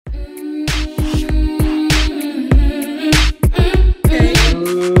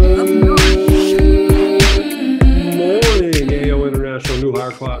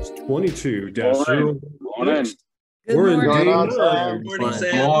22-0. Good We're in day morning. 9. Morning, Good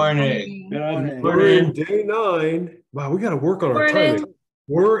Sam. morning. We're in day 9. Wow, we got to work on our timing.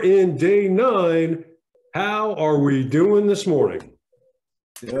 We're in day 9. How are we doing this morning?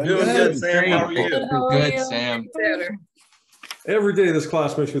 Doing good, Sam. How are you? Good, Sam. Every day this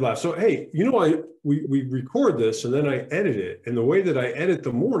class makes me laugh. So, hey, you know, we record this and then I edit it. And the way that I edit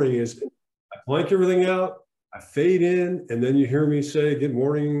the morning is I blank everything out, I fade in, and then you hear me say, good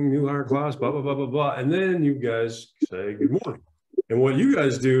morning, new hire class, blah, blah, blah, blah, blah. And then you guys say, good morning. And what you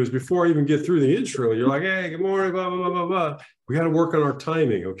guys do is before I even get through the intro, you're like, hey, good morning, blah, blah, blah, blah, blah. We got to work on our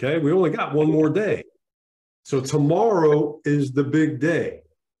timing, okay? We only got one more day. So tomorrow is the big day.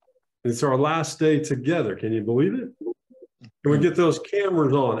 It's our last day together. Can you believe it? Can we get those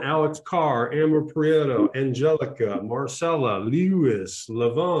cameras on? Alex Carr, Amber Prieto, Angelica, Marcella, Lewis,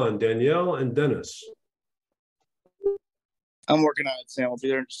 Levon, Danielle, and Dennis. I'm working on it, Sam. I'll be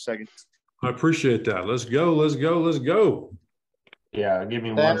there in just a second. I appreciate that. Let's go, let's go, let's go. Yeah, give me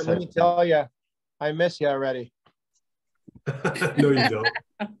Sam, one let second. me tell you, I miss you already. No, you don't.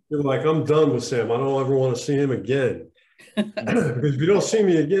 You're like, I'm done with Sam. I don't ever want to see him again. Because if you don't see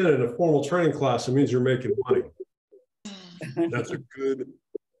me again in a formal training class, it means you're making money. That's a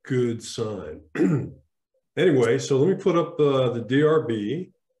good sign. Anyway, so let me put up the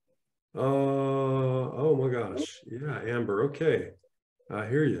DRB. Oh my gosh. Yeah, Amber. Okay. I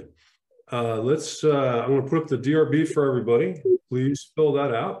hear you. I'm going to put up the DRB for everybody. Please fill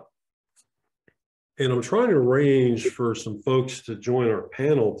that out. And I'm trying to arrange for some folks to join our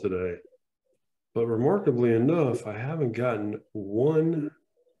panel today. But remarkably enough, I haven't gotten one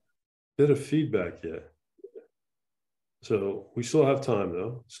bit of feedback yet. So we still have time,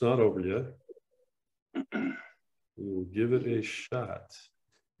 though. It's not over yet. We'll give it a shot.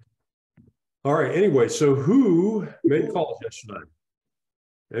 All right. Anyway, so who made calls yesterday?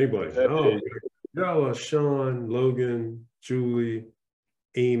 Anybody? Oh, Yella, Sean, Logan, Julie,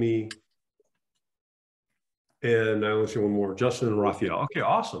 Amy, and I only see one more, Justin and Raphael. Okay,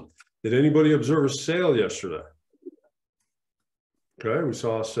 awesome. Did anybody observe a sale yesterday? Okay, we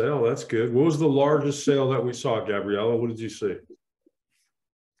saw a sale. That's good. What was the largest sale that we saw, Gabriella? What did you see?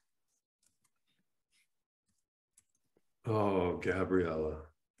 Oh, Gabriella.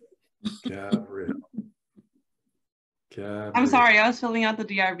 I'm sorry, I was filling out the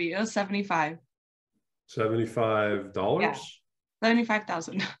DRB. It was 75. $75? Yeah.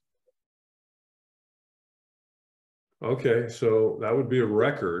 75,000. Okay, so that would be a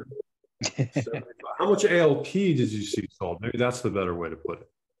record. How much ALP did you see sold? Maybe that's the better way to put it.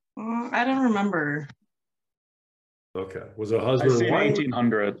 I don't remember. Okay. Was it a husband and wife?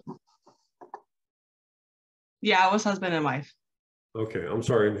 1,800. Yeah, it was husband and wife. Okay, I'm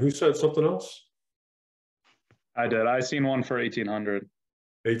sorry. And who said something else? I did. I seen one for 1,800.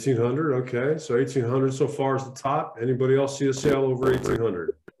 1,800. Okay, so 1,800 so far is the top. Anybody else see a sale over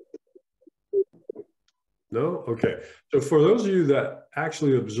 1,800? No? Okay. So for those of you that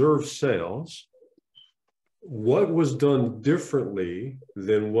actually observe sales, what was done differently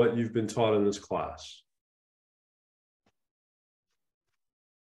than what you've been taught in this class?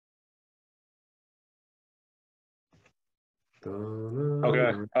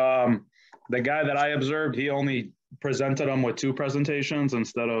 Okay. The guy that I observed, he only presented them with 2 presentations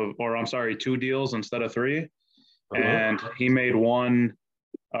instead of, or I'm sorry, 2 deals instead of 3. And he made one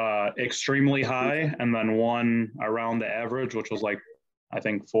extremely high and then one around the average, which was like, I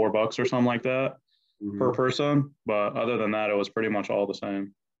think $4 or something like that per person. But other than that, it was pretty much all the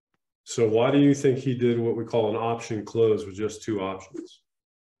same. So why do you think he did what we call an option close with just 2 options?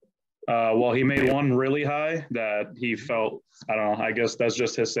 Well, he made one really high that he felt, I don't know, I guess that's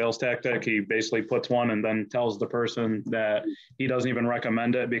just his sales tactic. He basically puts one and then tells the person that he doesn't even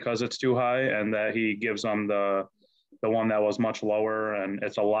recommend it because it's too high, and that he gives them the one that was much lower, and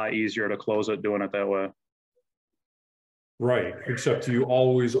it's a lot easier to close it doing it that way. Right, except you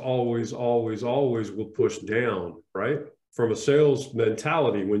always will push down, right? From a sales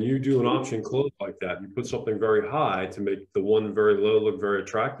mentality, when you do an option close like that, you put something very high to make the one very low look very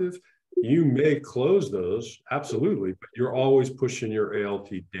attractive. You may close those, absolutely, but you're always pushing your ALP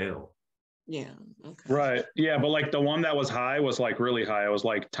down. Yeah. Okay. Right. Yeah, but like the one that was high was like really high. It was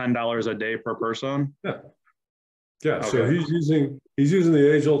like $10 a day per person. Yeah. Yeah. Okay. So he's using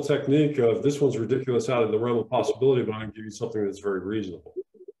the age-old technique of this one's ridiculous out of the realm of possibility, but I'm going to give you something that's very reasonable.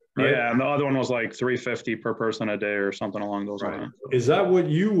 Right? Yeah, and the other one was like $350 per person a day or something along those lines. Is that what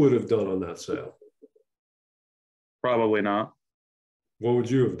you would have done on that sale? Probably not. What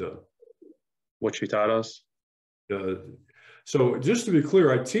would you have done? What she taught us. So just to be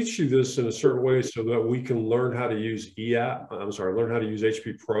clear, I teach you this in a certain way so that we can learn how to use learn how to use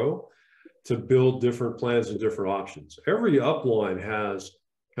HP Pro to build different plans and different options. Every upline has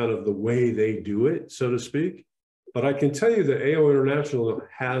kind of the way they do it, so to speak. But I can tell you that AIL International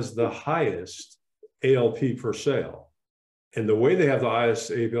has the highest ALP per sale. And the way they have the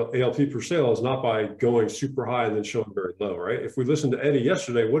highest ALP per sale is not by going super high and then showing very low, right? If we listened to Eddie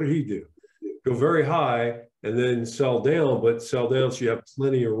yesterday, what did he do? Go very high and then sell down, but sell down so you have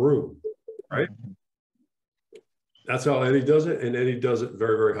plenty of room, right? That's how Eddie does it, and Eddie does it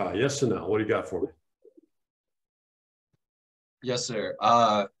very, very high. Yes, Sanal, what do you got for me? Yes, sir.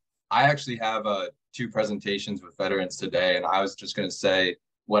 I actually have 2 presentations with veterans today, and I was just going to say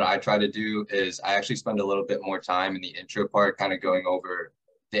what I try to do is I actually spend a little bit more time in the intro part, kind of going over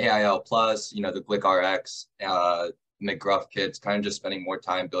the AIL Plus, you know, the Glick RX, McGruff kits, kind of just spending more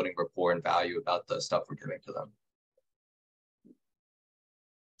time building rapport and value about the stuff we're giving to them.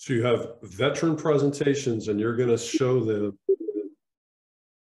 So you have veteran presentations and you're going to show them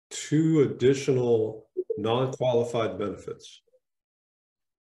 2 additional non-qualified benefits.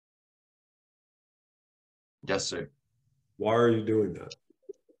 Yes, sir. Why are you doing that?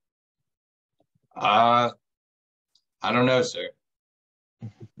 I don't know, sir.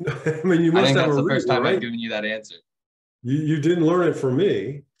 I mean, you I must think have that's a the first reason, time right? I've given you that answer. You didn't learn it from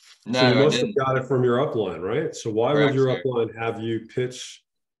me. No, So you I must didn't. have got it from your upline, right? So why Correct, would your sir. upline have you pitch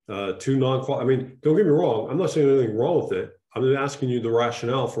 2 non-qualified? I mean, don't get me wrong. I'm not saying anything wrong with it. I'm just asking you the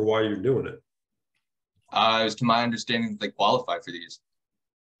rationale for why you're doing it. It was to my understanding that they qualify for these.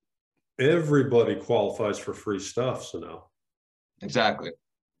 Everybody qualifies for free stuff, so now. Exactly.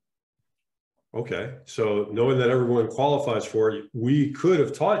 Okay, so knowing that everyone qualifies for it, we could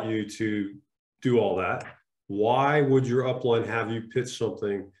have taught you to do all that. Why would your upline have you pitch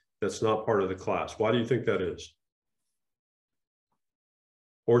something that's not part of the class? Why do you think that is?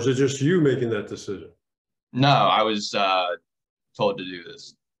 Or is it just you making that decision? No, I was told to do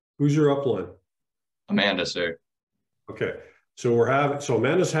this. Who's your upline? Amanda, sir. Okay, so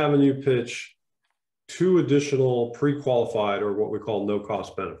Amanda's having you pitch 2 additional pre-qualified or what we call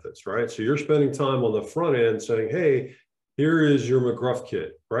no-cost benefits, right? So you're spending time on the front end saying, hey, here is your McGruff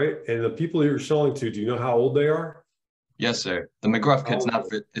kit, right? And the people you're selling to, do you know how old they are? Yes, sir. The McGruff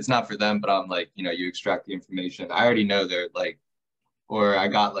kit's not for them, but I'm like, you know, you extract the information. I already know they're like, or I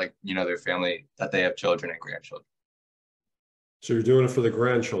got like, you know, their family, that they have children and grandchildren. So you're doing it for the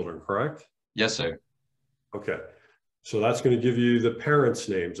grandchildren, correct? Yes, sir. Okay. So that's going to give you the parents'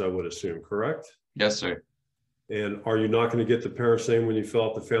 names, I would assume, correct? Yes, sir. And are you not going to get the parents' name when you fill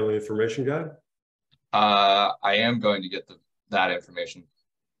out the family information guide? I am going to get that information.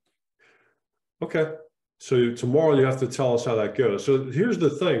 Okay. So tomorrow you have to tell us how that goes. So here's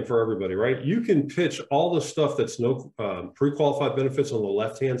the thing for everybody, right? You can pitch all the stuff that's no pre-qualified benefits on the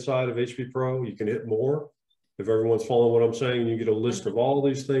left-hand side of HP Pro. You can hit more. If everyone's following what I'm saying, you get a list of all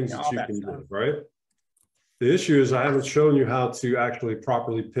these things that you can do, right? The issue is I haven't shown you how to actually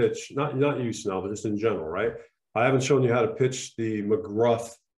properly pitch, not you, Snell, but just in general, right? I haven't shown you how to pitch the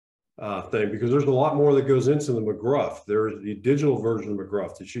McGruff thing because there's a lot more that goes into the McGruff. There's the digital version of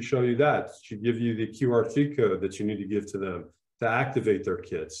McGruff. Did she show you that? Did she give you the QRC code that you need to give to them to activate their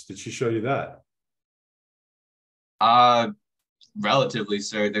kits? Did she show you that? Relatively,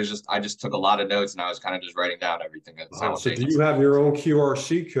 sir. I just took a lot of notes and I was kind of just writing down everything. So do you have your own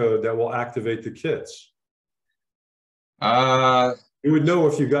QRC code that will activate the kits? You would know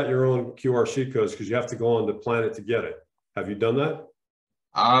if you got your own QRC codes because you have to go on the planet to get it. Have you done that?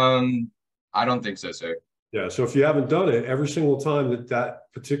 I don't think so, sir. Yeah, so if you haven't done it, every single time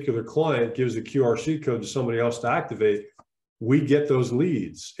that particular client gives a QRC code to somebody else to activate, we get those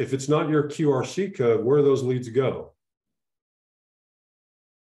leads. If it's not your QRC code, where do those leads go?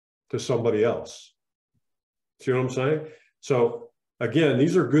 To somebody else. See what I'm saying? So again,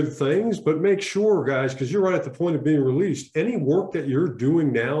 these are good things, but make sure, guys, because you're right at the point of being released, any work that you're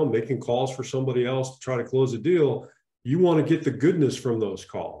doing now, making calls for somebody else to try to close a deal, you want to get the goodness from those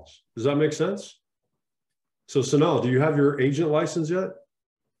calls. Does that make sense? So Sanal, do you have your agent license yet?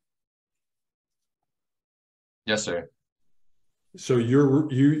 Yes, sir. So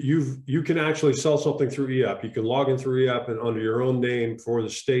you can actually sell something through EAP. You can log in through EAP and under your own name for the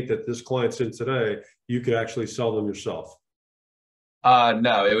state that this client's in today, you could actually sell them yourself.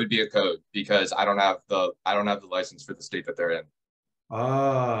 No, it would be a code because I don't have the license for the state that they're in.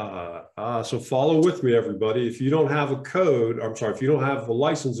 So follow with me, everybody. If you don't have a code, if you don't have a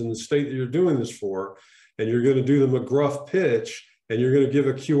license in the state that you're doing this for, and you're going to do the McGruff pitch, and you're going to give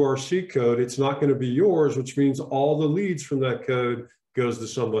a QRC code, it's not going to be yours, which means all the leads from that code goes to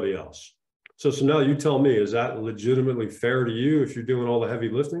somebody else. So now you tell me, is that legitimately fair to you if you're doing all the heavy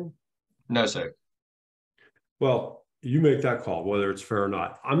lifting? No, sir. Well, you make that call, whether it's fair or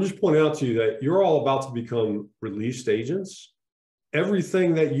not. I'm just pointing out to you that you're all about to become released agents.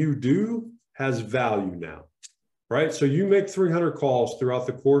 Everything that you do has value now, right? So you make 300 calls throughout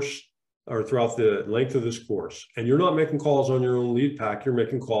the course or throughout the length of this course, and you're not making calls on your own lead pack, you're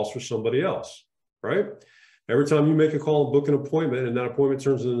making calls for somebody else, right? Every time you make a call and book an appointment and that appointment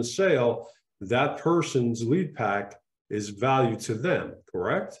turns into a sale, that person's lead pack is value to them,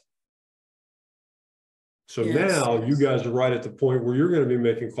 correct? So now you guys are right at the point where you're going to be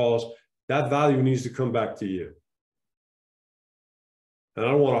making calls. That value needs to come back to you. And I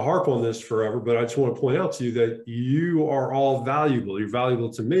don't want to harp on this forever, but I just want to point out to you that you are all valuable. You're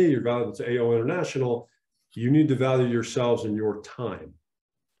valuable to me. You're valuable to AIL International. You need to value yourselves and your time.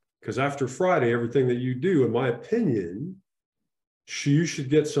 Because after Friday, everything that you do, in my opinion, you should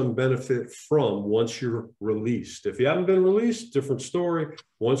get some benefit from once you're released. If you haven't been released, different story.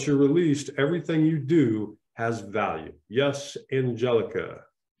 Once you're released, everything you do has value. Yes, Angelica.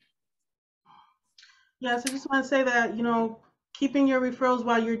 Yes, I just want to say that, you know, keeping your referrals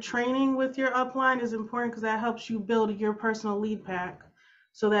while you're training with your upline is important because that helps you build your personal lead pack.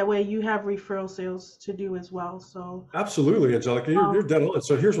 So that way you have referral sales to do as well. So absolutely, Angelica, you're dead on.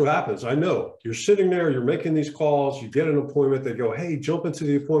 So here's what happens. I know you're sitting there, you're making these calls, you get an appointment, they go, hey, jump into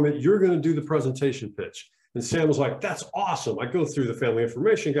the appointment. You're going to do the presentation pitch. And Sam was like, that's awesome. I go through the family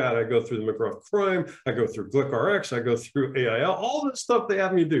information guide. I go through the McGruff Prime. I go through GlickRx. I go through AIL, all the stuff they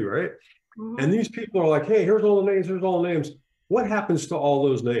have me do, right? Mm-hmm. And these people are like, hey, here's all the names. Here's all the names. What happens to all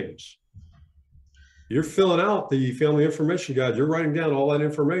those names? You're filling out the family information guide. You're writing down all that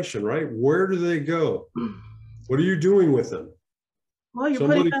information, right? Where do they go? What are you doing with them? Well, you're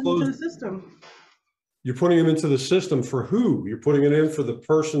putting them into the system. You're putting them into the system for who? You're putting it in for the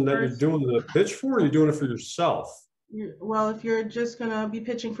person that you're doing the pitch for, or you're doing it for yourself? Well, if you're just going to be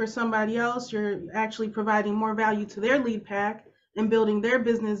pitching for somebody else, you're actually providing more value to their lead pack and building their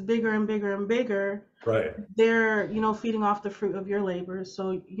business bigger and bigger and bigger. Right. They're, you know, feeding off the fruit of your labor.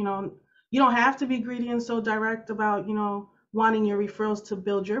 So, you know, you don't have to be greedy and so direct about, you know, wanting your referrals to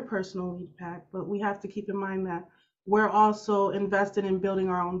build your personal lead pack, but we have to keep in mind that we're also invested in building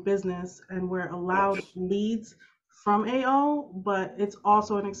our own business and we're allowed leads from AO, but it's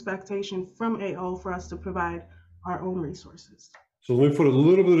also an expectation from AO for us to provide our own resources. So let me put a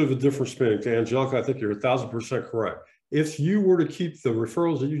little bit of a different spin to Angelica. I think you're 1,000% correct. If you were to keep the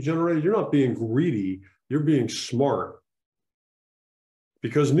referrals that you generated, you're not being greedy, you're being smart.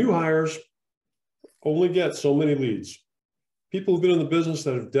 Because new hires only get so many leads. People who've been in the business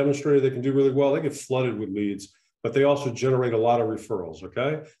that have demonstrated they can do really well, they get flooded with leads, but they also generate a lot of referrals,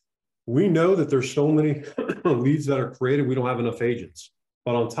 okay? We know that there's so many leads that are created, we don't have enough agents.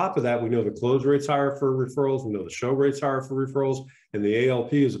 But on top of that, we know the close rate's higher for referrals, we know the show rate's higher for referrals, and the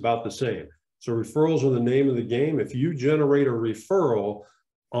ALP is about the same. So referrals are the name of the game. If you generate a referral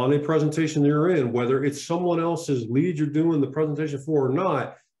on a presentation you're in, whether it's someone else's lead you're doing the presentation for or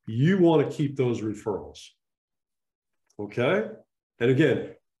not, you want to keep those referrals. Okay? And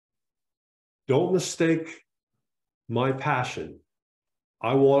again, don't mistake my passion.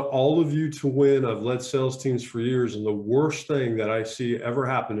 I want all of you to win. I've led sales teams for years, and the worst thing that I see ever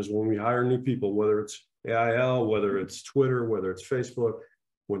happen is when we hire new people, whether it's AIL, whether it's Twitter, whether it's Facebook,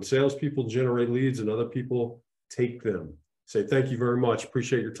 when salespeople generate leads and other people take them. Say, thank you very much.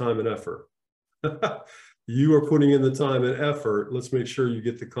 Appreciate your time and effort. You are putting in the time and effort. Let's make sure you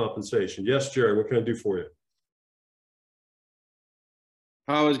get the compensation. Yes, Jerry, what can I do for you?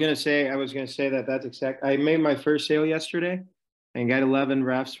 I was gonna say that that's exact. I made my first sale yesterday and got 11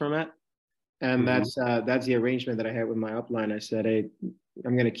 refs from it. And that's the arrangement that I had with my upline. I said, hey,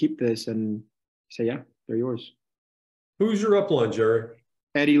 I'm gonna keep this, and he said, yeah, they're yours. Who's your upline, Jerry?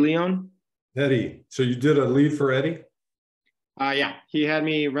 Eddie Leon. Eddie. So you did a lead for Eddie? Yeah, he had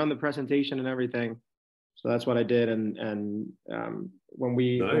me run the presentation and everything. So that's what I did. And when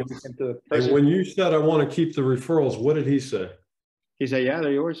we came to the person, and when you said, I want to keep the referrals, what did he say? He said, yeah,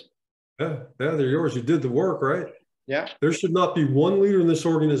 they're yours. Yeah, they're yours. You did the work, right? Yeah. There should not be one leader in this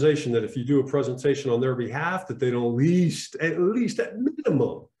organization that if you do a presentation on their behalf, that they don't at least at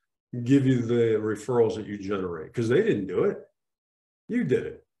minimum, give you the referrals that you generate, because they didn't do it. You did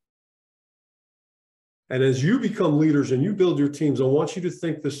it. And as you become leaders and you build your teams, I want you to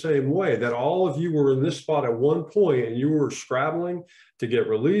think the same way, that all of you were in this spot at one point and you were scrabbling to get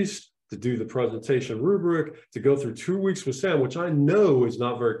released, to do the presentation rubric, to go through 2 weeks with Sam, which I know is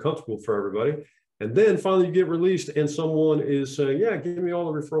not very comfortable for everybody. And then finally you get released and someone is saying, yeah, give me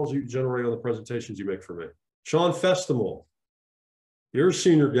all the referrals you generate on the presentations you make for me. Sean Festival. You're a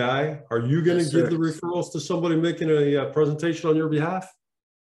senior guy. Are you going to Yes, give sir. the referrals to somebody making a presentation on your behalf?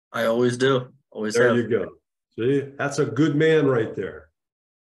 I always do. Always There have. you go. See, that's a good man right there.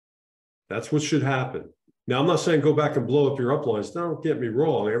 That's what should happen. Now, I'm not saying go back and blow up your uplines. Don't get me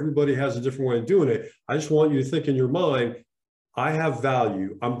wrong. Everybody has a different way of doing it. I just want you to think in your mind, I have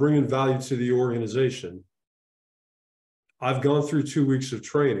value. I'm bringing value to the organization. I've gone through 2 weeks of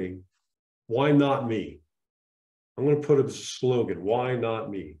training. Why not me? I'm going to put it as a slogan. Why not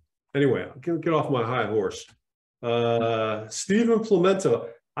me? Anyway, I'm going to get off my high horse. Steve Implemento,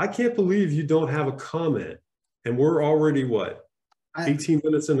 I can't believe you don't have a comment. And we're already what? 18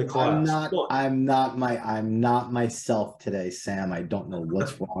 minutes in the class. I'm not myself today, Sam. I don't know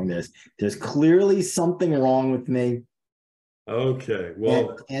what's wrong. There's clearly something wrong with me. Okay.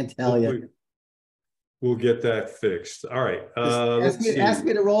 Well, can't tell you. We'll get that fixed. All right. Ask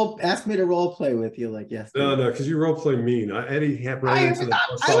me to role play with you like yesterday. No, because you role play mean. Eddie ran into the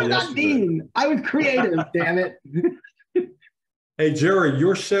I was not mean. I was creative, damn it. Hey, Jerry,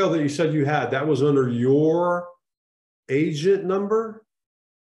 your sale that you said you had, that was under your agent number?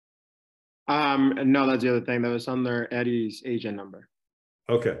 No, that's the other thing. That was under Eddie's agent number.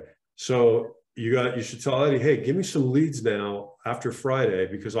 Okay. So you should tell Eddie, hey, give me some leads now after Friday,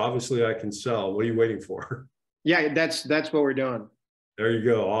 because obviously I can sell. What are you waiting for? Yeah, that's what we're doing. There you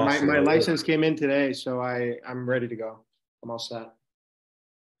go. Awesome. My license came in today, so I'm ready to go. I'm all set.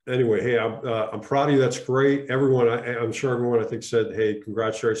 Anyway, hey, I'm proud of you. That's great. Everyone, I'm sure everyone I think said, hey,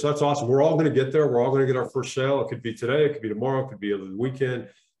 congratulations. So that's awesome. We're all going to get there. We're all going to get our first sale. It could be today. It could be tomorrow. It could be over the weekend.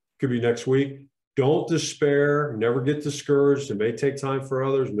 It could be next week. Don't despair. Never get discouraged. It may take time for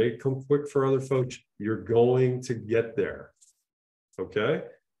others. It may come quick for other folks. You're going to get there. Okay?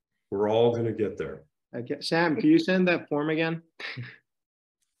 We're all going to get there. Okay. Sam, can you send that form again?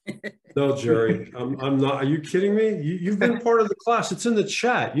 No, Jerry, I'm not. Are you kidding me? You've been part of the class. It's in the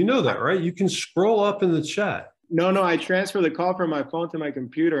chat. You know that, right? You can scroll up in the chat. No, I transfer the call from my phone to my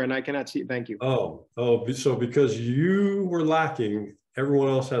computer and I cannot see. Thank you. Oh, so because you were lacking, everyone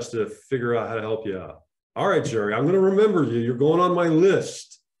else has to figure out how to help you out. All right, Jerry, I'm going to remember you. You're going on my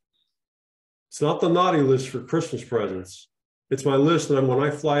list. It's not the naughty list for Christmas presents. It's my list. And when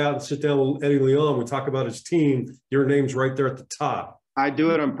I fly out and sit down with Eddie Leon, we talk about his team. Your name's right there at the top. I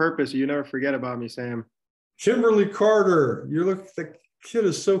do it on purpose. So you never forget about me, Sam. Kimberly Carter, the kid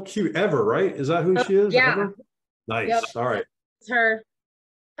is so cute. Ever, right? Is that who she is? Yeah. Ever? Nice. Yep. All right. It's her.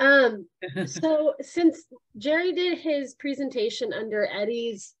 So since Jerry did his presentation under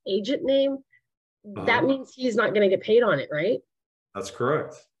Eddie's agent name, that means he's not going to get paid on it, right? That's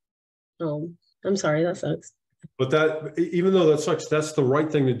correct. Oh, I'm sorry. That sucks. But that, even though that sucks, that's the right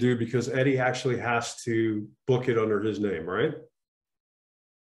thing to do because Eddie actually has to book it under his name, right?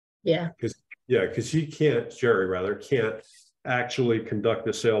 Yeah. Because he can't, Jerry rather, can't actually conduct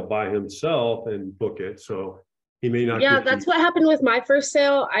the sale by himself and book it. So he may not. Yeah, that's what happened with my first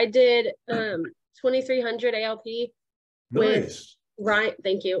sale. I did 2,300 ALP with Ryan.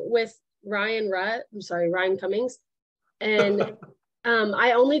 Thank you. With Ryan Cummings. And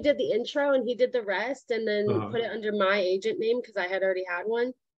I only did the intro and he did the rest and then put it under my agent name because I had already had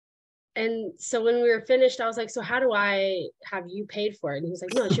one. And so when we were finished, I was like, so how do I have you paid for it? And he was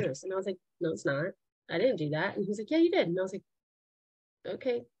like, no, it's yours. And I was like, no, it's not. I didn't do that. And he was like, yeah, you did. And I was like,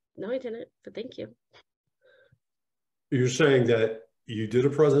 okay, no, I didn't, but thank you. You're saying that you did a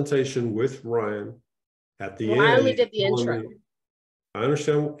presentation with Ryan at the end. I only did the intro. I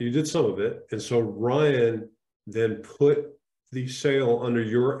understand you did some of it. And so Ryan then put the sale under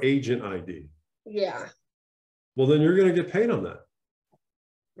your agent ID. Yeah. Well, then you're going to get paid on that.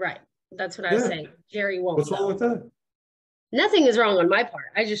 Right. That's what I was saying. Jerry won't. What's wrong with that? Nothing is wrong on my part.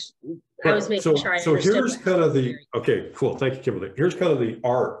 I was making sure I understood. So here's kind of the, okay, cool. Thank you, Kimberly. Here's kind of the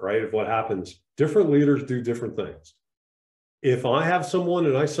art, right, of what happens. Different leaders do different things. If I have someone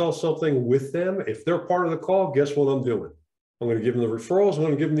and I sell something with them, if they're part of the call, guess what I'm doing? I'm going to give them the referrals. I'm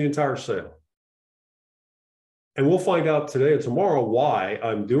going to give them the entire sale. And we'll find out today or tomorrow why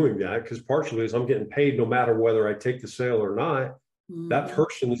I'm doing that, because partially is I'm getting paid no matter whether I take the sale or not. That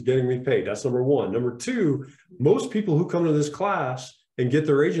person is getting me paid. That's number one. Number two, most people who come to this class and get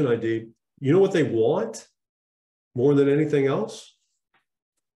their agent ID, you know what they want more than anything else?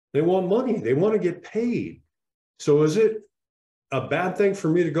 They want money. They want to get paid. So is it a bad thing for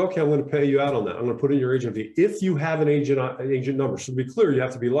me to go, okay, I'm going to pay you out on that. I'm going to put in your agent fee. If you have an agent number, so to be clear, you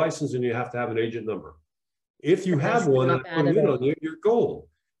have to be licensed and you have to have an agent number. If you have one, I put it in on you, you're gold.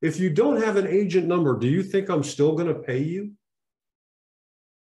 If you don't have an agent number, do you think I'm still going to pay you?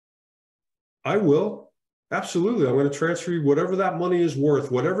 I will. Absolutely. I'm going to transfer you whatever that money is worth,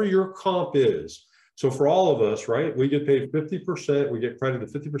 whatever your comp is. So for all of us, right, we get paid 50%, we get credited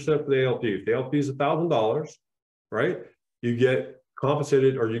 50% for the ALP. If the ALP is $1,000, right, you get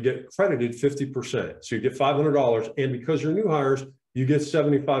compensated or you get credited 50%. So you get $500. And because you're new hires, you get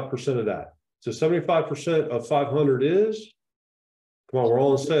 75% of that. So 75% of 500 is, come on, we're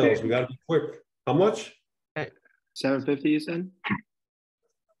all in sales. We got to be quick. How much? 750, you said?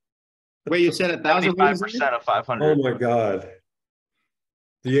 Wait, you said 1,000? 75% of 500. Oh my God.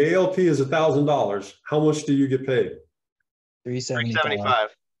 The ALP is $1,000. How much do you get paid? $375.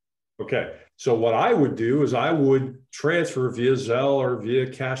 Okay. So what I would do is I would transfer via Zelle or via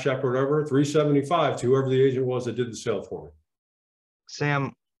Cash App or whatever, $375 to whoever the agent was that did the sale for me.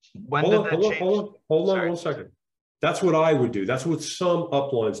 Sam, when did that change? Hold on 1 second. That's what I would do. That's what some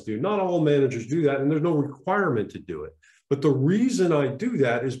uplines do. Not all managers do that, and there's no requirement to do it. But the reason I do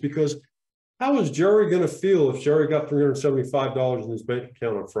that is because how is Jerry going to feel if Jerry got $375 in his bank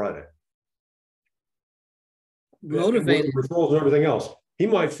account on Friday? Motivated. Referrals and everything else. He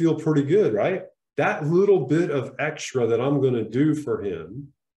might feel pretty good, right? That little bit of extra that I'm going to do for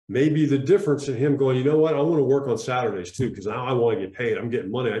him may be the difference in him going, you know what, I want to work on Saturdays too, because now I want to get paid. I'm getting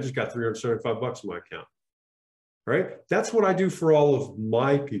money. I just got $375 in my account. Right? That's what I do for all of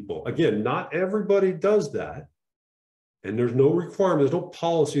my people. Again, not everybody does that. And there's no requirement, there's no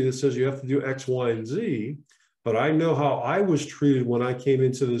policy that says you have to do X, Y, and Z. But I know how I was treated when I came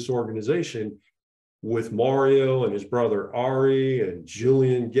into this organization with Mario and his brother Ari and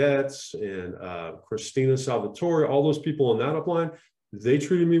Jillian Getz and Christina Salvatore, all those people on that upline, they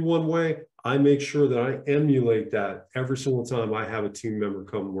treated me one way. I make sure that I emulate that every single time I have a team member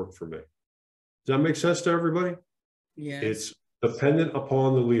come work for me. Does that make sense to everybody? Yes. It's dependent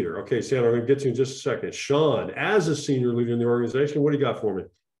upon the leader. Okay, Sam, I'm going to get to you in just a second. Sean, as a senior leader in the organization, what do you got for me?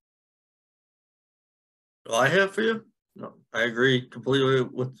 Well, I have for you? No, I agree completely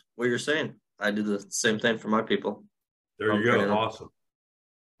with what you're saying. I do the same thing for my people. There you go. Awesome.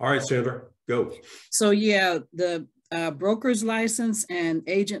 All right, Sandra, go. So yeah, the broker's license and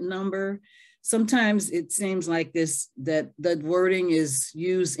agent number, sometimes it seems like that wording is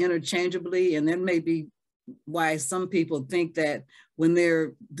used interchangeably, and that may be why some people think that when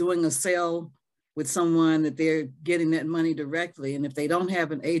they're doing a sale with someone that they're getting that money directly. And if they don't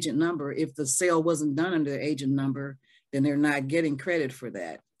have an agent number, if the sale wasn't done under the agent number, then they're not getting credit for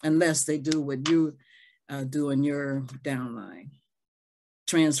that unless they do what you do in your downline,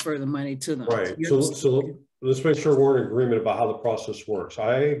 transfer the money to them. Right. So let's make sure we're in agreement about how the process works.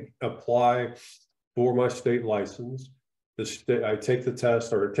 I apply for my state license. I take the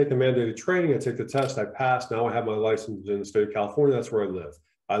test or take the mandated training. I take the test. I pass. Now I have my license in the state of California. That's where I live.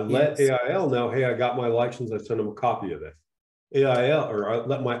 I let AIL know, hey, I got my license. I send them a copy of it. AIL, or I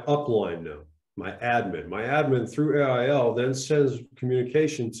let my upline know, my admin. My admin through AIL then sends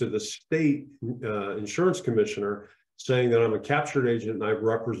communication to the state insurance commissioner saying that I'm a captured agent and I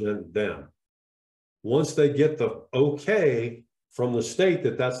represent them. Once they get the okay from the state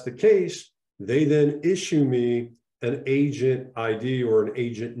that that's the case, they then issue me an agent ID or an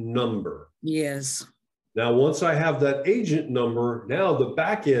agent number. Yes. Now, once I have that agent number, now the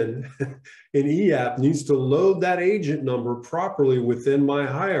back end in EAP needs to load that agent number properly within my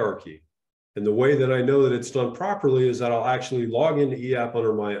hierarchy. And the way that I know that it's done properly is that I'll actually log into EAP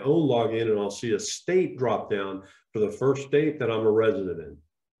under my own login and I'll see a state drop down for the first state that I'm a resident in.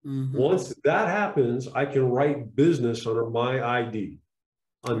 Mm-hmm. Once that happens, I can write business under my ID.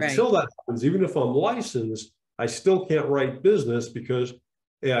 Until that happens, even if I'm licensed, I still can't write business because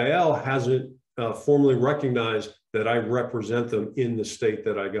AIL hasn't formally recognized that I represent them in the state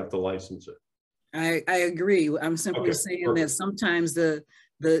that I got the license in. I agree. I'm simply saying that sometimes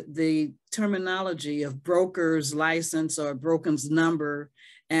the terminology of broker's license or broker's number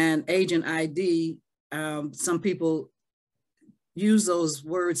and agent ID, some people use those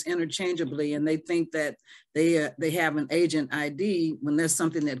words interchangeably and they think that they have an agent ID when there's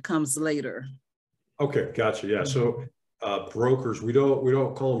something that comes later. Okay, gotcha. Yeah. So brokers, we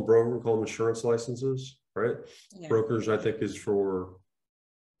don't call them broker, we call them insurance licenses, right? Yeah. Brokers, I think, is for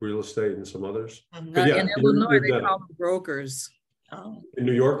real estate and some others. Mm-hmm. But yeah, in Illinois, they call them brokers. Oh. In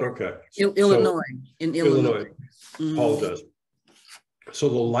New York, okay. Illinois. In Illinois. Mm-hmm. Apologize. So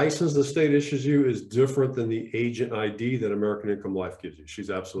the license the state issues you is different than the agent ID that American Income Life gives you.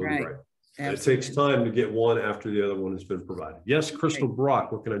 She's absolutely right. And it takes time to get one after the other one has been provided. Yes, Crystal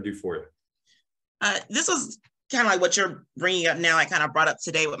Brock, what can I do for you? This was kind of like what you're bringing up now. I kind of brought up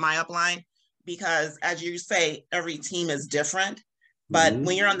today with my upline, because as you say, every team is different. But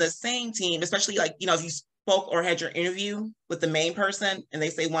when you're on the same team, especially like, you know, if you spoke or had your interview with the main person and they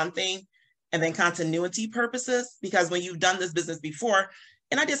say one thing, and then continuity purposes, because when you've done this business before,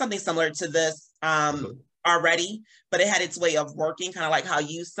 and I did something similar to this already, but it had its way of working, kind of like how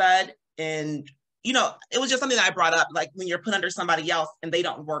you said. And, you know, it was just something that I brought up, like when you're put under somebody else and they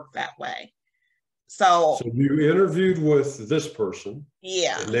don't work that way. So you interviewed with this person.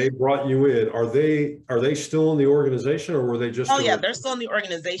 Yeah. And they brought you in. Are they still in the organization, or were they just? Oh yeah, they're still in the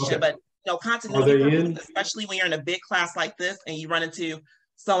organization, okay. But you know, continuity, are they in? especially when you're in a big class like this and you run into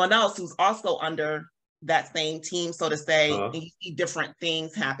someone else who's also under that same team, so to say, and you see different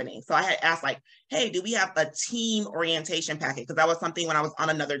things happening. So I had asked, like, hey, do we have a team orientation packet? Because that was something when I was on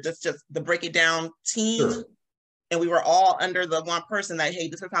another, just the break it down team. Sure. And we were all under the one person that, hey,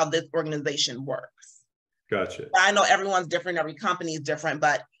 this is how this organization works. Gotcha. I know everyone's different, every company is different,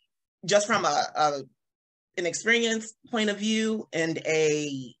 but just from an experience point of view and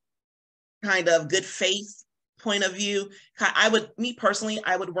a kind of good faith point of view, me personally,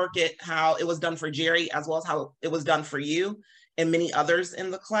 I would work it how it was done for Jerry, as well as how it was done for you and many others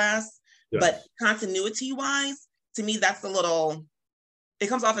in the class. Yes. But continuity wise, to me, that's it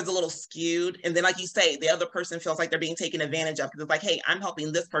comes off as a little skewed. And then, like you say, the other person feels like they're being taken advantage of, because it's like, hey, I'm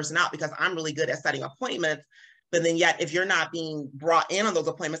helping this person out because I'm really good at setting appointments. But then yet, if you're not being brought in on those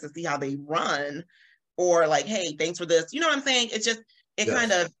appointments to see how they run, or like, hey, thanks for this, you know what I'm saying? It's just,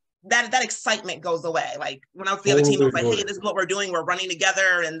 kind of, that excitement goes away. Like when I was the other team, I was like, hey, this is what we're doing. We're running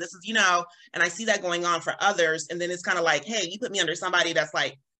together. And this is, you know, and I see that going on for others. And then it's kind of like, hey, you put me under somebody that's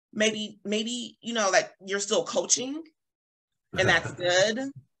like, maybe, you know, like you're still coaching. And that's good,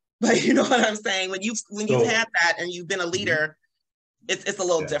 but you know what I'm saying? When you've had that and you've been a leader, it's a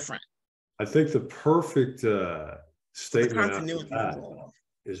little different. I think the perfect statement after that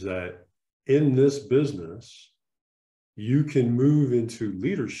is that in this business, you can move into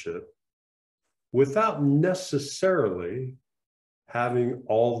leadership without necessarily having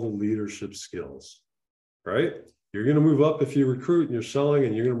all the leadership skills, right? You're going to move up if you recruit and you're selling,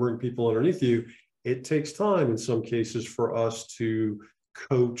 and you're going to bring people underneath you. It takes time in some cases for us to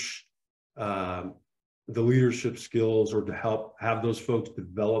coach the leadership skills, or to help have those folks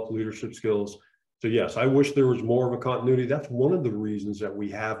develop leadership skills. So yes, I wish there was more of a continuity. That's one of the reasons that we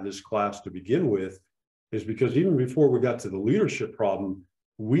have this class to begin with, is because even before we got to the leadership problem,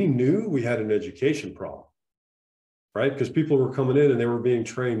 we knew we had an education problem, right? Because people were coming in and they were being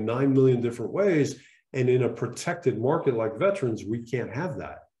trained 9 million different ways. And in a protected market like veterans, we can't have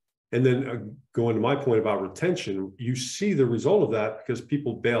that. And then going to my point about retention, you see the result of that because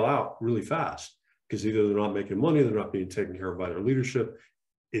people bail out really fast, because either they're not making money, they're not being taken care of by their leadership,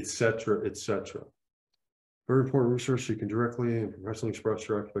 et cetera, et cetera. Very important research. You can directly and professionally express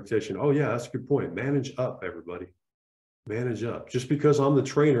your expectation. Oh yeah, that's a good point. Manage up, everybody. Manage up. Just because I'm the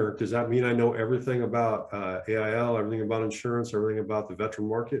trainer, does that mean I know everything about AIL, everything about insurance, everything about the veteran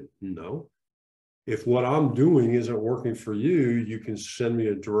market? No. If what I'm doing isn't working for you, you can send me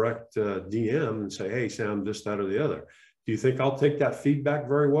a direct DM and say, hey, Sam, this, that, or the other. Do you think I'll take that feedback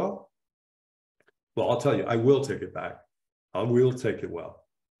very well? Well, I'll tell you, I will take it back. I will take it well,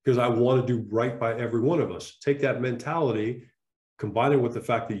 because I want to do right by every one of us. Take that mentality, combine it with the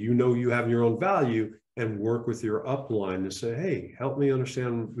fact that you know you have your own value, and work with your upline to say, hey, help me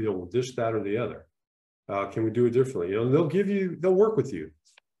understand, you know, this, that, or the other. Can we do it differently? You know, they'll work with you.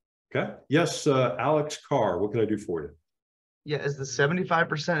 Okay. Yes, Alex Carr, what can I do for you? Yeah, is the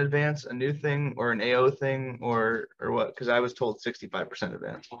 75% advance a new thing or an AO thing, or what? Because I was told 65%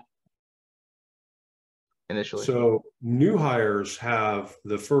 advance initially. So new hires have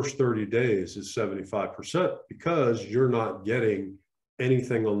the first 30 days is 75%, because you're not getting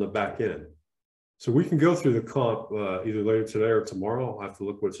anything on the back end. So we can go through the comp either later today or tomorrow. I'll have to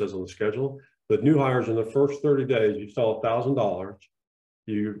look what it says on the schedule. But new hires in the first 30 days, you sell $1,000.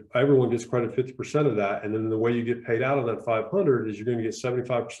 Everyone gets credit 50% of that, and then the way you get paid out on that 500 is you're going to get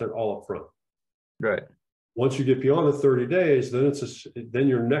 75% all up front. Right. Once you get beyond the 30 days, then then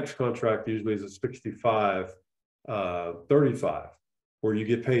your next contract usually is a 65 35, where you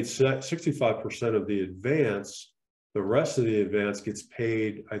get paid 65% of the advance. The rest of the advance gets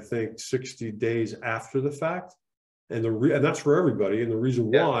paid, I think, 60 days after the fact. And and that's for everybody. And the reason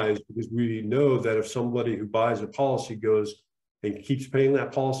why is because we know that if somebody who buys a policy goes and keeps paying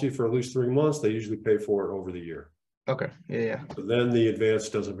that policy for at least 3 months, they usually pay for it over the year. Okay. Yeah. So then the advance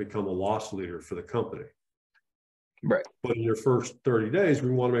doesn't become a loss leader for the company. Right. But in your first 30 days, we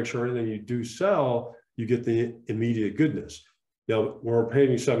want to make sure anything you do sell, you get the immediate goodness. Now, we're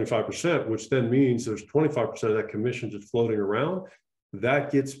paying you 75%, which then means there's 25% of that commission just floating around.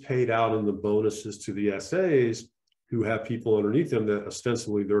 That gets paid out in the bonuses to the SAs who have people underneath them that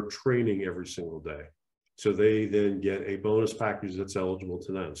ostensibly they're training every single day. So they then get a bonus package that's eligible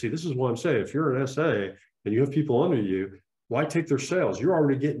to them. See, this is what I'm saying. If you're an SA and you have people under you, Why take their sales? You're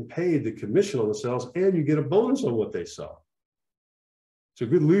already getting paid the commission on the sales, and you get a bonus on what they sell. So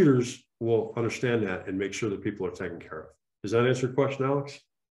good leaders will understand that and make sure that people are taken care of. Does that answer your question, Alex?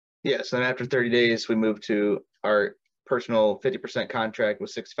 Yes, and after 30 days, we move to our personal 50% contract with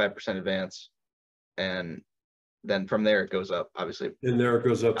 65% advance. And then from there, it goes up, obviously. And there it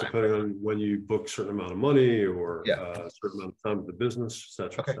goes up depending on when you book a certain amount of money or Yeah. a certain amount of time of the business, et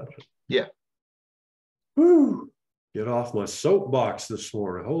cetera, et cetera. Yeah. Woo! Get off my soapbox this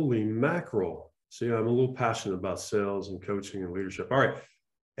morning. Holy mackerel. See, I'm a little passionate about sales and coaching and leadership. All right.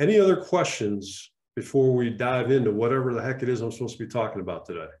 Any other questions before we dive into whatever the heck it is I'm supposed to be talking about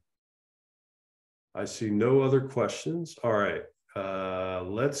today? I see no other questions. All right.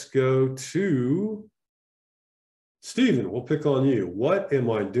 Let's go to Stephen. We'll pick on you. What am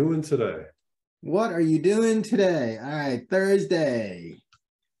I doing today? What are you doing today? All right, Thursday,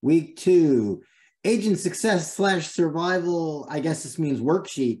 week 2, agent success / survival. I guess this means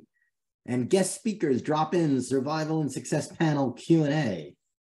worksheet, and guest speakers drop in survival and success panel Q&A.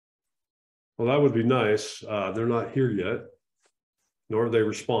 Well, that would be nice. They're not here yet, nor have they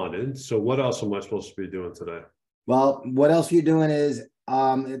responded. So what else am I supposed to be doing today? Well, what else you're doing is,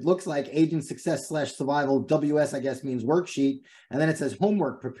 it looks like agent success / survival. WS, I guess, means worksheet. And then it says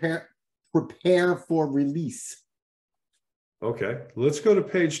homework, prepare for release. Okay, let's go to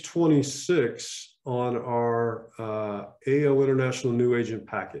page 26 on our AIL International New Agent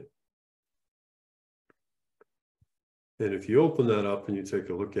Packet. And if you open that up and you take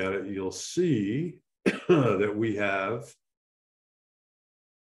a look at it, you'll see that we have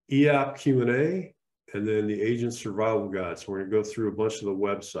EAP Q&A and then the agent survival guide. So we're going to go through a bunch of the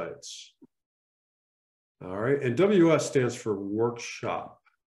websites. All right, and WS stands for workshop.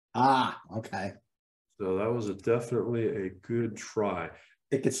 Ah, okay. So that was definitely a good try.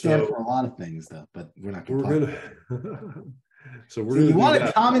 It could stand for a lot of things, though, but we're not going to talk about it. So you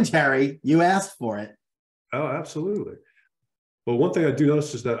wanted commentary. You asked for it. Oh, absolutely. Well, one thing I do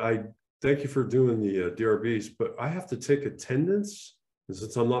notice is that I thank you for doing the DRBs, but I have to take attendance. And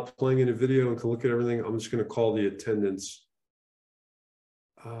since I'm not playing in a video and can look at everything, I'm just going to call the attendance.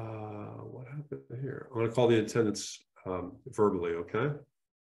 What happened here? I'm going to call the attendance verbally, okay?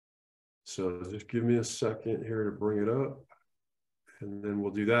 So just give me a second here to bring it up. And then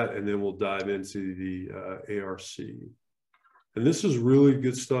we'll do that, and then we'll dive into the ARC. And this is really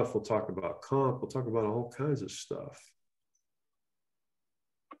good stuff. We'll talk about comp. We'll talk about all kinds of stuff.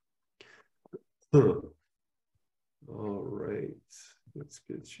 All right. Let's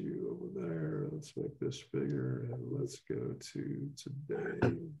get you over there. Let's make this bigger. And let's go to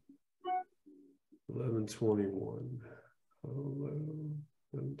today. 11/21.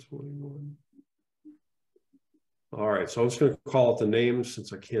 11/21. All right, so I'm just going to call it the names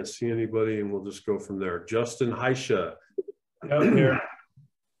since I can't see anybody, and we'll just go from there. Justin Heisha. Yep, here.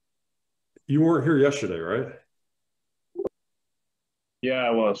 You weren't here yesterday, right? Yeah,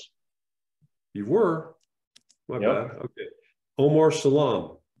 I was. You were? My bad. Okay. Omar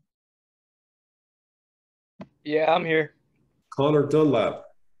Salam. Yeah, I'm here. Connor Dunlap.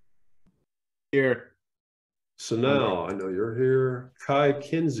 Here. Sanal, I know you're here. Kai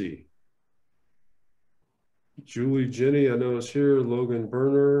Kinsey. Julie Jenny, I know is here. Logan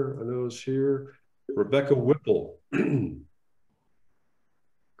Berner, I know is here. Rebecca Whipple.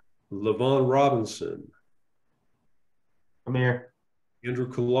 Levon Robinson. I'm here.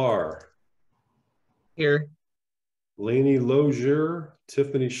 Andrew Killar. Here. Lainey Lozier.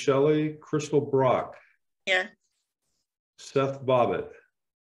 Tiffany Shelley. Crystal Brock. Here. Seth Bobbitt.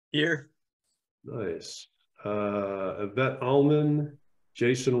 Here. Nice. Yvette Allman.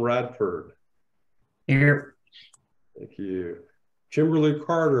 Jason Radford. Here. Thank you. Kimberly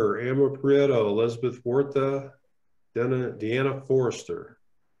Carter, Emma Prieto, Elizabeth Huerta, Deanna Forrester.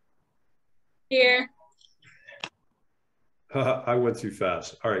 Here. I went too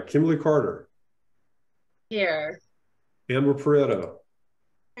fast. All right, Kimberly Carter. Here. Emma Prieto.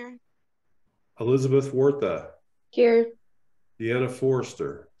 Here. Elizabeth Huerta. Here. Deanna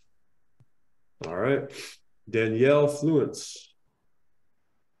Forrester. All right. Danielle Fluence.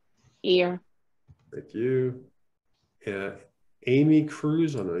 Here. Thank you. Amy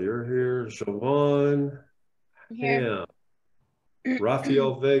Cruz, I know you're here. Siobhan. Here.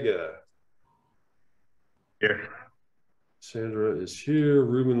 Rafael Vega. Here. Sandra is here.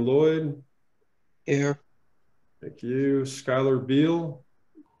 Ruben Lloyd. Here. Thank you. Skylar Beal.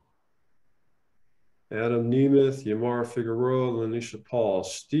 Adam Nemeth, Yamara Figueroa, Lanisha Paul.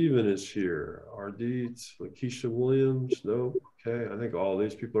 Stephen is here. Ardit, Lakeisha Williams. No. Okay. I think all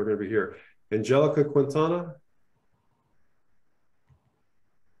these people are going to be here. Angelica Quintana.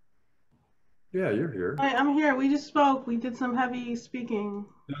 Yeah, you're here. I'm here. We just spoke. We did some heavy speaking.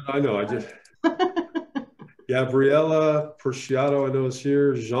 I know. I just. Gabriella Preciado, I know, is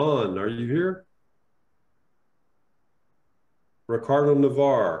here. Jean, are you here? Ricardo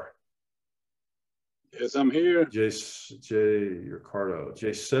Navarre. Yes, I'm here. J. Ricardo.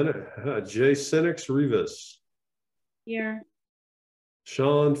 J. Senix Rivas. Here.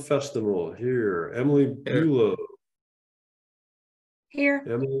 Sean Festival here. Emily Bulow. Here.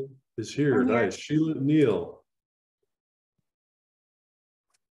 Emily is here. Nice. Sheila Neal.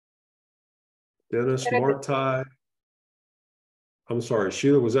 Dennis Marti. I'm sorry,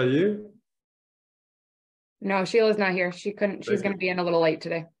 Sheila, was that you? No, Sheila's not here. She couldn't. She's going to be in a little late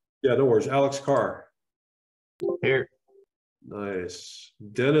today. Yeah, no worries. Alex Carr. Here. Nice.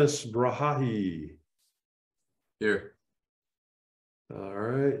 Dennis Brahahi. Here. All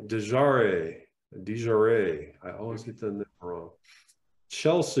right. Desjare. I always get that name wrong.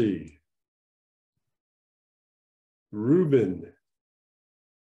 Chelsea. Ruben.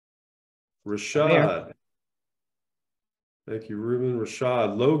 Rashad. Thank you, Ruben.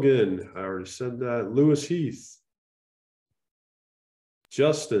 Rashad. Logan. I already said that. Lewis Heath.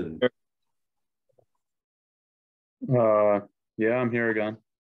 Justin. Yeah, I'm here again.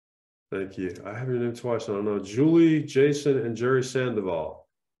 Thank you. I have your name twice. I don't know. Julie, Jason, and Jerry Sandoval.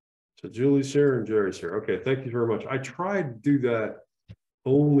 So Julie's here and Jerry's here. Okay, thank you very much. I try to do that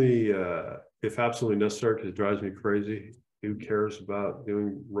only if absolutely necessary because it drives me crazy. Who cares about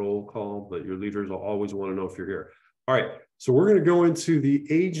doing roll call? But your leaders will always want to know if you're here. All right, so we're going to go into the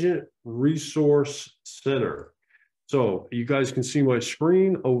Agent Resource Center. So you guys can see my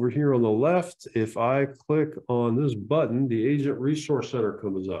screen over here on the left. If I click on this button, the Agent Resource Center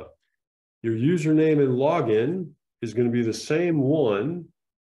comes up. Your username and login is going to be the same one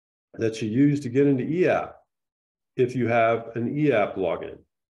that you use to get into EAP if you have an EAP login.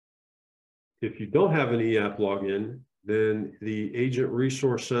 If you don't have an EAP login, then the Agent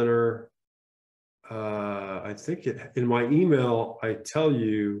Resource Center, I think in my email, I tell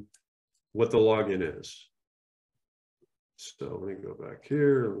you what the login is. So let me go back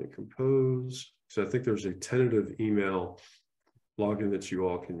here, let me compose. So I think there's a tentative email login that you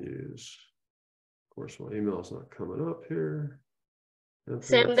all can use. Of course, my email is not coming up here.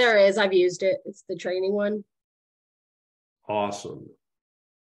 Sam, there is. I've used it. It's the training one. Awesome.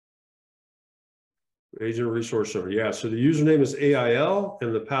 Agent Resource Center. Yeah, so the username is AIL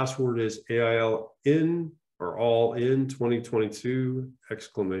and the password is AIL in or all in 2022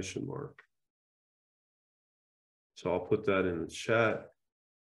 exclamation mark. So I'll put that in the chat.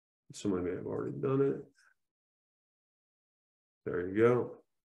 Somebody may have already done it. There you go.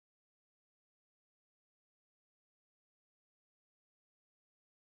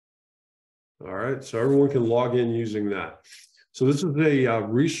 All right, so everyone can log in using that. So this is a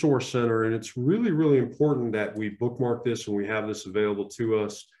resource center, and it's really, really important that we bookmark this and we have this available to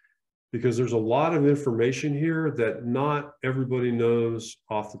us because there's a lot of information here that not everybody knows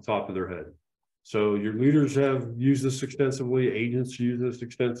off the top of their head. So your leaders have used this extensively, agents use this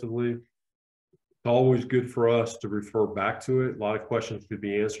extensively. It's always good for us to refer back to it. A lot of questions could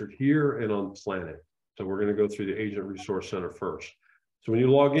be answered here and on Planet. So we're going to go through the Agent Resource Center first. So when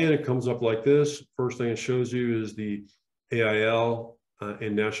you log in, it comes up like this. First thing it shows you is the AIL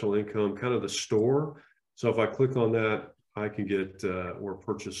and national income, kind of the store. So if I click on that, I can get or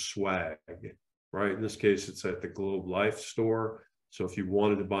purchase swag, right? In this case, it's at the Globe Life store. So if you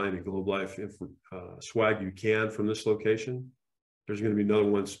wanted to buy any Globe Life swag, you can from this location. There's going to be another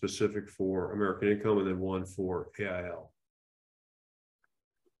one specific for American Income and then one for AIL.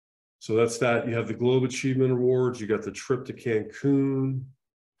 So that's that. You have the Globe Achievement Awards. You got the trip to Cancun.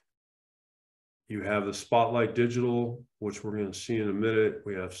 You have the Spotlight Digital, which we're going to see in a minute.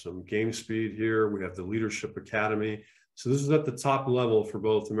 We have some game speed here. We have the Leadership Academy. So this is at the top level for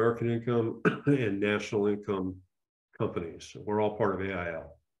both American Income and National Income companies. We're all part of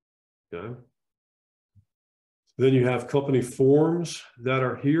AIL. Okay. Then you have company forms that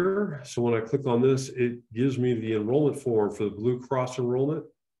are here. So when I click on this, it gives me the enrollment form for the Blue Cross enrollment.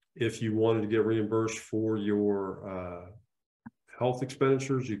 If you wanted to get reimbursed for your health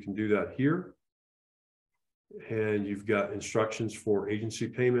expenditures, you can do that here. And you've got instructions for agency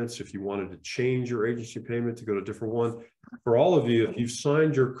payments. If you wanted to change your agency payment to go to a different one. For all of you, if you've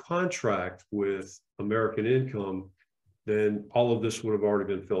signed your contract with American Income, then all of this would have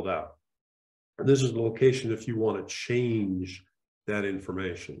already been filled out. This is the location if you want to change that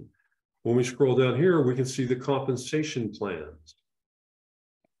information. When we scroll down here, we can see the compensation plans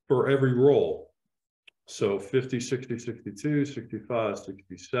for every role. So 50, 60, 62, 65,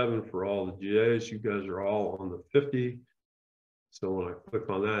 67 for all the GAs. You guys are all on the 50. So when I click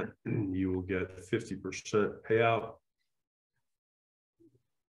on that, you will get 50% payout.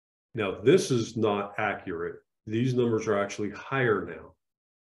 Now, this is not accurate. These numbers are actually higher now.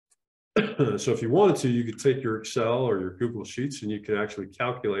 So if you wanted to, you could take your Excel or your Google Sheets and you can actually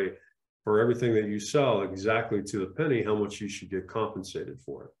calculate for everything that you sell exactly to the penny how much you should get compensated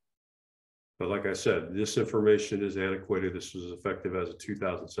for it. But like I said, this information is antiquated. This was effective as of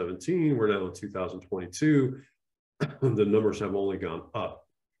 2017. We're now in 2022. The numbers have only gone up.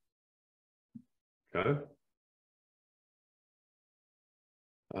 Okay.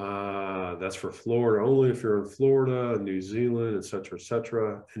 That's for Florida only if you're in Florida, New Zealand, et cetera, et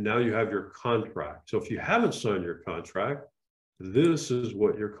cetera. And now you have your contract. So if you haven't signed your contract, this is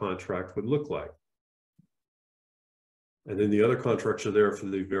what your contract would look like. And then the other contracts are there for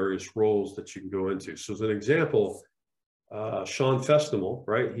the various roles that you can go into. So as an example, Sean Festimal,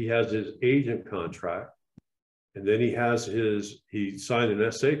 right? He has his agent contract. And then he signed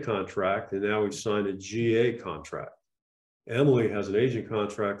an SA contract, and now he signed a GA contract. Emily has an agent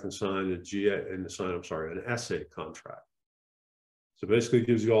contract and signed an SA contract. So basically it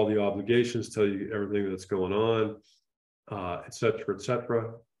gives you all the obligations, tell you everything that's going on, et cetera, et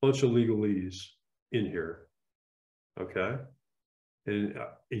cetera. Bunch of legalese in here. Okay. And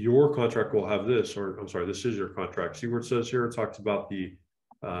your contract will have this, or I'm sorry, this is your contract. See where it says here, it talks about the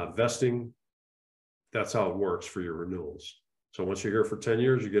vesting. That's how it works for your renewals. So once you're here for 10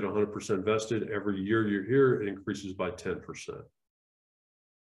 years, you get 100% vested. Every year you're here, it increases by 10%. So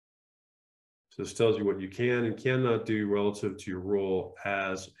this tells you what you can and cannot do relative to your role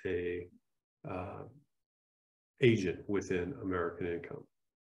as a agent within American Income.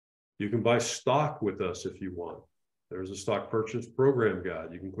 You can buy stock with us if you want. There's a stock purchase program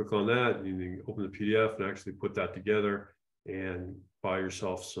guide. You can click on that and you can open the PDF and actually put that together and buy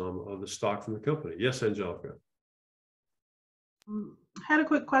yourself some of the stock from the company. Yes, Angelica. Had a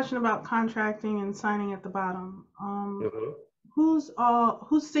quick question about contracting and signing at the bottom. Whose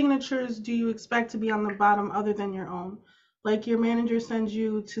signatures do you expect to be on the bottom other than your own? Like your manager sends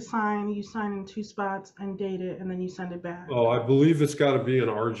you to sign, you sign in 2 spots and date it, and then you send it back. Oh, I believe it's got to be an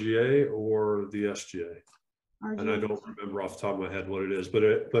RGA or the SGA. RGA. And I don't remember off the top of my head what it is, but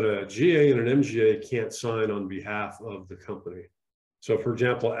a GA and an MGA can't sign on behalf of the company. So for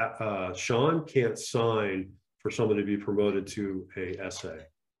example, Sean can't sign for someone to be promoted to a SA.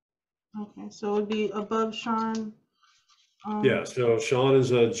 Okay, so it would be above Sean. Yeah, so Sean is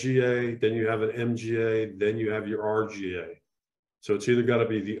a GA, then you have an MGA, then you have your RGA. So it's either got to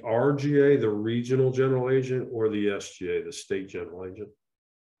be the RGA, the regional general agent, or the SGA, the state general agent.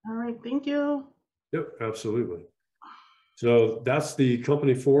 All right, thank you. Yep, absolutely. So that's the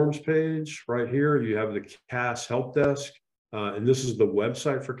company forms page right here. You have the CAS help desk. And this is the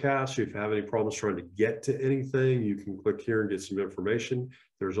website for CAS. So if you have any problems trying to get to anything, you can click here and get some information.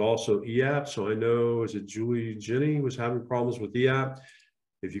 There's also EAP. So I know, is it Julie Jenny was having problems with EAP?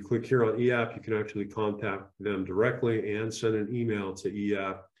 If you click here on EAP, you can actually contact them directly and send an email to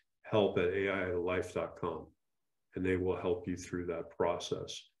eaphelp@ailife.com, and they will help you through that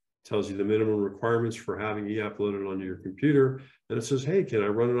process. It tells you the minimum requirements for having EAP loaded onto your computer. And it says, hey, can I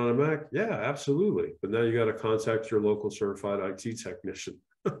run it on a Mac? Yeah, absolutely. But now you got to contact your local certified IT technician,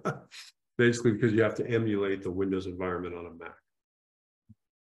 basically because you have to emulate the Windows environment on a Mac.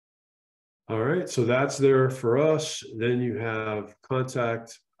 All right, so that's there for us. Then you have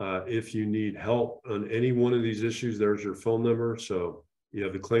contact if you need help on any one of these issues. There's your phone number. So you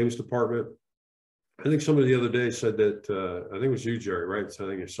have the claims department. I think somebody the other day said that, I think it was you, Jerry, right? So I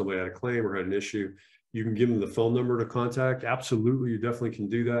think if somebody had a claim or had an issue, you can give them the phone number to contact. Absolutely, you definitely can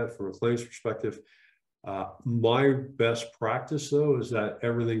do that from a claims perspective. My best practice, though, is that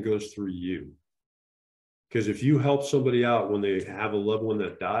everything goes through you. Because if you help somebody out when they have a loved one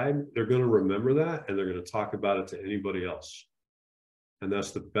that died, they're going to remember that and they're going to talk about it to anybody else. And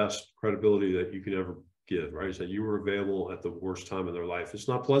that's the best credibility that you can ever give, right? Is that you were available at the worst time in their life. It's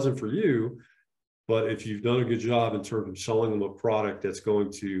not pleasant for you, but if you've done a good job in terms of selling them a product that's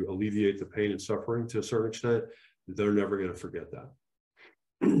going to alleviate the pain and suffering to a certain extent, they're never going to forget that.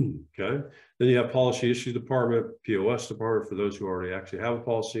 Okay. Then you have policy issue department, POS department for those who already actually have a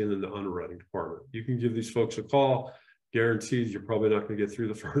policy, and then the underwriting department. You can give these folks a call. Guaranteed you're probably not going to get through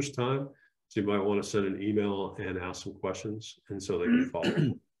the first time. So you might want to send an email and ask some questions, and so they can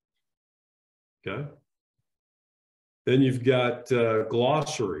follow. Okay. Then you've got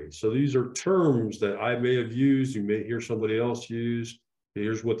glossary. So these are terms that I may have used. You may hear somebody else use.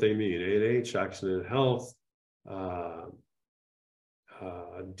 Here's what they mean. A&H, accident and health.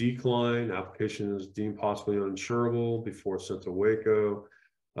 Decline, application is deemed possibly uninsurable before sent to WACO.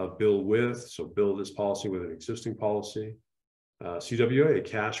 Bill with, so bill this policy with an existing policy. CWA,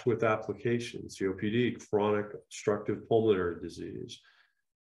 cash with application. COPD, chronic obstructive pulmonary disease.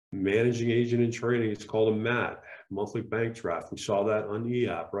 Managing agent and training is called a MAT, monthly bank draft. We saw that on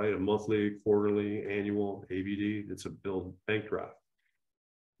EAP, right? A monthly, quarterly, annual ABD. It's a billed bank draft.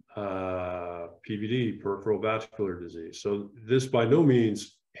 PVD, peripheral vascular disease. So this by no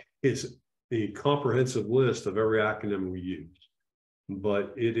means is a comprehensive list of every acronym we use,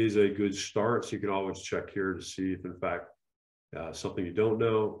 but it is a good start. So you can always check here to see if in fact something you don't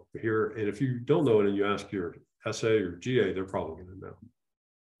know here. And if you don't know it and you ask your SA or GA, they're probably going to know.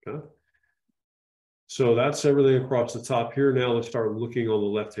 Okay. So that's everything across the top here. Now let's start looking on the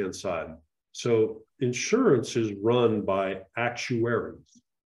left-hand side. So insurance is run by actuaries.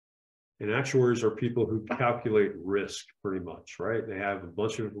 And actuaries are people who calculate risk pretty much, right? They have a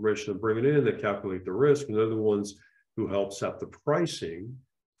bunch of information to bring it in, they calculate the risk, and they're the ones who help set the pricing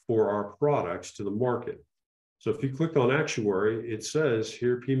for our products to the market. So if you click on actuary, it says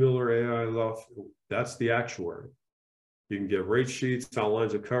here, P. Miller, AIL, that's the actuary. You can get rate sheets,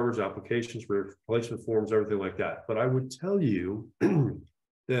 outlines of coverage, applications, replacement forms, everything like that. But I would tell you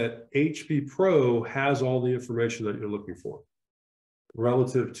that HP Pro has all the information that you're looking for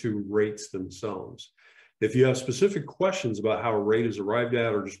relative to rates themselves. If you have specific questions about how a rate is arrived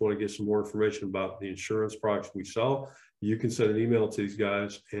at, or just want to get some more information about the insurance products we sell, you can send an email to these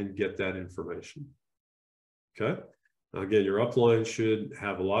guys and get that information. Okay. Again, your upline should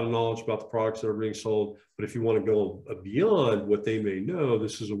have a lot of knowledge about the products that are being sold, but if you want to go beyond what they may know,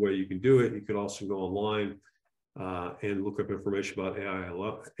 this is a way you can do it. You could also go online and look up information about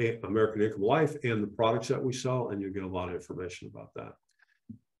AIL, American Income Life, and the products that we sell, and you'll get a lot of information about that.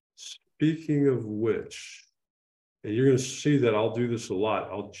 Speaking of which, and you're going to see that I'll do this a lot,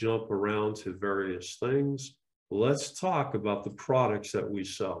 I'll jump around to various things. Let's talk about the products that we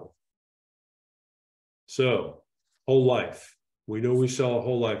sell. So, whole life. We know we sell a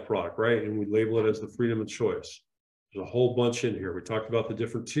whole life product, right? And we label it as the freedom of choice. There's a whole bunch in here. We talked about the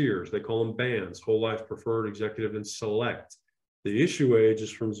different tiers. They call them bands: whole life, preferred, executive, and select. The issue age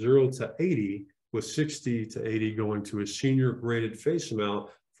is from 0 to 80, with 60 to 80 going to a senior graded face amount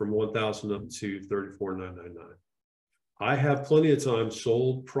from $1,000 up to $34,999. I have plenty of time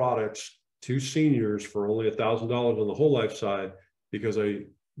sold products to seniors for only $1,000 on the whole life side because I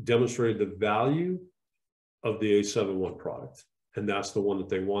demonstrated the value of the A71 product. And that's the one that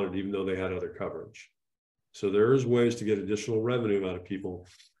they wanted, even though they had other coverage. So there is ways to get additional revenue out of people,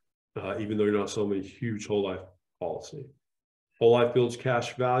 even though you're not selling a huge whole life policy. Whole life builds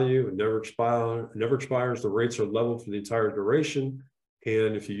cash value and never expires. The rates are level for the entire duration.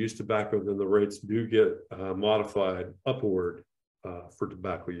 And if you use tobacco, then the rates do get modified upward for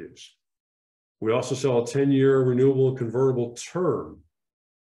tobacco use. We also sell a 10-year renewable and convertible term.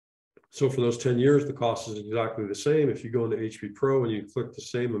 So for those 10 years, the cost is exactly the same. If you go into HP Pro and you click the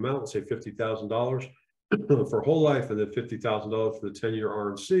same amount, say $50,000 for whole life and then $50,000 for the 10-year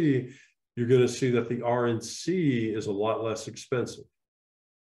RNC, you're going to see that the RNC is a lot less expensive.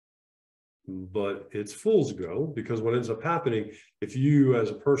 But it's fool's gold, because what ends up happening, if you as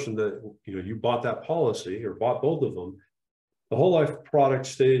a person that, you bought that policy or bought both of them, the whole life product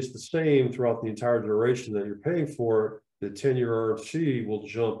stays the same throughout the entire duration that you're paying for. The 10-year RNC will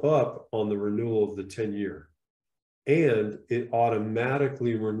jump up on the renewal of the 10-year, and it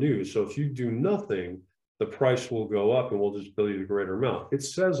automatically renews. So if you do nothing, the price will go up and we'll just bill you the greater amount. It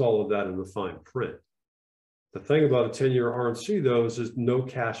says all of that in the fine print. The thing about a 10-year RNC, though, is no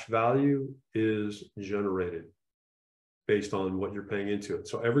cash value is generated based on what you're paying into it.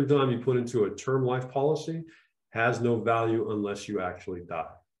 So every time you put into a term life policy, has no value unless you actually die.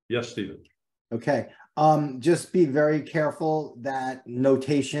 Yes, Stephen. Okay. Just be very careful that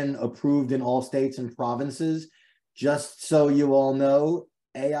notation approved in all states and provinces. Just so you all know,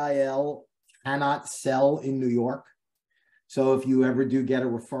 AIL cannot sell in New York. So if you ever do get a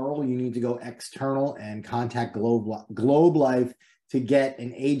referral, you need to go external and contact Globe Life to get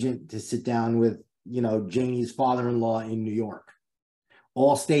an agent to sit down with, Janie's father-in-law in New York.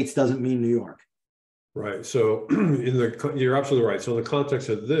 All states doesn't mean New York. Right. So you're absolutely right. So in the context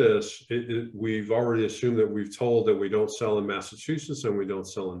of this, we've already assumed that we've told that we don't sell in Massachusetts and we don't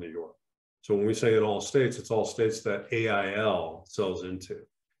sell in New York. So when we say in all states, it's all states that AIL sells into.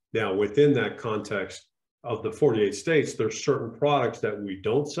 Now, within that context of the 48 states, there's certain products that we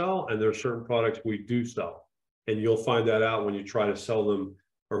don't sell and there's certain products we do sell. And you'll find that out when you try to sell them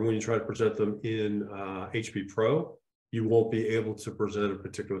or when you try to present them in HP Pro. You won't be able to present a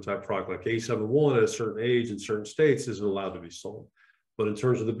particular type of product like A71 at a certain age in certain states isn't allowed to be sold. But in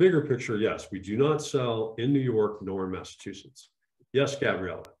terms of the bigger picture, yes, we do not sell in New York nor in Massachusetts. Yes,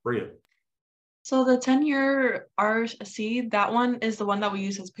 Gabriella, bring it. So the 10-year RC, that one is the one that we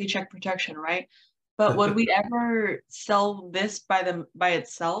use as paycheck protection, right? But would we ever sell this by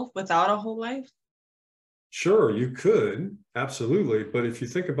itself without a whole life? Sure, you could, absolutely. But if you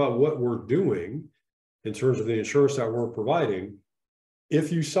think about what we're doing in terms of the insurance that we're providing,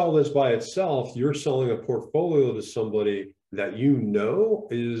 if you sell this by itself, you're selling a portfolio to somebody that you know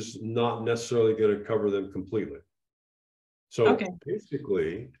is not necessarily going to cover them completely. So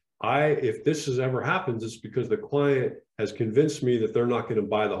basically, if this has ever happens, it's because the client has convinced me that they're not going to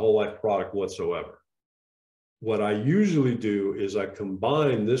buy the whole life product whatsoever. What I usually do is I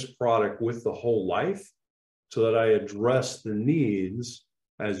combine this product with the whole life so that I address the needs,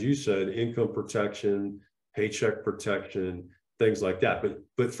 as you said, income protection, paycheck protection, things like that.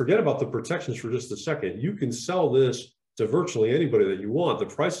 But forget about the protections for just a second. You can sell this to virtually anybody that you want. The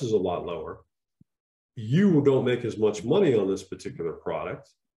price is a lot lower. You don't make as much money on this particular product,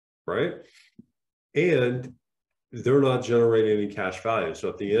 right? And they're not generating any cash value. So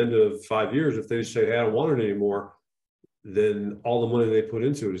at the end of 5 years, if they say, hey, I don't want it anymore, then all the money they put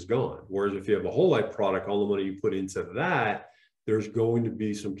into it is gone. Whereas if you have a whole life product, all the money you put into that, there's going to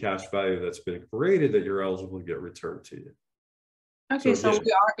be some cash value that's been created that you're eligible to get returned to you. Okay, so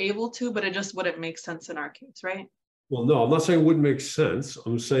we are able to, but it just wouldn't make sense in our case, right? Well, no, I'm not saying it wouldn't make sense.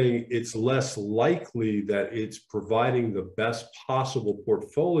 I'm saying it's less likely that it's providing the best possible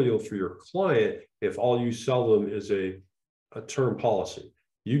portfolio for your client if all you sell them is a term policy.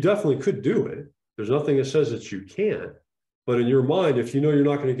 You definitely could do it. There's nothing that says that you can't. But in your mind, if you know you're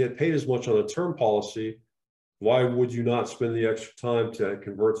not going to get paid as much on a term policy, why would you not spend the extra time to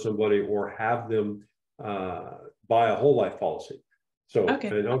convert somebody or have them buy a whole life policy? So,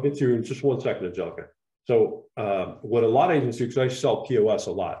 and I'll get to you in just 1 second, Angelica. So what a lot of agents do, because I sell POS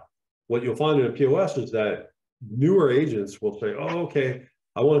a lot, what you'll find in a POS is that newer agents will say, oh, okay,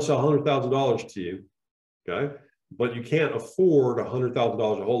 I want to sell $100,000 to you, okay? But you can't afford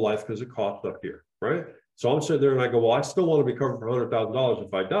 $100,000 a whole life because it costs up here, right? So I'm sitting there and I go, well, I still want to be covered for $100,000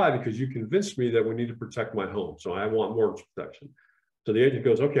 if I die because you convinced me that we need to protect my home. So I want mortgage protection. So the agent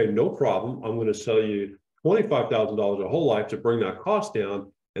goes, okay, no problem. I'm going to sell you $25,000 a whole life to bring that cost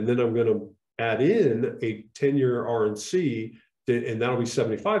down. And then I'm going to add in a 10-year RNC, and that'll be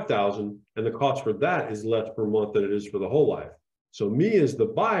 $75,000. And the cost for that is less per month than it is for the whole life. So me as the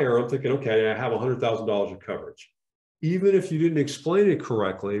buyer, I'm thinking, okay, I have $100,000 of coverage. Even if you didn't explain it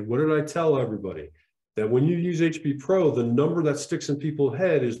correctly, what did I tell everybody? That when you use HP Pro, the number that sticks in people's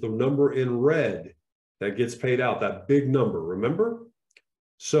head is the number in red that gets paid out, that big number, remember?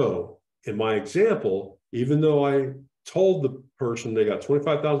 So in my example, even though I told the person they got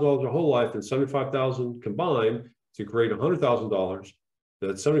 $25,000 a whole life and $75,000 combined to create $100,000,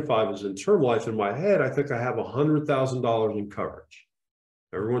 that 75 is in term life, in my head, I think I have $100,000 in coverage.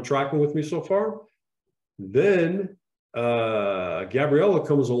 Everyone tracking with me so far? Then Gabriella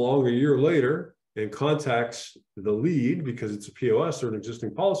comes along a year later and contacts the lead because it's a POS or an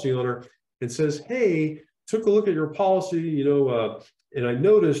existing policy owner and says, hey, took a look at your policy, and I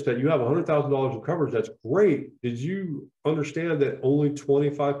noticed that you have $100,000 of coverage. That's great. Did you understand that only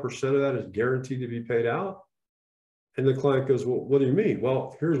 25% of that is guaranteed to be paid out? And the client goes, well, what do you mean?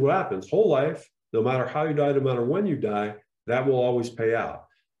 Well, here's what happens. Whole life, no matter how you die, no matter when you die, that will always pay out.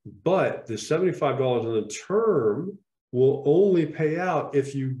 But the $75 in the term will only pay out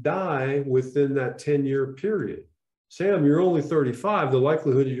if you die within that 10-year period. Sam, you're only 35. The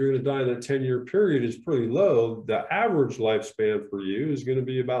likelihood that you're going to die in that 10-year period is pretty low. The average lifespan for you is going to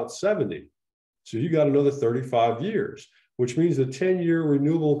be about 70. So you got another 35 years, which means the 10-year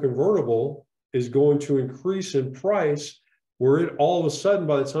renewable convertible is going to increase in price, where it all of a sudden,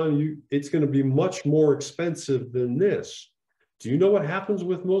 by the time it's going to be much more expensive than this. Do you know what happens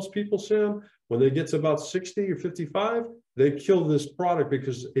with most people, Sam? When they get to about 60 or 55, they kill this product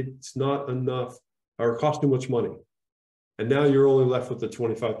because it's not enough or it costs too much money. And now you're only left with the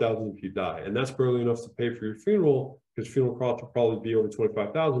 $25,000 if you die. And that's barely enough to pay for your funeral, because funeral costs will probably be over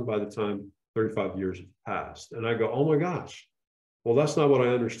 $25,000 by the time 35 years have passed. And I go, oh my gosh, well, that's not what I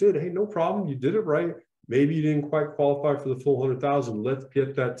understood. Hey, no problem. You did it right. Maybe you didn't quite qualify for the full 100,000. Let's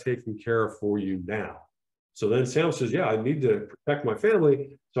get that taken care of for you now. So then Sam says, yeah, I need to protect my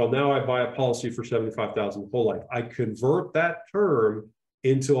family. So now I buy a policy for $75,000 whole life. I convert that term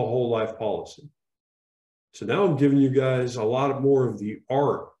into a whole life policy. So now I'm giving you guys a lot more of the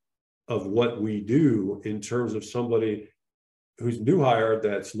art of what we do in terms of somebody who's new hire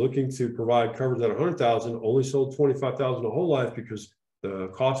that's looking to provide coverage at $100,000, only sold $25,000 a whole life because the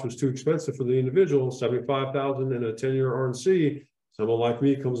cost was too expensive for the individual, $75,000 in a 10-year RNC. Someone like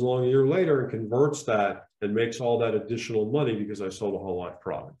me comes along a year later and converts that and makes all that additional money because I sold a whole life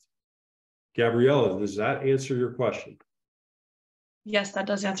product. Gabriella, does that answer your question? Yes, that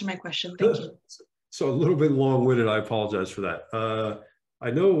does answer my question. Thank you. So a little bit long-winded, I apologize for that.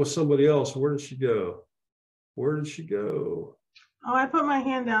 I know it was somebody else. Where did she go? Where did she go? Oh, I put my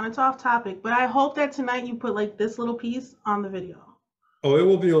hand down. It's off topic, but I hope that tonight you put like this little piece on the video. Oh, it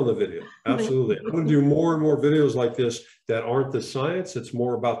will be on the video. Absolutely. I'm going to do more and more videos like this that aren't the science. It's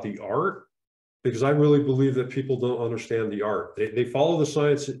more about the art, because I really believe that people don't understand the art. They follow the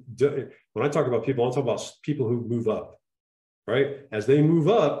science. When I talk about people, I'm talking about people who move up, right? As they move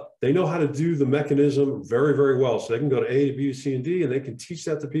up, they know how to do the mechanism very, very well. So they can go to A to B to C and D, and they can teach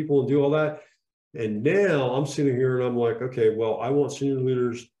that to people and do all that. And now I'm sitting here and I'm like, okay, well, I want senior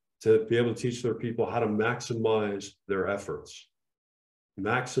leaders to be able to teach their people how to maximize their efforts.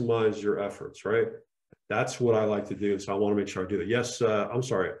 Maximize your efforts, right? That's what I like to do. So I want to make sure I do that. Yes, I'm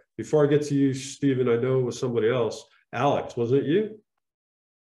sorry. Before I get to you, Stephen, I know it was somebody else. Alex, wasn't it you?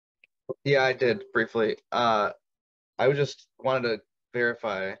 Yeah, I did briefly. I was just wanted to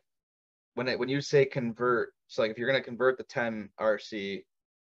verify when you say convert, so like if you're going to convert the 10 RC,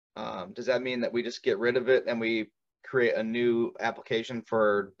 does that mean that we just get rid of it and we create a new application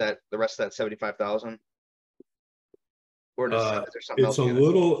for that, the rest of that 75,000? Or is there something else? It's a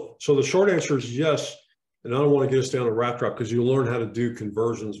little, so the short answer is yes. And I don't want to get us down a rat trap, because you'll learn how to do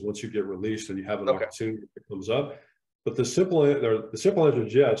conversions once you get released and you have an opportunity that comes up. But the simple answer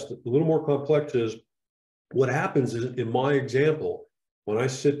is yes. The little more complex is what happens is, in my example, when I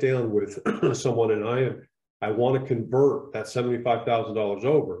sit down with someone and I want to convert that $75,000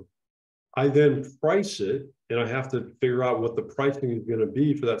 over, I then price it, and I have to figure out what the pricing is going to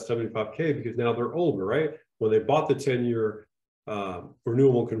be for that 75K, because now they're older, right? When they bought the 10-year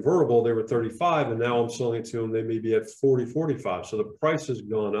renewable convertible, they were 35, and now I'm selling it to them, they may be at 40, 45. So the price has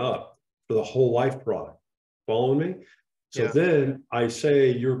gone up for the whole life product. Following me? So then I say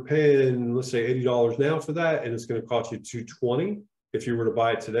you're paying, let's say $80 now for that, and it's going to cost you $220 if you were to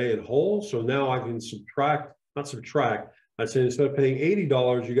buy it today in whole. So now I can I'd say instead of paying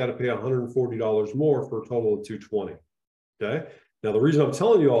 $80, you got to pay $140 more for a total of $220. Okay. Now, the reason I'm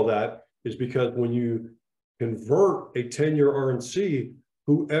telling you all that is because when you convert a 10-year RNC,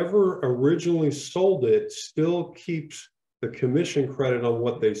 whoever originally sold it still keeps the commission credit on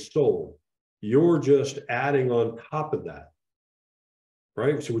what they sold. You're just adding on top of that,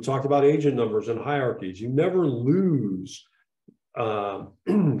 right? So we talked about agent numbers and hierarchies. You never lose the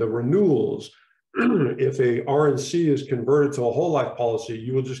renewals. If a RNC is converted to a whole life policy,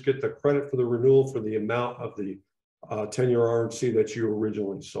 you will just get the credit for the renewal for the amount of the 10-year RNC that you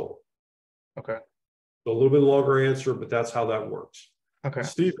originally sold. Okay. So a little bit longer answer, but that's how that works. Okay.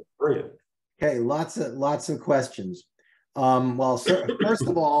 Steve, bring it. Okay, lots of questions. Well, first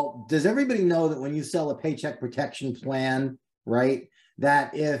of all, does everybody know that when you sell a paycheck protection plan, right,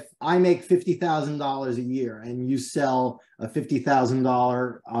 that if I make $50,000 a year and you sell a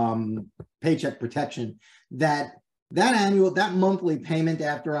 $50,000 paycheck protection, that monthly payment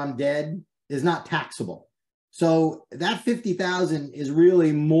after I'm dead is not taxable. So that $50,000 is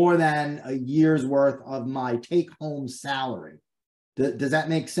really more than a year's worth of my take-home salary. Does that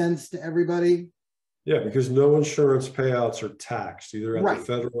make sense to everybody? Yeah, because no insurance payouts are taxed, either at Right. the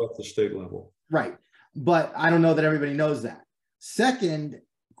federal or at the state level. Right. But I don't know that everybody knows that. Second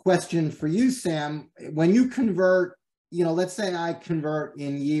question for you, Sam, when you convert, let's say I convert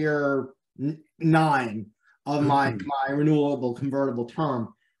in year 9 of my renewable convertible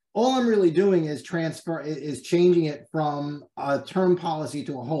term, all I'm really doing is changing it from a term policy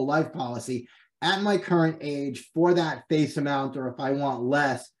to a whole life policy at my current age for that face amount, or if I want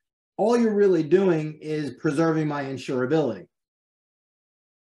less. All you're really doing is preserving my insurability.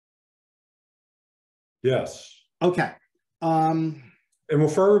 Yes. Okay. And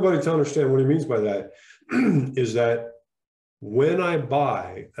for everybody to understand what he means by that is that when I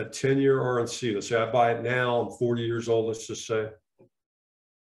buy a 10-year RNC, let's say I buy it now, I'm 40 years old, let's just say.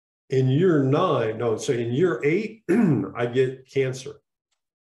 In year 8, I get cancer.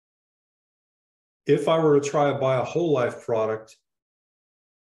 If I were to try to buy a whole life product,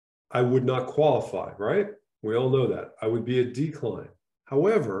 I would not qualify, right? We all know that. I would be a decline.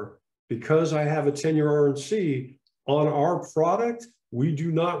 However, because I have a 10-year RNC on our product, we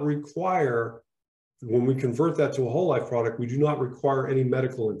do not require, when we convert that to a whole life product, we do not require any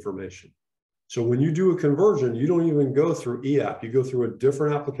medical information. So when you do a conversion, you don't even go through EAP. You go through a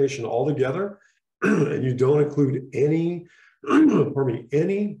different application altogether, and you don't include any,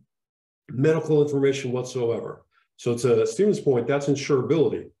 any medical information whatsoever. So to Stephen's point, that's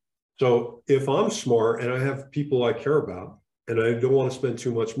insurability. So if I'm smart and I have people I care about and I don't want to spend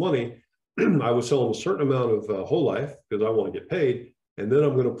too much money, I would sell them a certain amount of whole life because I want to get paid. and then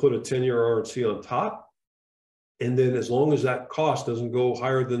I'm going to put a 10-year RNC on top. And then as long as that cost doesn't go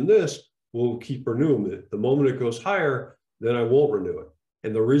higher than this, we'll keep renewing it. The moment it goes higher, then I won't renew it.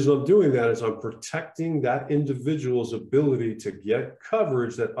 And the reason I'm doing that is I'm protecting that individual's ability to get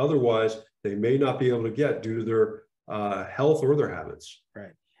coverage that otherwise they may not be able to get due to their health or their habits.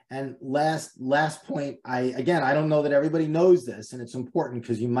 Right. And last point, I don't know that everybody knows this, and it's important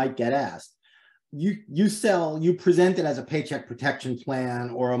because you might get asked. You present it as a paycheck protection plan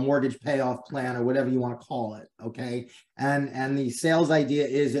or a mortgage payoff plan or whatever you want to call it, okay? And the sales idea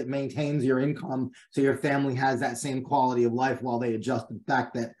is it maintains your income so your family has that same quality of life while they adjust to the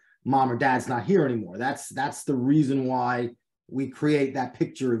fact that mom or dad's not here anymore. That's the reason why we create that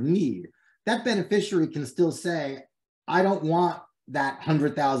picture of need. That beneficiary can still say, I don't want that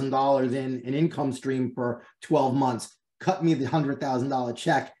 $100,000 in an income stream for 12 months. Cut me the $100,000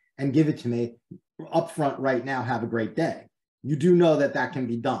 check and give it to me upfront right now. Have a great day. You do know that that can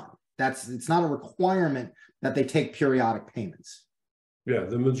be done. It's not a requirement that they take periodic payments. Yeah,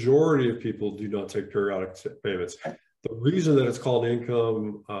 the majority of people do not take periodic payments. The reason that it's called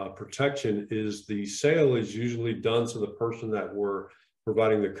income protection is the sale is usually done to the person that we're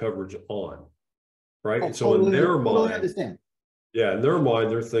providing the coverage on, right? And so in their mind, understand. Yeah, in their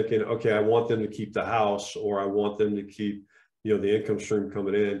mind, they're thinking, okay, I want them to keep the house, or I want them to keep, the income stream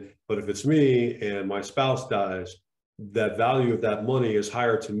coming in. But if it's me and my spouse dies, that value of that money is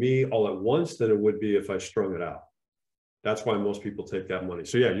higher to me all at once than it would be if I strung it out. That's why most people take that money.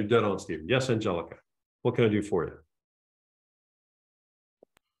 So yeah, you're dead on, Steve. Yes, Angelica. What can I do for you?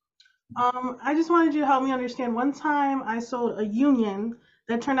 I just wanted you to help me understand. One time I sold a union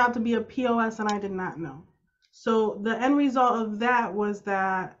that turned out to be a POS and I did not know. So the end result of that was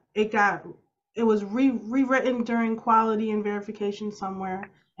that it was rewritten during quality and verification somewhere,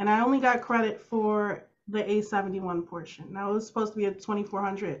 and I only got credit for the A71 portion. Now it was supposed to be a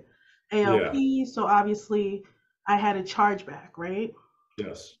 2400 ALP, so obviously I had a chargeback, right?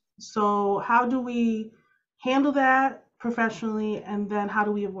 Yes. So how do we handle that professionally, and then how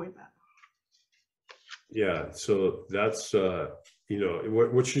do we avoid that? Yeah, so that's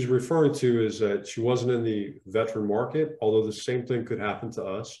what she's referring to is that she wasn't in the veteran market, although the same thing could happen to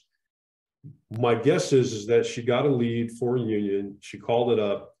us. My guess is that she got a lead for a union, she called it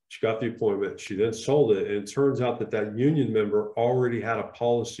up, she got the appointment, she then sold it, and it turns out that that union member already had a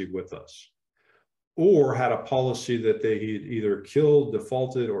policy with us, or had a policy that they had either killed,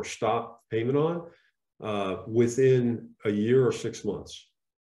 defaulted, or stopped payment on within a year or 6 months.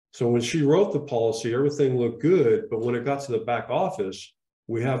 So when she wrote the policy, everything looked good, but when it got to the back office,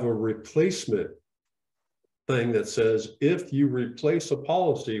 we have a replacement thing that says, if you replace a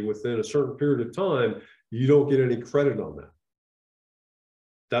policy within a certain period of time, you don't get any credit on that.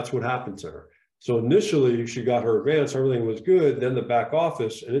 That's what happened to her. So initially she got her advance, everything was good. Then the back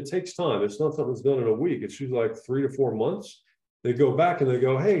office, and it takes time. It's not something that's done in a week. It's usually like 3 to 4 months. They go back and they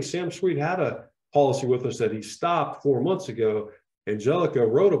go, hey, Sam Sweet had a policy with us that he stopped 4 months ago. Angelica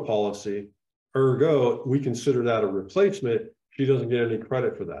wrote a policy, ergo, we consider that a replacement. She doesn't get any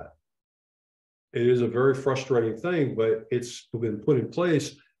credit for that. It is a very frustrating thing, but it's been put in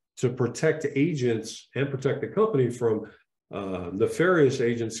place to protect agents and protect the company from nefarious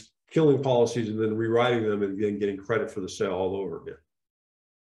agents killing policies and then rewriting them and then getting credit for the sale all over again.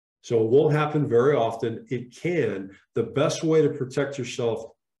 So it won't happen very often. It can. The best way to protect yourself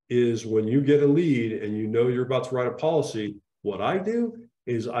is when you get a lead and you know you're about to write a policy. What I do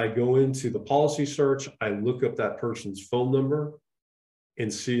is I go into the policy search, I look up that person's phone number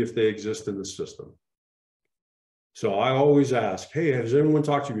and see if they exist in the system. So I always ask, hey, has anyone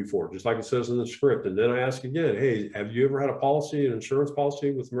talked to you before? Just like it says in the script. And then I ask again, hey, have you ever had a policy, an insurance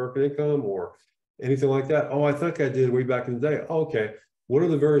policy with American Income or anything like that? Oh, I think I did way back in the day. Oh, okay. What are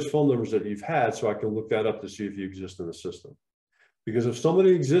the various phone numbers that you've had so I can look that up to see if you exist in the system? Because if somebody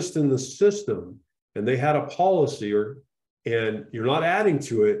exists in the system and they had a policy and you're not adding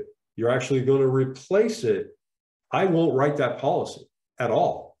to it, you're actually going to replace it, I won't write that policy at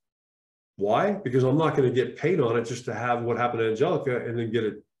all. Why? Because I'm not going to get paid on it just to have what happened to Angelica and then get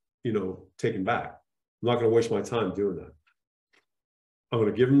it, taken back. I'm not going to waste my time doing that. I'm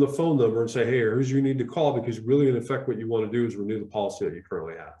going to give them the phone number and say, hey, here's who you need to call, because really in effect what you want to do is renew the policy that you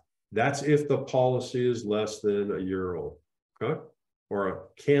currently have. That's if the policy is less than a year old, okay? Or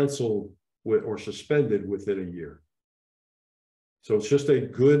canceled or suspended within a year. So it's just a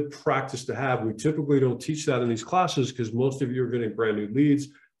good practice to have. We typically don't teach that in these classes because most of you are getting brand new leads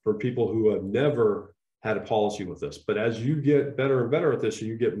from people who have never had a policy with us. But as you get better and better at this and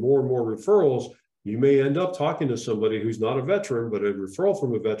you get more and more referrals, you may end up talking to somebody who's not a veteran, but a referral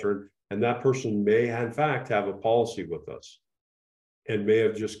from a veteran, and that person may in fact have a policy with us. and may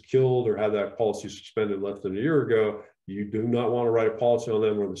have just killed or had that policy suspended less than a year ago, you do not want to write a policy on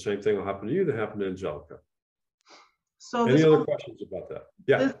them where the same thing will happen to you that happened to Angelica. So Any other questions about that?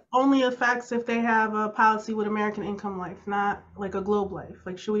 Yeah. This only affects if they have a policy with American Income Life, not like a Globe Life.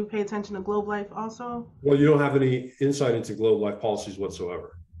 Like, should we pay attention to Globe Life also? Well, you don't have any insight into Globe Life policies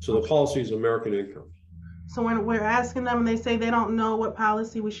whatsoever. So the policy is American Income. So when we're asking them and they say they don't know what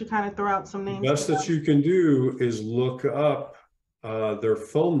policy, we should kind of throw out some names. The best that you can do is look up their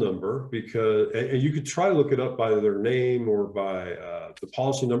phone number, because, and you could try to look it up by their name or by the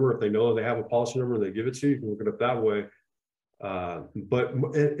policy number. If they know they have a policy number and they give it to you, you can look it up that way. But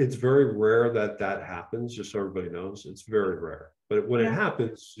it's very rare that that happens, just so everybody knows. It's very rare. But when it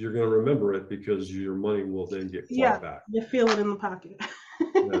happens, you're going to remember it because your money will then get clawed back. You feel it in the pocket.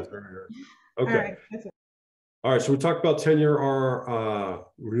 That's very rare. Okay. All right. So we talked about 10-year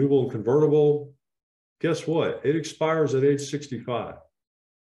renewable and convertible. Guess what? It expires at age 65.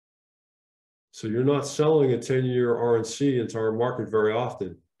 So you're not selling a 10-year RNC into our market very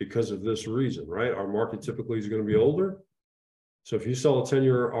often because of this reason, right? Our market typically is going to be older. So if you sell a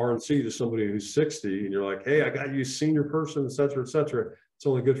 10-year RNC to somebody who's 60 and you're like, hey, I got you a senior person, et cetera, it's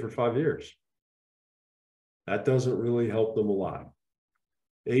only good for 5 years. That doesn't really help them a lot.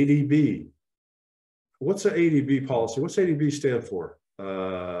 ADB. What's an ADB policy? What's ADB stand for?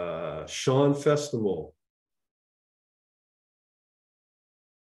 Sean Festival.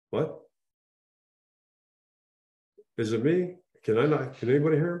 What? Is it me? Can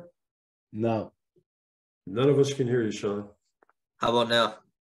anybody hear him? No. None of us can hear you, Sean. How about now?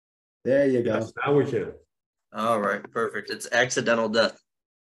 There you go. Yes, now we can. All right, perfect. It's accidental death.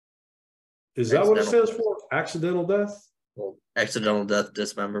 Is that what it stands for? Accidental death? Well, accidental death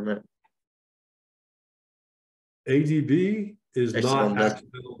dismemberment. ADB is not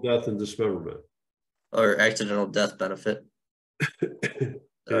accidental death and dismemberment. Or accidental death benefit.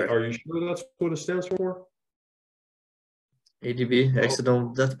 Are you sure that's what it stands for? ADB, accidental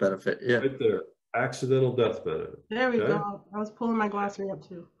death benefit. Yeah. Right there. Accidental death benefit. There we go. I was pulling my glossary up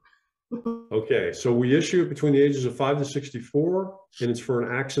too. Okay, so we issue it between the ages of 5 to 64, and it's for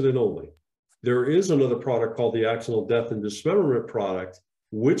an accident only. There is another product called the accidental death and dismemberment product.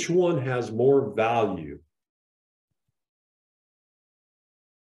 Which one has more value?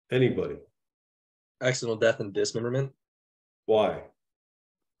 Anybody? Accidental death and dismemberment. Why?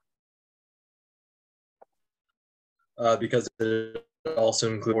 Because it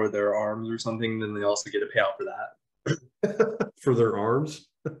also includes their arms or something, then they also get a payout for that. For their arms?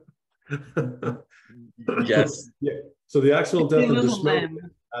 Yes. Yeah. So the accidental death and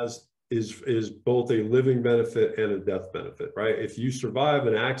dismemberment is both a living benefit and a death benefit, right? If you survive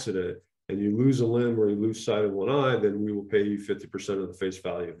an accident and you lose a limb or you lose sight of one eye, then we will pay you 50% of the face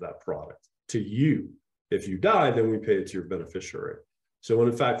value of that product to you. If you die, then we pay it to your beneficiary. So when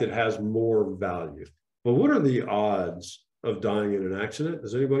in fact it has more value. But what are the odds of dying in an accident?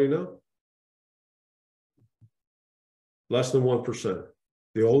 Does anybody know? Less than 1%.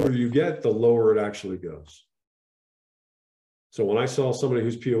 The older you get, the lower it actually goes. So when I saw somebody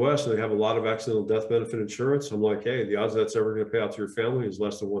who's POS and they have a lot of accidental death benefit insurance, I'm like, hey, the odds that's ever going to pay out to your family is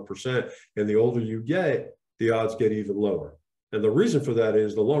less than 1%. And the older you get, the odds get even lower. And the reason for that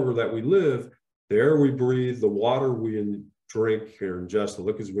is the longer that we live, the air we breathe, the water we drink or ingest, the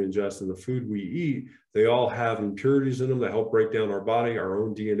liquids we ingest, and the food we eat, they all have impurities in them that help break down our body. Our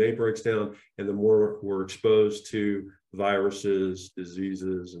own DNA breaks down, and the more we're exposed to viruses,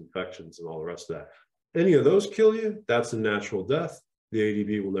 diseases, infections, and all the rest of that. Any of those kill you, that's a natural death. The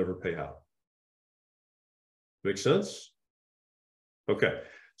ADB will never pay out. Make sense? Okay.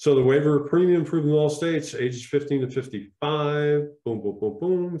 So the waiver of premium approved in all states, ages 15 to 55, boom, boom, boom,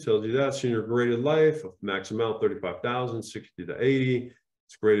 boom, tells you that. Senior graded life, max amount 35,000, 60 to 80.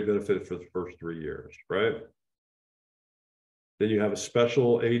 It's graded benefit for the first 3 years, right? Then you have a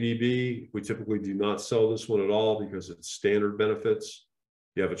special ADB. We typically do not sell this one at all because it's standard benefits.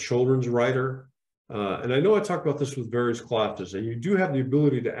 You have a children's rider. And I know I talked about this with various classes, and you do have the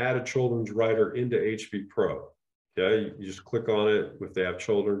ability to add a children's rider into HB Pro. Okay, you just click on it if they have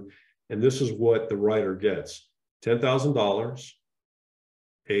children, and this is what the rider gets: $10,000,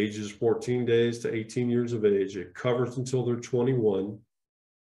 age is 14 days to 18 years of age. It covers until they're 21.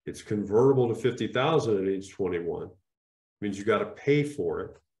 It's convertible to 50,000 at age 21. Means you got to pay for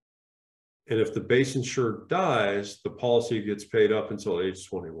it. And if the base insured dies, the policy gets paid up until age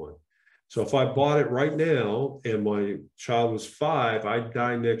 21. So if I bought it right now and my child was 5, I'd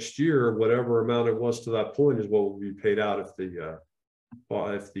die next year. Whatever amount it was to that point is what will be paid out if the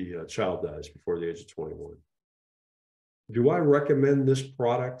child dies before the age of 21. Do I recommend this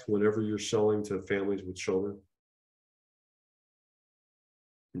product whenever you're selling to families with children?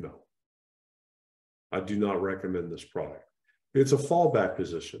 No. I do not recommend this product. It's a fallback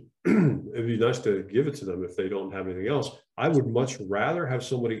position. It'd be nice to give it to them if they don't have anything else. I would much rather have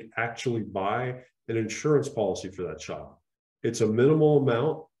somebody actually buy an insurance policy for that child. It's a minimal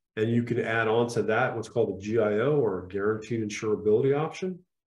amount, and you can add on to that what's called a GIO, or a guaranteed insurability option.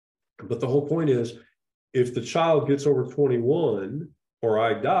 But the whole point is, if the child gets over 21 or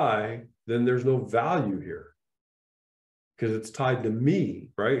I die, then there's no value here because it's tied to me,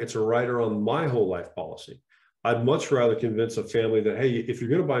 right? It's a rider on my whole life policy. I'd much rather convince a family that, hey, if you're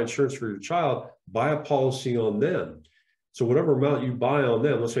going to buy insurance for your child, buy a policy on them. So whatever amount you buy on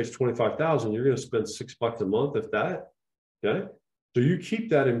them, let's say it's 25,000, you're going to spend $6 a month, if that. Okay. So you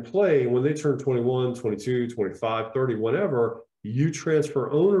keep that in play. When they turn 21, 22, 25, 30, whatever, you transfer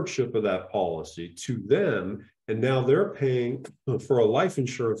ownership of that policy to them. And now they're paying for a life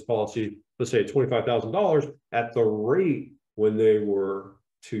insurance policy, let's say $25,000 at the rate when they were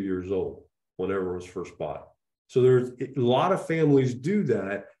 2 years old, whenever it was first bought. So there's a lot of families do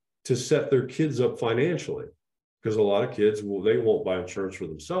that to set their kids up financially, because a lot of kids, well, they won't buy insurance for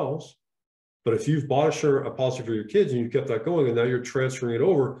themselves. But if you've bought a policy for your kids and you kept that going and now you're transferring it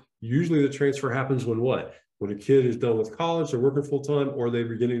over, usually the transfer happens when what? When a kid is done with college, they're working full time, or they're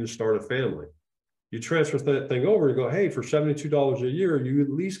beginning to start a family. You transfer that thing over and go, hey, for $72 a year, you at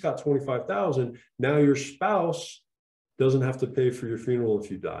least got $25,000. Now your spouse doesn't have to pay for your funeral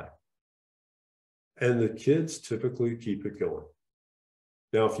if you die. And the kids typically keep it going.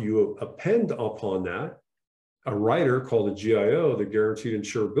 Now, if you append upon that a rider called a GIO, the guaranteed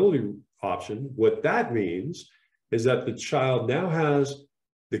insurability option, what that means is that the child now has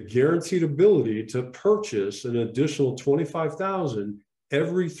the guaranteed ability to purchase an additional $25,000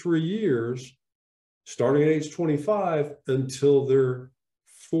 every 3 years, starting at age 25 until they're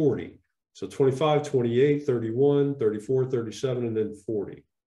 40. So 25, 28, 31, 34, 37, and then 40.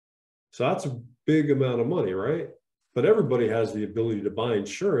 So that's a big amount of money, right? But everybody has the ability to buy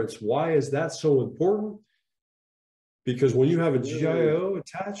insurance. Why is that so important? Because when you have a GIO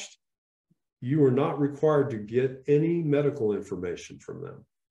attached, you are not required to get any medical information from them.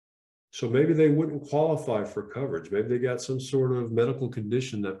 So maybe they wouldn't qualify for coverage. Maybe they got some sort of medical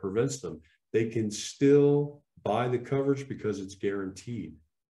condition that prevents them. They can still buy the coverage because it's guaranteed.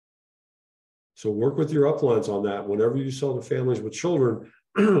 So work with your uplines on that. Whenever you sell to families with children,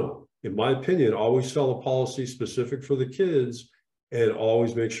 in my opinion, always sell a policy specific for the kids and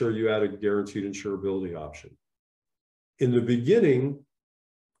always make sure you add a guaranteed insurability option. In the beginning,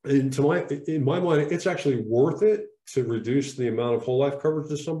 in my mind, it's actually worth it to reduce the amount of whole life coverage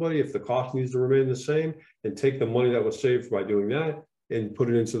to somebody if the cost needs to remain the same, and take the money that was saved by doing that and put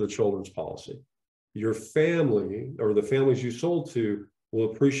it into the children's policy. Your family, or the families you sold to,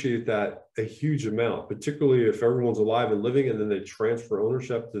 will appreciate that a huge amount, particularly if everyone's alive and living and then they transfer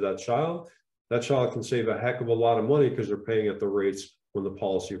ownership to that child. That child can save a heck of a lot of money because they're paying at the rates when the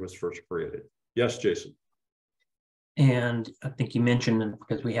policy was first created. Yes, Jason. And I think you mentioned,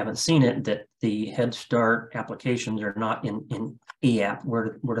 because we haven't seen it, that the Head Start applications are not in EAP.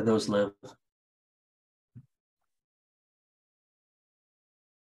 Where do those live?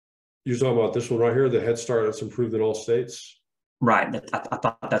 You're talking about this one right here, the Head Start that's improved in all states? Right. I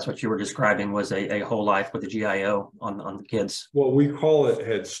thought that's what you were describing, was a whole life with a GIO on the kids. Well, we call it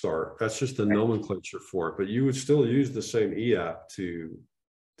Head Start. That's just the nomenclature for it, but you would still use the same EAP to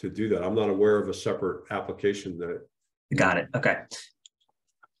do that. I'm not aware of a separate application that. Got it. Okay.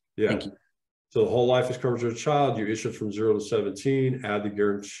 Yeah. Thank you. So the whole life is coverage of a child. You issue from 0 to 17, add the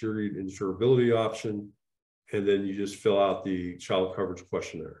guaranteed insurability option, and then you just fill out the child coverage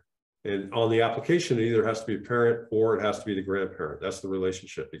questionnaire. And on the application, it either has to be a parent or it has to be the grandparent. That's the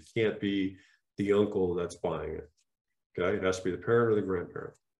relationship. It can't be the uncle that's buying it. Okay, it has to be the parent or the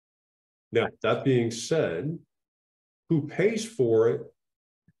grandparent. Now, that being said, who pays for it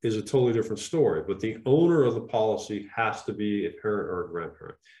is a totally different story, but the owner of the policy has to be a parent or a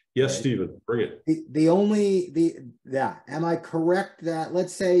grandparent. Yes, right. Stephen, bring it. Am I correct that,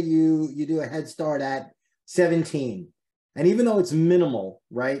 let's say you do a Head Start at 17, and even though it's minimal,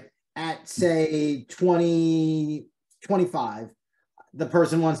 right, at say 20, 25, the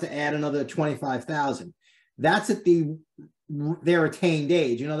person wants to add another 25,000. That's at their attained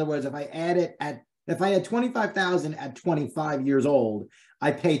age. In other words, if I had 25,000 at 25 years old,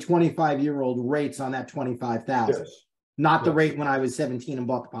 I pay 25-year-old rates on that 25,000, yes. Not the rate when I was 17 and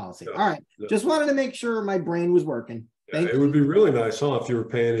bought the policy. All right, just wanted to make sure my brain was working. Yeah, it would be really nice, huh, if you were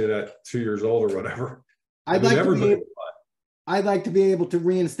paying it at 2 years old or whatever. I'd like to be able to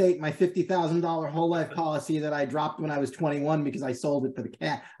reinstate my $50,000 whole life policy that I dropped when I was 21 because I sold it for the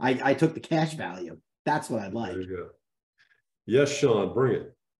cash. I took the cash value. That's what I'd like. There you go. Yes, Sean, bring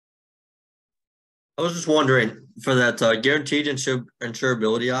it. I was just wondering for that guaranteed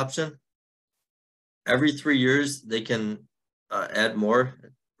insurability option, every 3 years they can add more,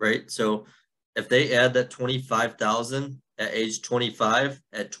 right? So if they add that 25,000 at age 25,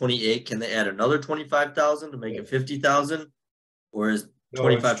 at 28, can they add another 25,000 to make it 50,000? Or is No,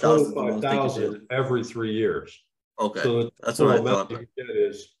 it's 25,000 25,000 every 3 years. Okay, So that's what I thought. You can get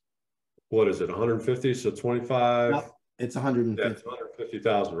is, what is it, 150? So 25. No, it's 150. That's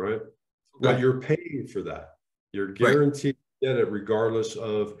 150,000, right? But you're paying for that. You're guaranteed to get it regardless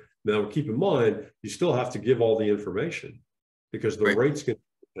of. Now, keep in mind, you still have to give all the information because the rate's going to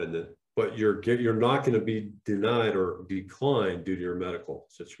be dependent. But you're not going to be denied or declined due to your medical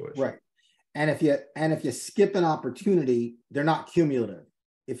situation. Right. And if you skip an opportunity, they're not cumulative.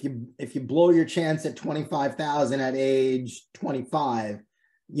 If you blow your chance at 25,000 at age 25,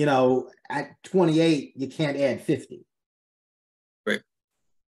 you know, at 28 you can't add 50. Right.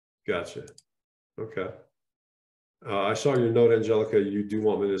 Gotcha. Okay. I saw your note, Angelica. You do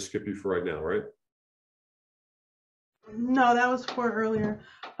want me to skip you for right now, right? No, that was for earlier.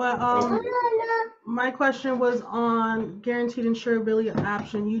 But my question was on guaranteed insurability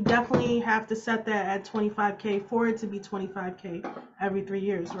option. You definitely have to set that at 25K for it to be 25K every 3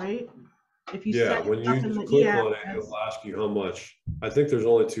 years, right? If you when you click on it, it'll ask you how much. I think there's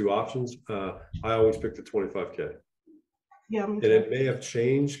only 2 options. I always pick the 25K. Yeah, and it may have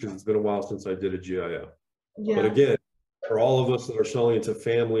changed because it's been a while since I did a GIO. Yeah. But again, for all of us that are selling it to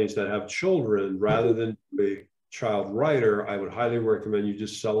families that have children, rather than a child rider, I would highly recommend you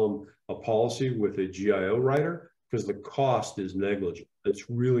just sell them a policy with a GIO rider because the cost is negligible. It's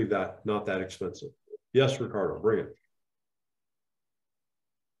really not that expensive. Yes, Ricardo, bring it.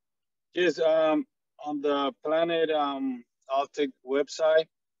 Yes, on the Planet Altec website,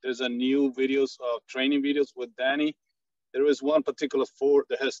 there's a new videos of training videos with Danny. There is one particular for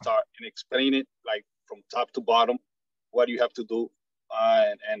the head start and explain it like from top to bottom, what you have to do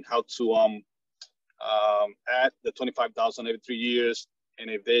and how to add the 25,000 every 3 years. And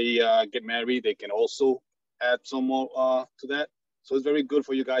if they get married, they can also add some more to that. So it's very good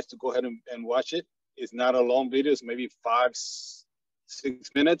for you guys to go ahead and watch it. It's not a long video, it's maybe 5-6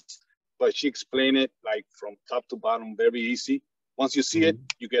 minutes, but she explained it like from top to bottom, very easy. Once you see it,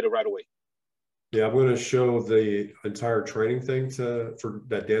 you get it right away. Yeah, I'm going to show the entire training thing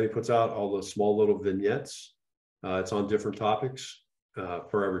that Danny puts out, all the small little vignettes. It's on different topics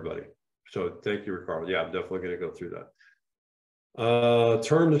for everybody. So thank you, Ricardo. Yeah, I'm definitely going to go through that.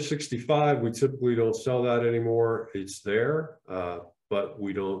 Term to 65, we typically don't sell that anymore. It's there, but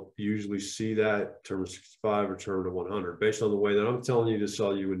we don't usually see that term to 65 or term to 100. Based on the way that I'm telling you to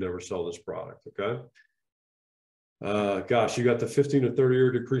sell, you would never sell this product, okay? Gosh, you got the 15 to 30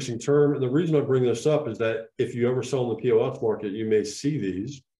 year decreasing term. And the reason I bring this up is that if you ever sell in the POF market, you may see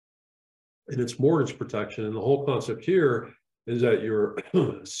these, and it's mortgage protection. And the whole concept here is that you're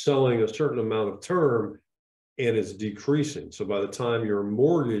selling a certain amount of term and it's decreasing. So by the time your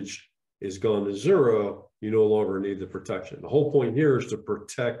mortgage is gone to zero, you no longer need the protection. The whole point here is to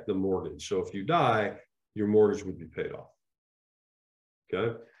protect the mortgage. So if you die, your mortgage would be paid off.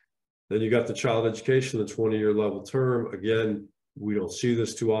 Okay. Then you got the child education, the 20-year level term. Again, we don't see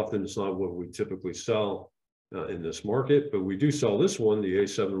this too often. It's not what we typically sell in this market, but we do sell this one, the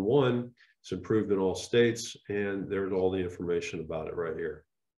A71. It's improved in all states, and there's all the information about it right here.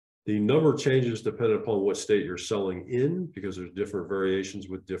 The number changes depending upon what state you're selling in, because there's different variations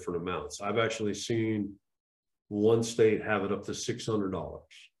with different amounts. I've actually seen one state have it up to $600.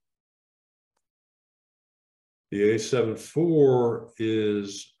 The A74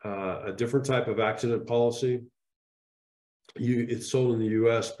 is a different type of accident policy. It's sold in the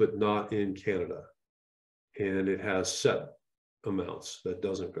US, but not in Canada. And it has set amounts that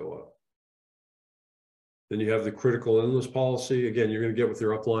doesn't go up. Then you have the critical illness policy. Again, you're going to get with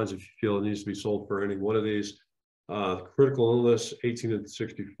your uplines if you feel it needs to be sold for any one of these. Critical illness, 18 to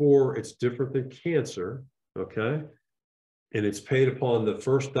 64, it's different than cancer, okay? And it's paid upon the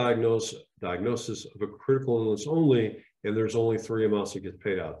first diagnosis of a critical illness only, and there's only 3 amounts that get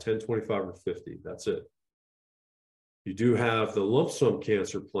paid out, 10, 25, or 50. That's it. You do have the lump sum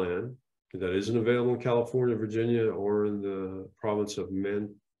cancer plan that isn't available in California, Virginia, or in the province of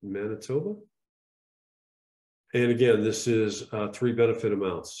Manitoba. And again, this is 3 benefit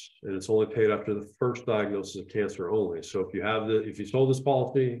amounts, and it's only paid after the first diagnosis of cancer only. So if you sold this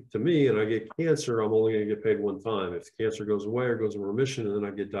policy to me and I get cancer, I'm only going to get paid one time. If the cancer goes away or goes in remission and then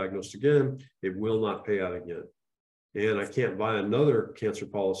I get diagnosed again, it will not pay out again. And I can't buy another cancer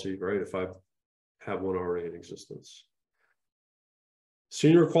policy, right, if I have one already in existence.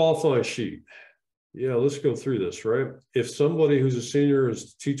 Senior qualifying sheet. Yeah, let's go through this, right? If somebody who's a senior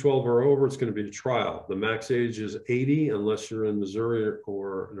is T12 or over, it's going to be a trial. The max age is 80, unless you're in Missouri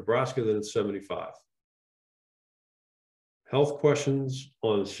or Nebraska, then it's 75. Health questions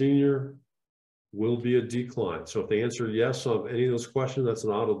on a senior will be a decline. So if they answer yes on any of those questions, that's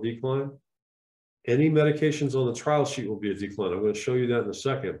an auto decline. Any medications on the trial sheet will be a decline. I'm going to show you that in a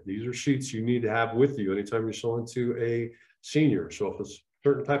second. These are sheets you need to have with you anytime you're selling to a senior. So if it's a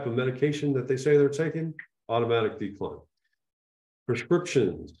certain type of medication that they say they're taking, automatic decline.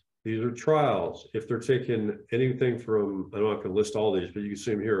 Prescriptions, these are trials. If they're taking anything from, I'm not going to list all these, but you can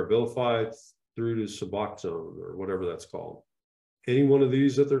see them here, Abilify through to Suboxone or whatever that's called. Any one of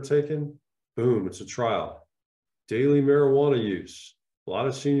these that they're taking, boom, it's a trial. Daily marijuana use. A lot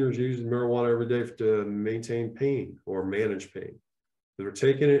of seniors use marijuana every day to maintain pain or manage pain. If they're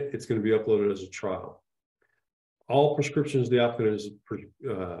taking it, it's going to be uploaded as a trial. All prescriptions the applicant is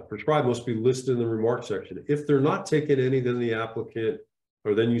prescribed must be listed in the remarks section. If they're not taking any, then the applicant,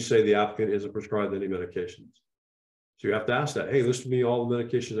 or then you say the applicant isn't prescribed any medications. So you have to ask that, hey, list me all the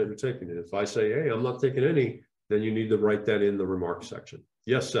medications that you're taking. And if I say, hey, I'm not taking any, then you need to write that in the remarks section.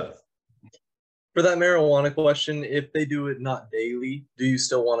 Yes, Seth. For that marijuana question, if they do it not daily, do you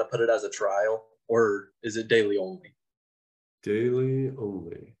still want to put it as a trial, or is it daily only? Daily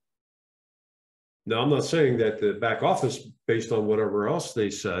only. Now, I'm not saying that the back office, based on whatever else they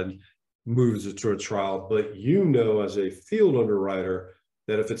said, moves it to a trial, but you know, as a field underwriter,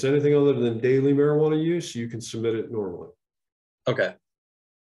 that if it's anything other than daily marijuana use, you can submit it normally. Okay.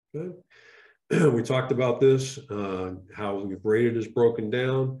 Okay. We talked about this, how the graded is broken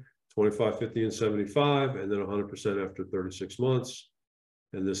down, 25, 50, and 75, and then 100% after 36 months.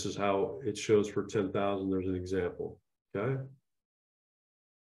 And this is how it shows for 10,000. There's an example, okay?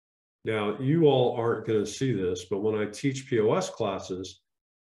 Now, you all aren't going to see this, but when I teach POS classes,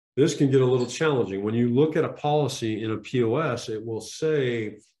 this can get a little challenging. When you look at a policy in a POS, it will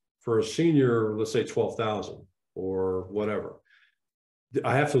say for a senior, let's say 12,000 or whatever.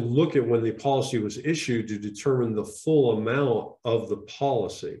 I have to look at when the policy was issued to determine the full amount of the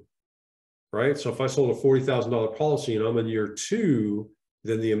policy, right? So if I sold a $40,000 policy and I'm in year 2,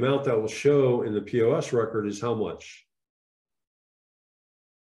 then the amount that will show in the POS record is how much?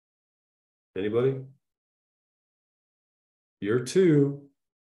 Anybody? Year 2,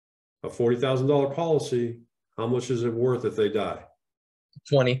 a $40,000 policy, how much is it worth if they die?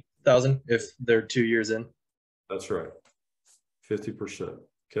 20,000 if they're 2 years in. That's right. 50%.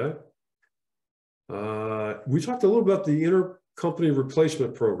 Okay. We talked a little about the intercompany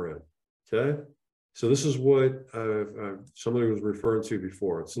replacement program. Okay. So this is what somebody was referring to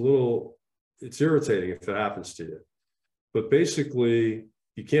before. It's irritating if it happens to you. But basically,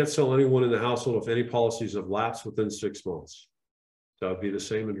 you can't sell anyone in the household if any policies have lapsed within 6 months. That would be the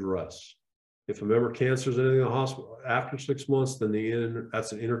same address. If a member cancers anything in the hospital after 6 months, then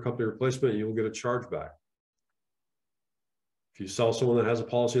that's an intercompany replacement and you'll get a chargeback. If you sell someone that has a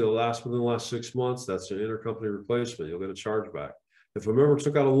policy that lasts within the last 6 months, that's an intercompany replacement. You'll get a chargeback. If a member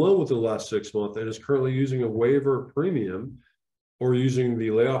took out a loan within the last 6 months and is currently using a waiver premium or using the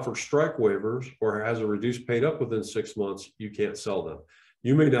layoff or strike waivers or has a reduced paid up within 6 months, you can't sell them.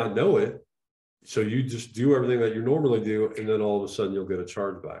 You may not know it, so you just do everything that you normally do, and then all of a sudden you'll get a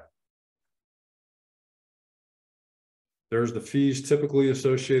chargeback. There's the fees typically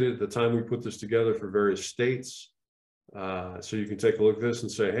associated at the time we put this together for various states. So you can take a look at this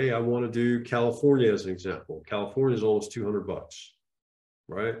and say, hey, I want to do California as an example. California is almost $200,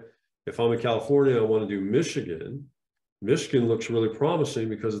 right? If I'm in California, I want to do Michigan. Michigan looks really promising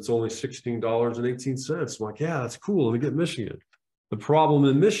because it's only $16.18. I'm like, yeah, that's cool. Let me get Michigan. The problem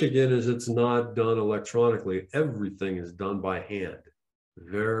in Michigan is it's not done electronically. Everything is done by hand.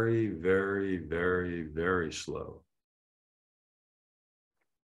 Very, very, very, very slow.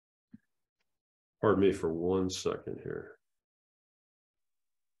 Pardon me for 1 second here.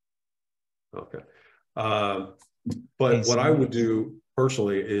 Okay. But what I would do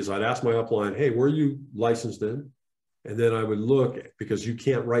personally is I'd ask my upline, hey, where are you licensed in? And then I would look, because you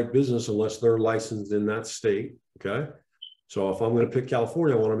can't write business unless they're licensed in that state, okay? So if I'm going to pick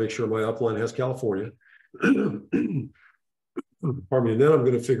California, I want to make sure my upline has California. Pardon me. And then I'm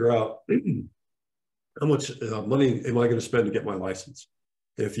going to figure out how much money am I going to spend to get my license?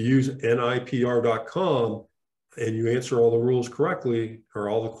 If you use nipr.com and you answer all the rules correctly or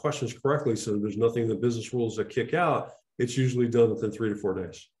all the questions correctly, so there's nothing in the business rules that kick out, it's usually done within 3 to 4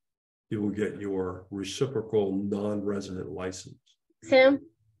 days. You will get your reciprocal non-resident license. Sam?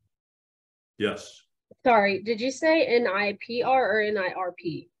 Yes. Sorry, did you say NIPR or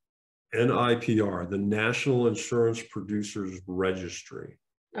NIRP? NIPR, the National Insurance Producers Registry.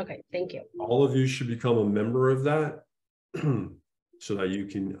 Okay, thank you. All of you should become a member of that so that you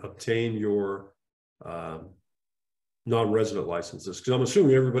can obtain your non-resident licenses. Because I'm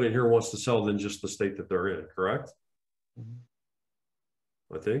assuming everybody here wants to sell in just the state that they're in, correct?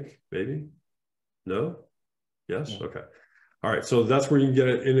 I think, maybe? No? Yes? Okay. All right, so that's where you can get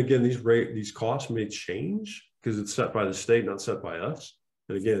it. And again, these costs may change because it's set by the state, not set by us.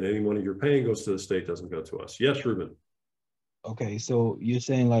 And again, any money you're paying goes to the state, doesn't go to us. Yes, Ruben? Okay, so you're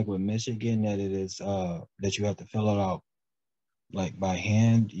saying like with Michigan that it is that you have to fill it out like by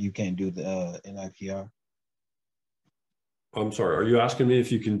hand, you can't do the NIPR? I'm sorry, are you asking me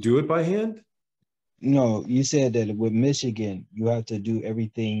if you can do it by hand? No, you said that with Michigan, you have to do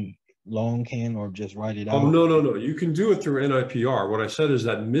everything longhand or just write it out. Oh, no. You can do it through NIPR. What I said is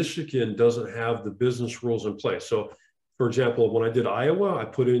that Michigan doesn't have the business rules in place. So, for example, when I did Iowa, I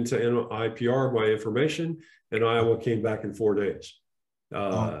put into NIPR my information, and Iowa came back in 4 days.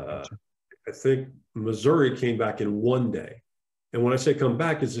 I think Missouri came back in 1 day. And when I say come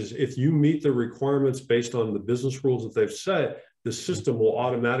back, is if you meet the requirements based on the business rules that they've set, the system will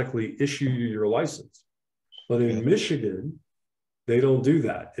automatically issue you your license. But in Michigan, they don't do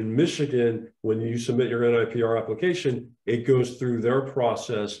that. In Michigan, when you submit your NIPR application, it goes through their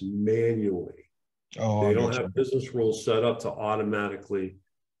process manually. They don't have business rules set up to automatically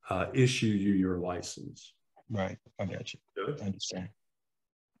issue you your license. Right, I got you. I understand.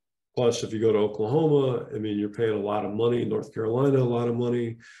 Plus, if you go to Oklahoma, I mean, you're paying a lot of money. North Carolina, a lot of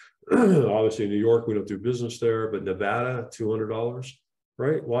money. Obviously, New York, we don't do business there, but Nevada, $200,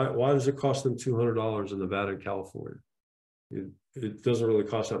 right? Why does it cost them $200 in Nevada and California? It doesn't really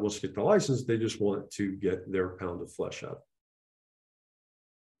cost that much to get the license. They just want to get their pound of flesh out.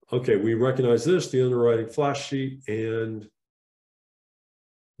 Okay, we recognize this, the underwriting flash sheet and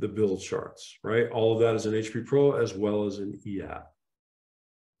the bill charts, right? All of that is in HP Pro as well as in eApp.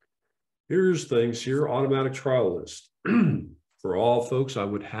 Here's things here, automatic trial list. For all folks, I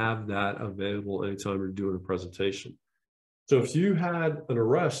would have that available anytime you're doing a presentation. So if you had an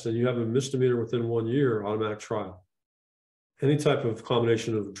arrest and you have a misdemeanor within 1 year, automatic trial. Any type of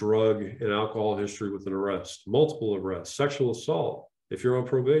combination of drug and alcohol history with an arrest, multiple arrests, sexual assault, if you're on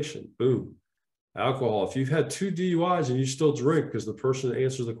probation, boom. Alcohol, if you've had 2 DUIs and you still drink, because the person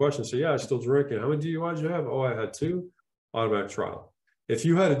answers the question, say, yeah, I still drink. And how many DUIs do you have? Oh, I had 2, automatic trial. If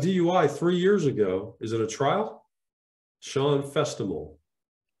you had a DUI 3 years ago, is it a trial? Sean Festimal.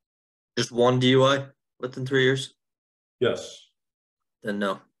 Just 1 DUI within 3 years? Yes. Then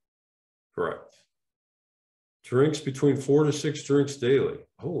no. Correct. Drinks between 4 to 6 drinks daily.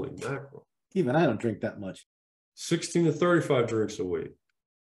 Holy mackerel. Even I don't drink that much. 16 to 35 drinks a week.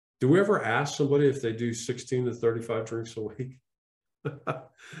 Do we ever ask somebody if they do 16 to 35 drinks a week?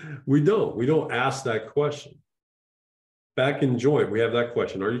 We don't. We don't ask that question. Back in joint, we have that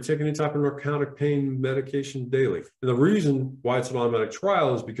question. Are you taking any type of narcotic pain medication daily? And the reason why it's an automatic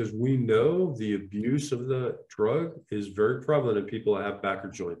trial is because we know the abuse of the drug is very prevalent in people that have back or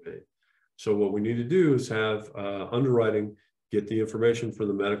joint pain. So what we need to do is have underwriting get the information from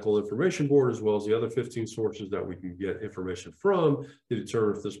the medical information board, as well as the other 15 sources that we can get information from to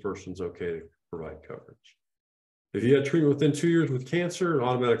determine if this person's okay to provide coverage. If you had treatment within 2 years with cancer, an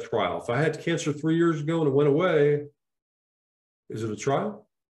automatic trial. If I had cancer 3 years ago and it went away, is it a trial?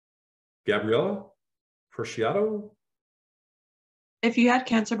 Gabriella? Preciado? If you had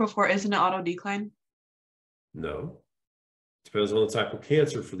cancer before, isn't it auto decline? No. Depends on the type of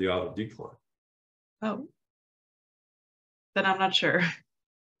cancer for the auto decline. Oh. Then I'm not sure.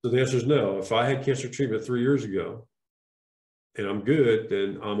 So the answer is no. If I had cancer treatment 3 years ago and I'm good,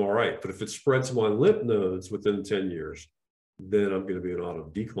 then I'm all right. But if it spreads to my lymph nodes within 10 years, then I'm going to be an auto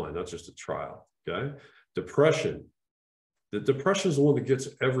decline, not just a trial. Okay. Depression. The depression is the one that gets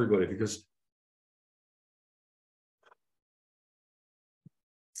everybody because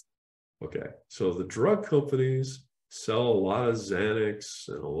okay, so the drug companies sell a lot of Xanax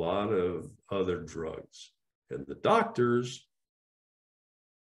and a lot of other drugs, and the doctors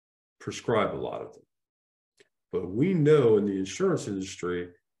prescribe a lot of them. But we know in the insurance industry,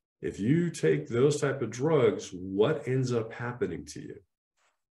 if you take those type of drugs, what ends up happening to you?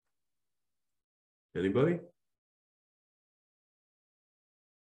 Anybody?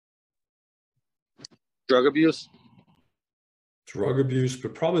 Drug abuse? Drug abuse,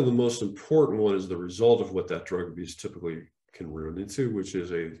 but probably the most important one is the result of what that drug abuse typically can run into, which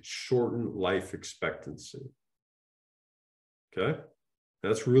is a shortened life expectancy. Okay?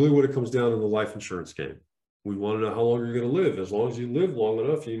 That's really what it comes down in the life insurance game. We want to know how long you're going to live. As long as you live long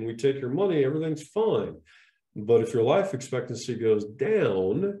enough and we take your money, everything's fine. But if your life expectancy goes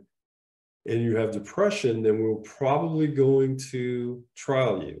down, and you have depression, then we're probably going to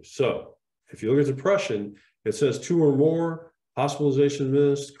trial you. So if you look at depression, it says 2 or more, hospitalization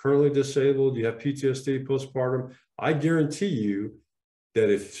missed, currently disabled, you have PTSD, postpartum. I guarantee you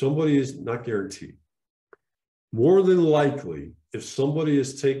that if somebody is not guaranteed, more than likely, if somebody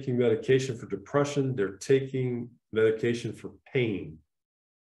is taking medication for depression, they're taking medication for pain.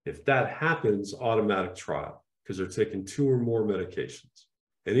 If that happens, automatic trial, because they're taking 2 or more medications.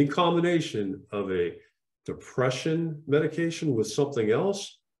 Any combination of a depression medication with something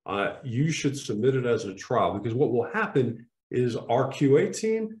else, you should submit it as a trial, because what will happen is our QA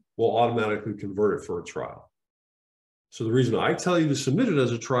team will automatically convert it for a trial. So the reason I tell you to submit it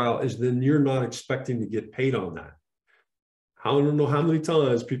as a trial is then you're not expecting to get paid on that. I don't know how many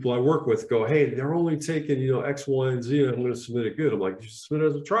times people I work with go, hey, they're only taking, you know, X, Y, and Z, and I'm going to submit it good. I'm like, you should submit it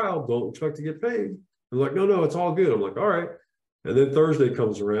as a trial. Don't expect to get paid. They're like, no, it's all good. I'm like, all right. And then Thursday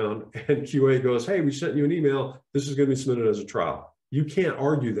comes around and QA goes, hey, we sent you an email. This is going to be submitted as a trial. You can't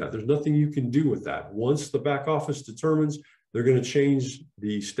argue that. There's nothing you can do with that. Once the back office determines they're going to change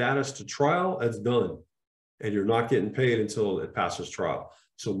the status to trial, that's done. And you're not getting paid until it passes trial.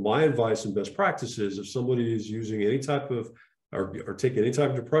 So my advice and best practice is if somebody is using any type of or taking any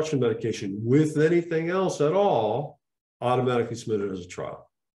type of depression medication with anything else at all, automatically submit it as a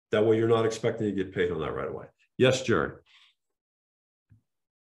trial. That way you're not expecting to get paid on that right away. Yes, Jerry.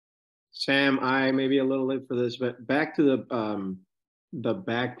 Sam, I may be a little late for this, but back to the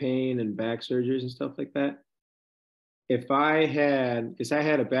back pain and back surgeries and stuff like that. If I had, because I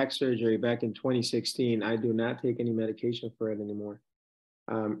had a back surgery back in 2016, I do not take any medication for it anymore.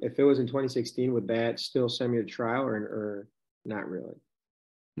 If it was in 2016, would that still send me to trial or not really?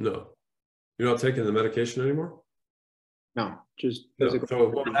 No. You're not taking the medication anymore? No, just physical. So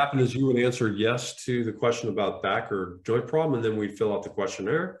what would happen is you would answer yes to the question about back or joint problem, and then we'd fill out the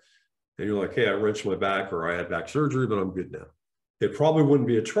questionnaire. And you're like, hey, I wrenched my back or I had back surgery, but I'm good now. It probably wouldn't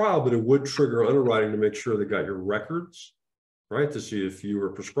be a trial, but it would trigger underwriting to make sure they got your records, right? To see if you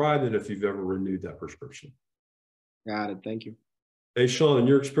were prescribed and if you've ever renewed that prescription. Got it. Thank you. Hey, Sean, in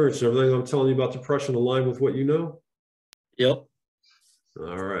your experience, everything I'm telling you about depression align with what you know? Yep.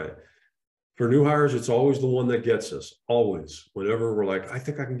 All right. For new hires, it's always the one that gets us. Always. Whenever we're like, I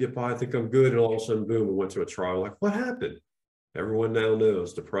think I can get by, I think I'm good. And all of a sudden, boom, we went to a trial. Like, what happened? Everyone now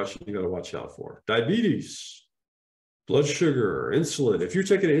knows depression, you got to watch out for. Diabetes, blood sugar, insulin. If you're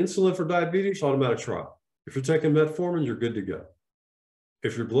taking insulin for diabetes, automatic trial. If you're taking metformin, you're good to go.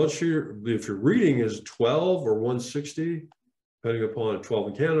 If your blood sugar, if your reading is 12 or 160, depending upon 12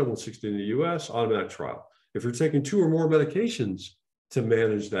 in Canada, 160 in the US, automatic trial. If you're taking 2 or more medications to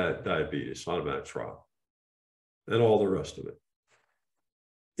manage that diabetes, automatic trial, and all the rest of it.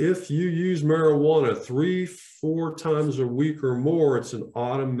 If you use marijuana 3-4 times a week or more, it's an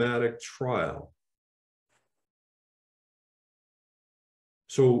automatic trial.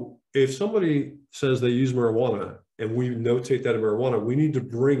 So if somebody says they use marijuana and we notate that in marijuana, we need to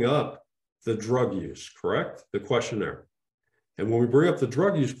bring up the drug use, correct? The questionnaire. And when we bring up the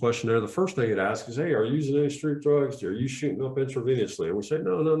drug use questionnaire, the first thing it asks is, hey, are you using any street drugs? Are you shooting up intravenously? And we say,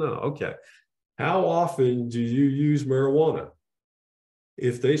 no. Okay. How often do you use marijuana?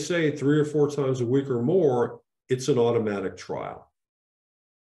 If they say 3 or 4 times a week or more, it's an automatic trial.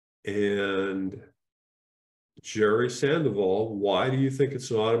 And Jerry Sandoval, why do you think it's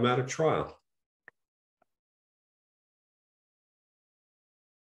an automatic trial?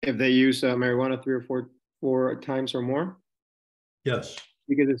 If they use marijuana 3 or 4 times or more? Yes.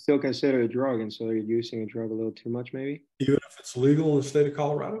 Because it's still considered a drug, and so they're using a drug a little too much, maybe? Even if it's legal in the state of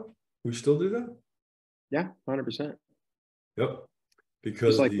Colorado, we still do that? Yeah, 100%. Yep.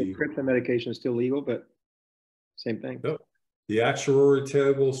 Because just like the krypton medication is still legal, but same thing. Yep. The actuarial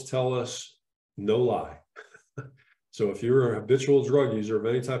tables tell us no lie. So if you're a habitual drug user of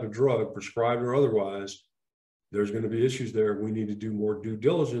any type of drug, prescribed or otherwise, there's going to be issues there. We need to do more due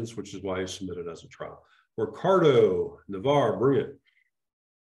diligence, which is why you submit it as a trial. Ricardo Navarre, bring it.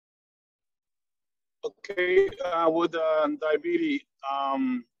 Okay, with diabetes,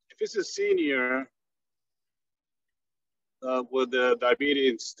 if it's a senior with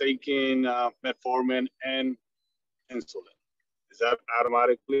diabetes taking metformin and insulin, is that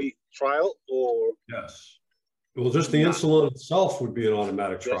automatically trial or? Yes. Well, just the insulin itself would be an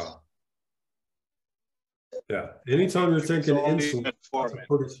automatic trial. Yeah. Anytime you're taking insulin, that's a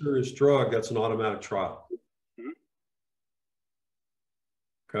pretty serious drug, that's an automatic trial.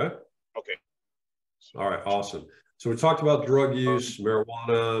 Okay. Okay. All right. Awesome. So we talked about drug use, marijuana.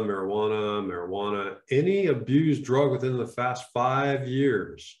 Any abused drug within the past 5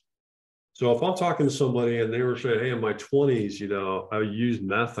 years. So if I'm talking to somebody and they were saying, hey, in my 20s, you know, I used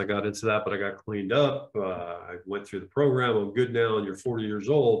meth, I got into that, but I got cleaned up. I went through the program, I'm good now, and you're 40 years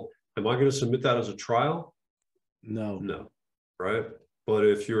old. Am I going to submit that as a trial? No. No, right? But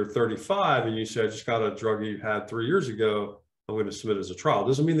if you're 35 and you say, I just got a drug you had 3 years ago, I'm going to submit it as a trial.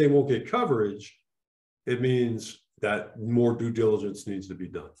 Doesn't mean they won't get coverage. It means that more due diligence needs to be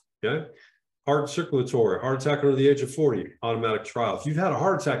done, okay? Heart circulatory, heart attack under the age of 40, automatic trial. If you've had a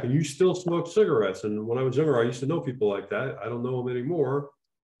heart attack and you still smoke cigarettes, and when I was younger, I used to know people like that. I don't know them anymore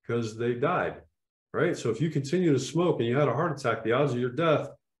because they died, right? So if you continue to smoke and you had a heart attack, the odds of your death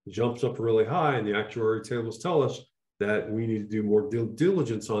jumps up really high, and the actuary tables tell us that we need to do more due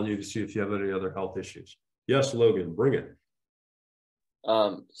diligence on you to see if you have any other health issues. Yes, Logan, bring it.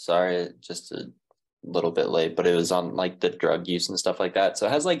 Sorry, just a little bit late, but it was on like the drug use and stuff like that. So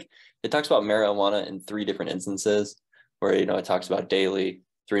it has like, it talks about marijuana in 3 different instances where, you know, it talks about daily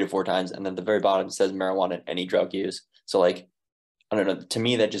 3 to 4 times. And then the very bottom says marijuana in any drug use. So like, I don't know, to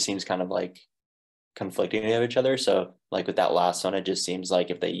me, that just seems kind of like conflicting of each other. So like with that last one, it just seems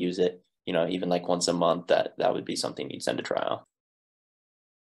like if they use it, you know, even like once a month, that would be something you'd send to trial.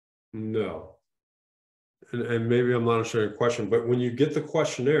 No. And maybe I'm not understanding your question, but when you get the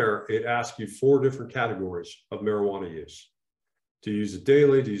questionnaire, it asks you 4 different categories of marijuana use. Do you use it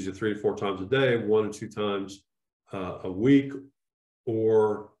daily? Do you use it 3 to 4 times a day, 1 or 2 times a week,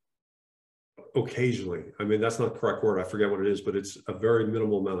 or occasionally? I mean, that's not the correct word. I forget what it is, but it's a very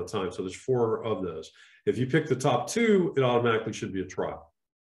minimal amount of time. So there's 4 of those. If you pick the top 2, it automatically should be a trial.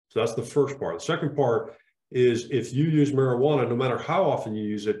 So that's the first part. The second part is if you use marijuana, no matter how often you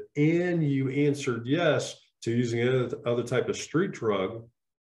use it, and you answered yes to using any other type of street drug,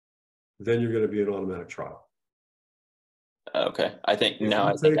 then you're going to be an automatic trial. Okay, I think If now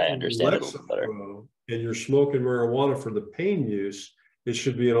I think I understand it a little better. And you're smoking marijuana for the pain use, it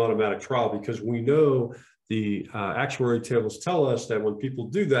should be an automatic trial, because we know the actuary tables tell us that when people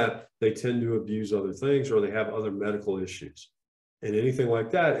do that, they tend to abuse other things or they have other medical issues. And anything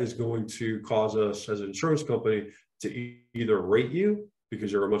like that is going to cause us as an insurance company to either rate you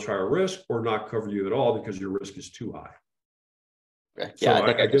because you're a much higher risk, or not cover you at all because your risk is too high. Okay. Yeah, so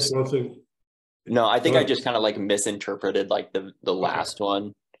I guess one thing. No, I think I just kind of like misinterpreted like the last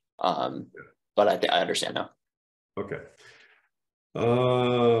one. But I understand now. Okay.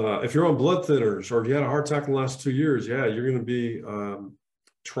 If you're on blood thinners or if you had a heart attack in the last 2 years, yeah, you're going to be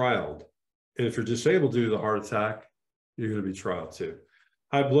trialed. And if you're disabled due to the heart attack, you're going to be trialed too.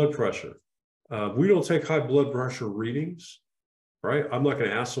 High blood pressure. We don't take high blood pressure readings, right? I'm not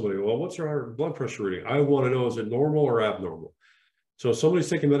going to ask somebody, well, what's your blood pressure reading? I want to know, is it normal or abnormal? So if somebody's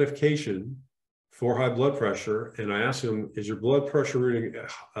taking medication for high blood pressure, and I ask them, is your blood pressure reading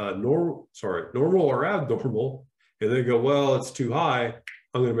normal or abnormal? And they go, well, it's too high.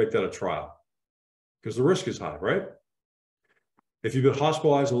 I'm going to make that a trial because the risk is high, right? If you've been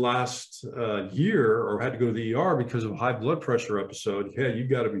hospitalized in the last year or had to go to the ER because of a high blood pressure episode, yeah, you've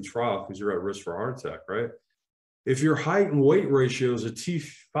got to be trialed because you're at risk for a heart attack, right? If your height and weight ratio is a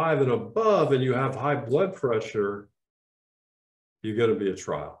T5 and above and you have high blood pressure, you're going to be a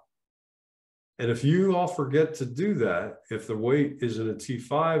trial. And if you all forget to do that, if the weight is in a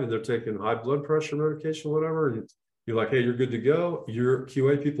T5 and they're taking high blood pressure medication, whatever, and you're like, hey, you're good to go, your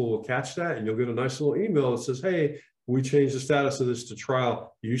QA people will catch that and you'll get a nice little email that says, hey, we changed the status of this to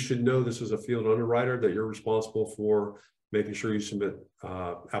trial. You should know this is a field underwriter, that you're responsible for making sure you submit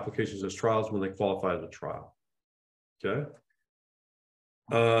applications as trials when they qualify as a trial. Okay.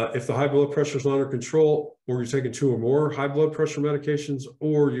 If the high blood pressure is not under control, or you're taking 2 or more high blood pressure medications,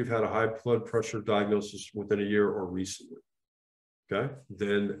 or you've had a high blood pressure diagnosis within a year or recently, okay,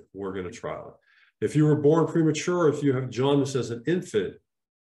 then we're going to trial it. If you were born premature, if you have jaundice as an infant,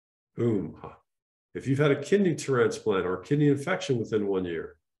 boom. If you've had a kidney transplant or a kidney infection within 1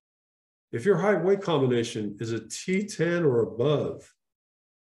 year, if your height weight combination is a T10 or above,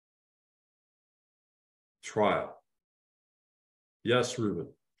 trial. Yes, Ruben.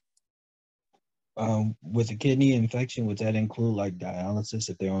 With a kidney infection, would that include like dialysis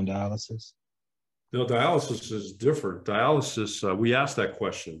if they're on dialysis? No, dialysis is different. Dialysis, we asked that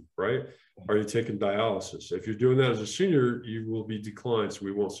question, right? Are you taking dialysis? If you're doing that as a senior, you will be declined, so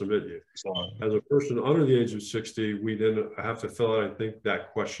we won't submit you. As a person under the age of 60, we then have to fill out, I think,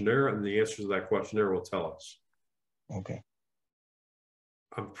 that questionnaire, and the answers to that questionnaire will tell us. Okay.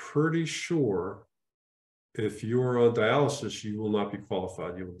 I'm pretty sure if you're on dialysis, you will not be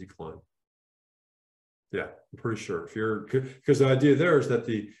qualified. You will decline. Yeah, I'm pretty sure. If you're, because the idea there is that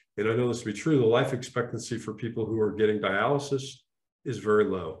and I know this to be true, the life expectancy for people who are getting dialysis is very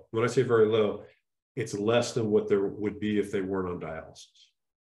low. When I say very low, it's less than what there would be if they weren't on dialysis.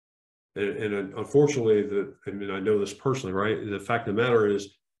 And unfortunately, I mean, I know this personally, right? The fact of the matter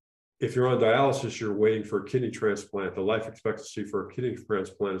is, if you're on dialysis, you're waiting for a kidney transplant. The life expectancy for a kidney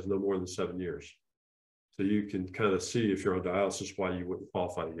transplant is no more than 7 years. So you can kind of see if you're on dialysis why you wouldn't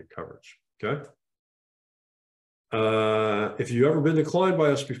qualify to get coverage. Okay. If you've ever been declined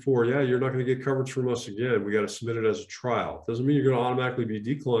by us before, yeah, you're not going to get coverage from us again. We got to submit it as a trial. Doesn't mean you're going to automatically be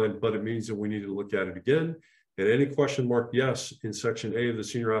declined, but it means that we need to look at it again. And any question marked yes in section A of the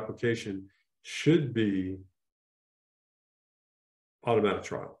senior application should be automatic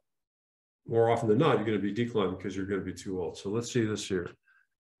trial. More often than not, you're going to be declined because you're going to be too old. So let's see this here.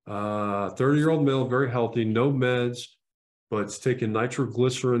 30-year-old male, very healthy, no meds, but it's taking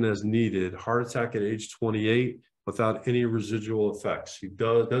nitroglycerin as needed. Heart attack at age 28 without any residual effects.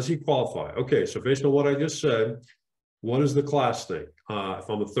 Does he qualify? Okay, so based on what I just said, what does the class think? If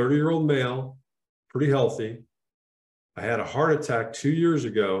I'm a 30-year-old male, pretty healthy, I had a heart attack 2 years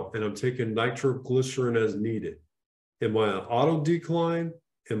ago, and I'm taking nitroglycerin as needed. Am I an auto decline?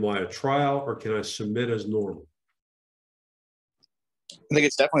 Am I a trial, or can I submit as normal? I think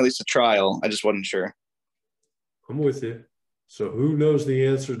it's definitely at least a trial. I just wasn't sure. I'm with you. So who knows the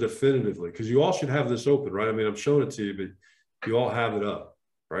answer definitively? Because you all should have this open, right? I mean, I'm showing it to you, but you all have it up,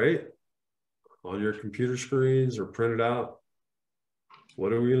 right? On your computer screens or printed out.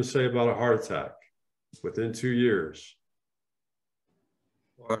 What are we going to say about a heart attack within 2 years?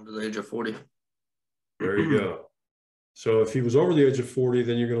 Or under the age of 40. There you go. So if he was over the age of 40,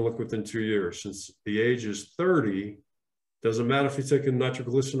 then you're going to look within 2 years. Since the age is 30, doesn't matter if he's taking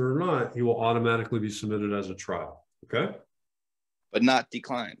nitroglycerin or not, he will automatically be submitted as a trial. Okay? But not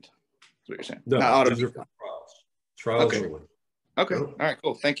declined. That's what you're saying. No, not auto these are declined. trials. Trials Okay. only. Okay. Yep. All right,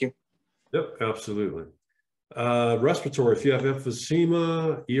 cool. Thank you. Yep, absolutely. Respiratory, if you have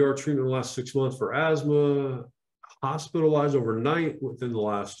emphysema, ER treatment in the last 6 months for asthma, hospitalized overnight within the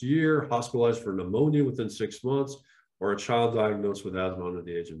last year, hospitalized for pneumonia within 6 months, or a child diagnosed with asthma under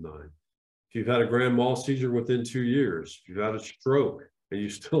the age of 9. If you've had a grand mal seizure within 2 years, if you've had a stroke and you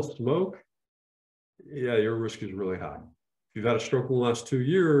still smoke, yeah, your risk is really high. If you've had a stroke in the last 2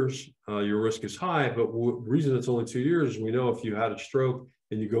 years, your risk is high, but the reason it's only 2 years is we know if you had a stroke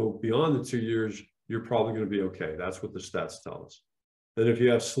and you go beyond the 2 years, you're probably going to be okay. That's what the stats tell us. Then if you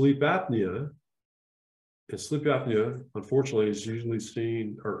have sleep apnea, and sleep apnea, unfortunately, is usually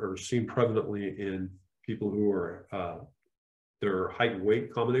seen or seen prevalently in people who are their height and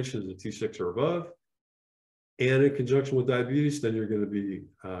weight combination is a T6 or above, and in conjunction with diabetes, then you're going to be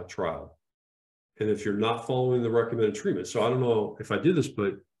trialed. And if you're not following the recommended treatment, so I don't know if I did this,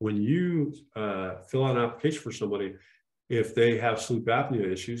 but when you fill out an application for somebody, if they have sleep apnea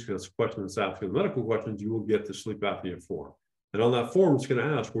issues, because it's a question that's asked in the medical questions, you will get the sleep apnea form. And on that form, it's going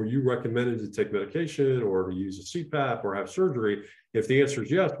to ask, were you recommended to take medication or to use a CPAP or have surgery? If the answer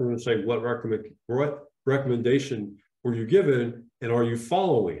is yes, we're going to say, what recommendation were you given, and are you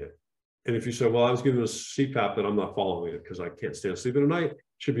following it? And if you say, well, I was given a CPAP, but I'm not following it because I can't stand sleeping at night, it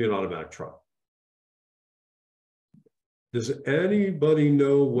should be an automatic trial. Does anybody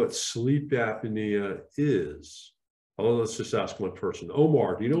know what sleep apnea is? Oh, let's just ask one person.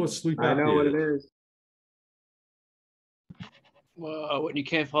 Omar, do you know what sleep apnea is? I know what it is. Well, when you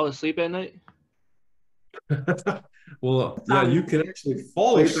can't fall asleep at night? Well, yeah, you can actually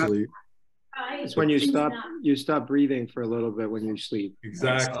fall asleep. It's when you stop breathing for a little bit when you sleep.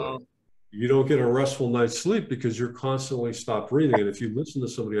 Exactly. You don't get a restful night's sleep because you're constantly stop breathing. And if you listen to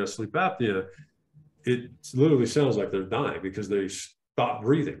somebody who has sleep apnea, it literally sounds like they're dying because they stop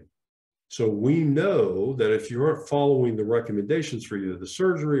breathing. So we know that if you aren't following the recommendations for either the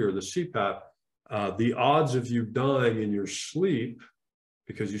surgery or the CPAP, the odds of you dying in your sleep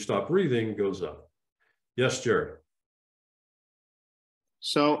because you stop breathing goes up. Yes, Jerry.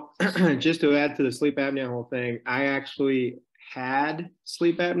 So just to add to the sleep apnea whole thing, I actually had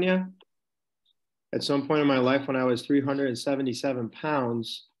sleep apnea at some point in my life when I was 377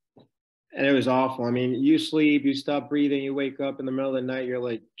 pounds. And it was awful. I mean, you sleep, you stop breathing, you wake up in the middle of the night, you're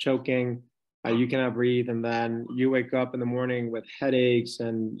like choking, you cannot breathe. And then you wake up in the morning with headaches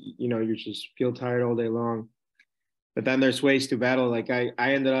and, you know, you just feel tired all day long. But then there's ways to battle. Like I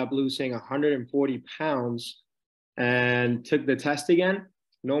ended up losing 140 pounds and took the test again.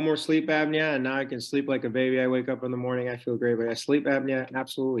 No more sleep apnea. And now I can sleep like a baby. I wake up in the morning, I feel great. But sleep apnea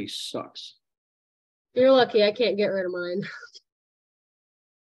absolutely sucks. You're lucky I can't get rid of mine.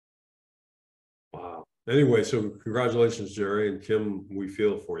 Wow. Anyway, so congratulations, Jerry and Kim. We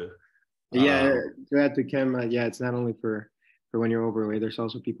feel for you. Yeah, glad to Kim. Yeah, it's not only for when you're overweight. There's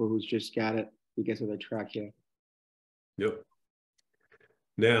also people who's just got it because of their trachea. Yep.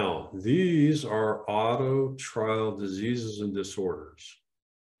 Now, these are auto trial diseases and disorders.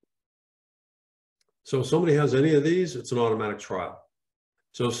 So if somebody has any of these, it's an automatic trial.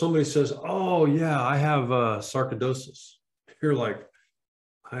 So if somebody says, oh yeah, I have sarcoidosis, you're like,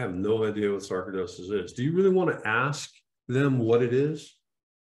 I have no idea what sarcoidosis is. Do you really want to ask them what it is?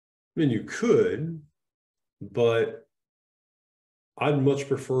 I mean, you could, but I'd much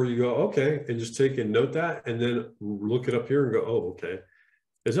prefer you go, okay, and just take and note that, and then look it up here and go, oh, okay.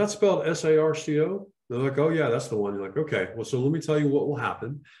 Is that spelled SARCO? They're like, oh yeah, that's the one. You're like, okay, well, so let me tell you what will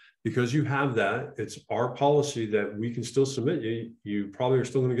happen. Because you have that, it's our policy that we can still submit you. You probably are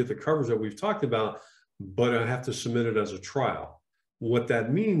still going to get the coverage that we've talked about, but I have to submit it as a trial. What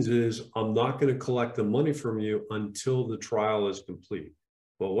that means is I'm not going to collect the money from you until the trial is complete.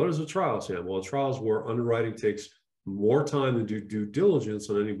 Well, what is a trial, Sam? Well, a trial is where underwriting takes more time to do due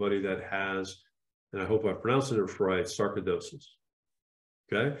diligence on anybody that has, and I hope I pronounced it right, sarcoidosis.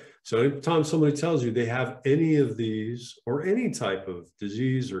 Okay, so anytime somebody tells you they have any of these or any type of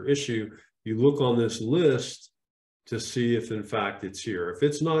disease or issue, you look on this list to see if in fact it's here. If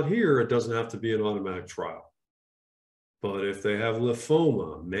it's not here, it doesn't have to be an automatic trial. But if they have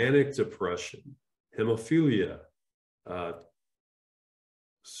lymphoma, manic depression, hemophilia,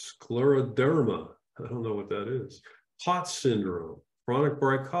 scleroderma, I don't know what that is, POTS syndrome, chronic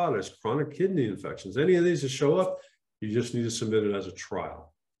bronchitis, chronic kidney infections, any of these that show up, you just need to submit it as a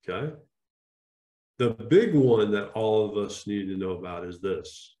trial, okay? The big one that all of us need to know about is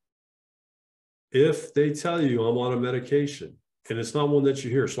this. If they tell you I'm on a medication, and it's not one that you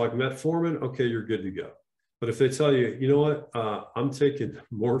hear, so like metformin, okay, you're good to go. But if they tell you, you know what, I'm taking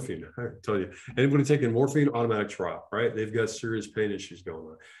morphine, I tell you, anybody taking morphine, automatic trial, right? They've got serious pain issues going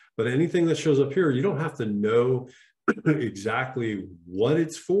on. But anything that shows up here, you don't have to know exactly what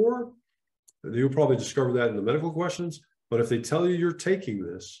it's for. You'll probably discover that in the medical questions, but if they tell you you're taking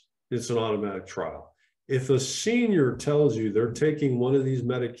this, it's an automatic trial. If a senior tells you they're taking one of these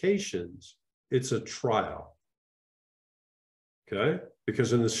medications, it's a trial, okay?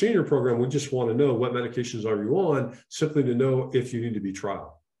 Because in the senior program, we just want to know what medications are you on, simply to know if you need to be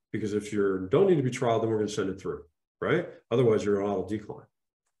trialed. Because if you don't need to be trialed, then we're going to send it through, right? Otherwise, you're on auto decline.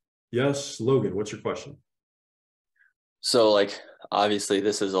 Yes, Logan, what's your question? So like, obviously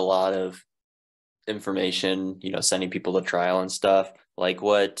this is a lot of information, you know, sending people to trial and stuff. Like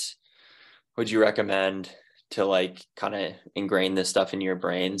what would you recommend to like kind of ingrain this stuff in your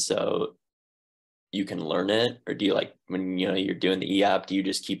brain so you can learn it? Or do you like, when you know you're doing the e-app, do you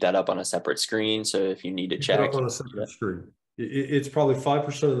just keep that up on a separate screen so if you need to check? Up on a separate screen. It's probably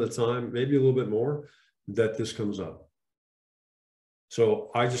 5% of the time, maybe a little bit more, that this comes up. So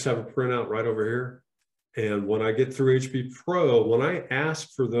I just have a printout right over here. And when I get through HP Pro, when I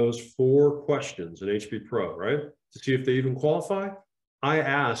ask for those 4 questions in HP Pro, right, to see if they even qualify, I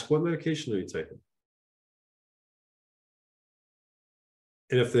ask, what medication are you taking?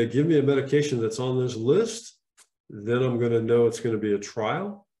 And if they give me a medication that's on this list, then I'm going to know it's going to be a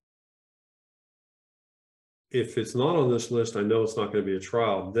trial. If it's not on this list, I know it's not going to be a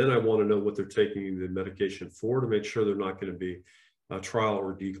trial. Then I want to know what they're taking the medication for to make sure they're not going to be a trial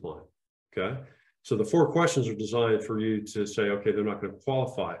or decline, okay? So the 4 questions are designed for you to say, okay, they're not going to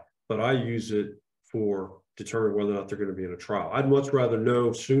qualify, but I use it for determining whether or not they're going to be in a trial. I'd much rather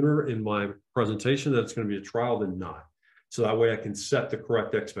know sooner in my presentation that it's going to be a trial than not. So that way I can set the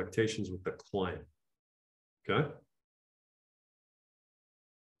correct expectations with the client, okay?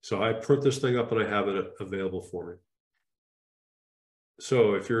 So I print this thing up and I have it available for me.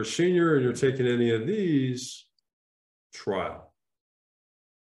 So if you're a senior and you're taking any of these, trial.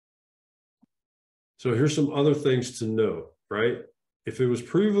 So here's some other things to note, right? If it was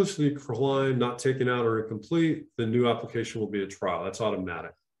previously declined, not taken out, or incomplete, the new application will be a trial. That's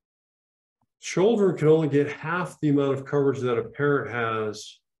automatic. Children can only get half the amount of coverage that a parent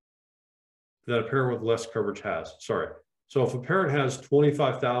has, that a parent with less coverage has. Sorry. So if a parent has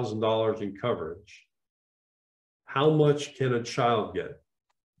 $25,000 in coverage, how much can a child get?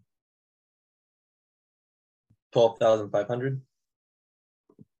 12,500.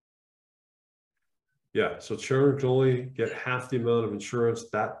 Yeah, so children can only get half the amount of insurance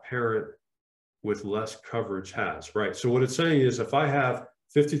that parent with less coverage has, right? So what it's saying is if I have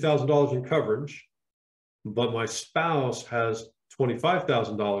 $50,000 in coverage, but my spouse has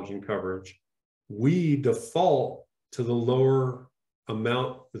 $25,000 in coverage, we default to the lower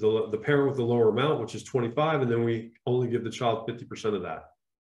amount, the parent with the lower amount, which is 25, and then we only give the child 50% of that.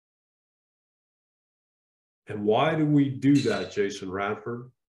 And why do we do that, Jason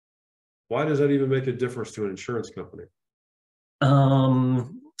Radford? Why does that even make a difference to an insurance company?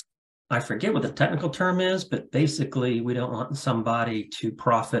 I forget what the technical term is, but basically we don't want somebody to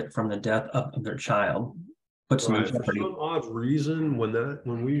profit from the death of their child. puts them in For jeopardy. some odd reason,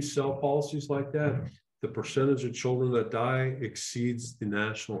 when we sell policies like that, the percentage of children that die exceeds the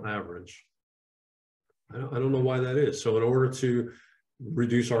national average. I don't know why that is. So in order to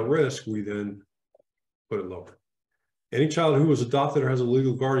reduce our risk, we then put it lower. Any child who was adopted or has a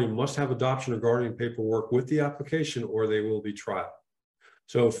legal guardian must have adoption or guardian paperwork with the application, or they will be tried.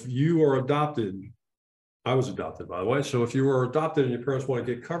 So if you are adopted, I was adopted, by the way. So if you were adopted and your parents want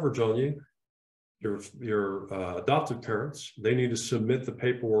to get coverage on you, your adoptive parents, they need to submit the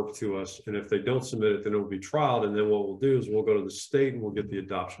paperwork to us. And if they don't submit it, then it will be trialed. And then what we'll do is we'll go to the state and we'll get the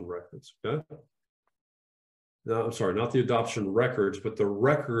adoption records. Okay. No, I'm sorry, not the adoption records, but the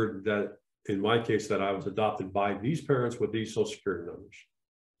record that, in my case, that I was adopted by these parents with these social security numbers,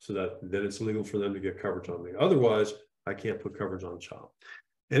 so that then it's legal for them to get coverage on me. Otherwise, I can't put coverage on a child.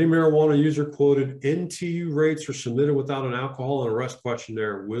 Any marijuana user quoted NTU rates or submitted without an alcohol and arrest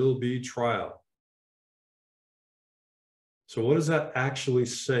questionnaire will be trialed. So what is that actually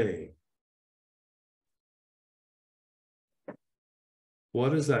saying?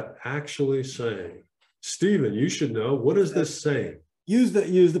 What is that actually saying? Stephen, you should know. What is this saying? Use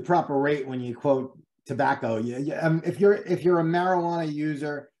the proper rate when you quote tobacco. If you're a marijuana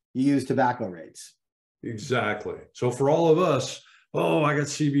user, you use tobacco rates. Exactly. So for all of us, oh, I got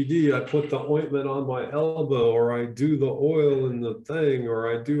CBD, I put the ointment on my elbow, or I do the oil in the thing,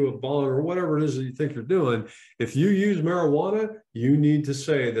 or I do a bong, or whatever it is that you think you're doing. If you use marijuana, you need to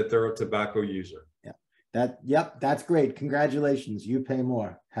say that they're a tobacco user. Yeah. That's great. Congratulations. You pay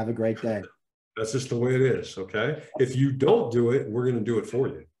more. Have a great day. That's just the way it is, okay? If you don't do it, we're going to do it for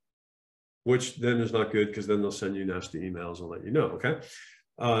you, which then is not good, because then they'll send you nasty emails and let you know, okay?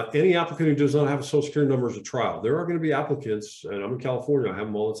 Any applicant who does not have a social security number is a trial. There are going to be applicants, and I'm in California, I have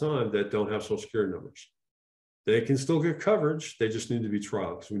them all the time, that don't have social security numbers. They can still get coverage. They just need to be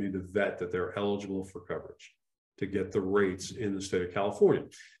trialed, because we need to vet that they're eligible for coverage to get the rates in the state of California.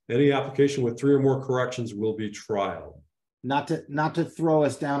 Any application with 3 or more corrections will be trialed. Not to throw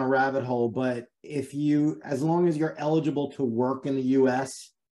us down a rabbit hole, but as long as you're eligible to work in the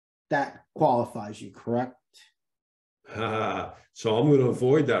US, that qualifies you, correct? So I'm going to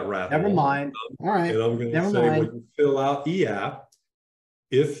avoid that rabbit hole. Never mind. All right. And I'm going to say, when you fill out EAP,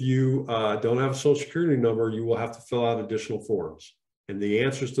 if you don't have a social security number, you will have to fill out additional forms. And the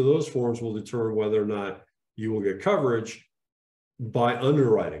answers to those forms will determine whether or not you will get coverage by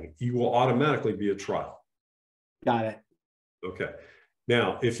underwriting. You will automatically be a trial. Got it. Okay.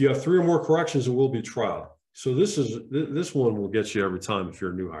 Now, if you have 3 or more corrections, it will be trial. So this one will get you every time if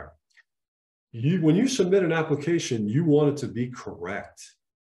you're a new hire. When you submit an application, you want it to be correct.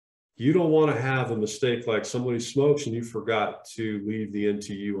 You don't want to have a mistake like somebody smokes and you forgot to leave the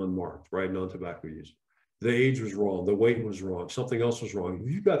NTU unmarked, right? Non-tobacco user. The age was wrong. The weight was wrong. Something else was wrong.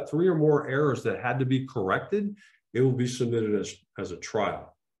 If you've got 3 or more errors that had to be corrected, it will be submitted as a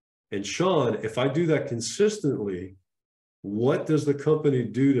trial. And Sean, if I do that consistently, what does the company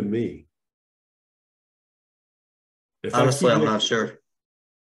do to me? Honestly, I'm not sure.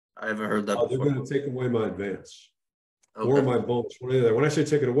 I haven't heard that before. They're going to take away my advance. Okay. Or my bonus. When I say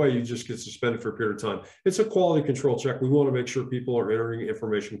take it away, you just get suspended for a period of time. It's a quality control check. We want to make sure people are entering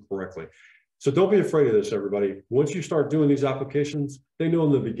information correctly. So don't be afraid of this, everybody. Once you start doing these applications, they know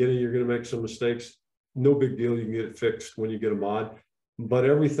in the beginning you're going to make some mistakes. No big deal. You can get it fixed when you get a mod. But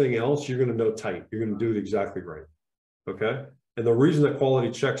everything else, you're going to know tight. You're going to do it exactly right. Okay? And the reason that quality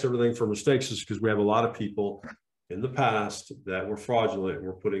checks everything for mistakes is because we have a lot of people in the past that were fraudulent and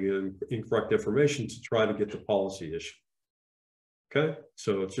were putting in incorrect information to try to get the policy issue. Okay,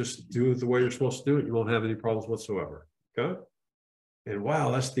 so just do it the way you're supposed to do it. You won't have any problems whatsoever. Okay, and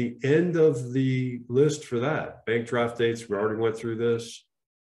wow, that's the end of the list for that. Bank draft dates, we already went through this.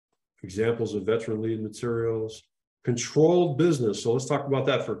 Examples of veteran lead materials. Controlled business. So let's talk about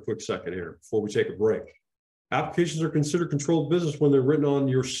that for a quick second here before we take a break. Applications are considered controlled business when they're written on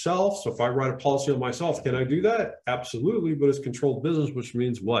yourself. So if I write a policy on myself, can I do that? Absolutely, but it's controlled business, which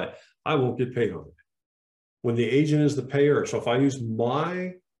means what? I won't get paid on it. When the agent is the payer, so if I use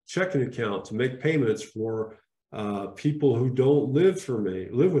my checking account to make payments for people who don't live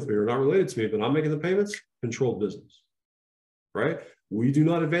with me or not related to me, but I'm making the payments, controlled business, right? We do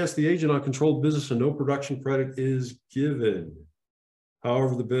not advance the agent on controlled business and no production credit is given.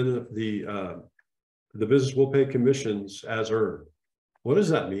 However, the business will pay commissions as earned. What does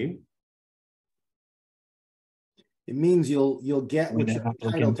that mean? It means you'll get what you're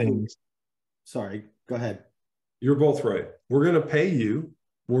entitled to. Sorry, go ahead. You're both right. We're going to pay you.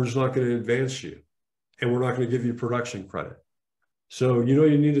 We're just not going to advance you. And we're not going to give you production credit. So,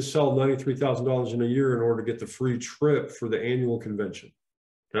 you need to sell $93,000 in a year in order to get the free trip for the annual convention.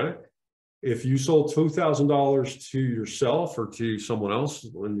 Okay. if you sold $2,000 to yourself or to someone else,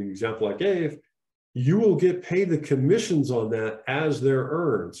 in the example I gave, you will get paid the commissions on that as they're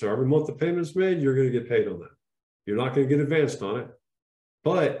earned. So every month the payment is made, you're going to get paid on that. You're not going to get advanced on it,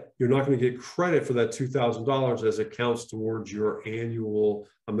 but you're not going to get credit for that $2,000 as it counts towards your annual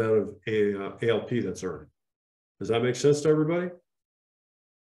amount of ALP that's earned. Does that make sense to everybody?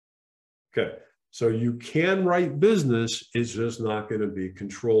 Okay, so you can write business, it's just not going to be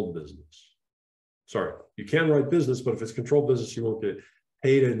controlled business. Sorry, you can write business, but if it's controlled business, you won't get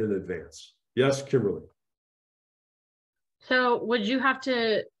paid in advance. Yes, Kimberly. So would you have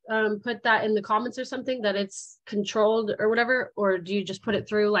to put that in the comments or something that it's controlled or whatever, or do you just put it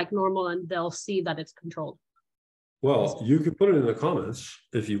through like normal and they'll see that it's controlled? Well, you can put it in the comments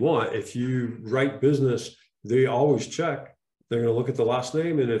if you want. If you write business, they always check. They're going to look at the last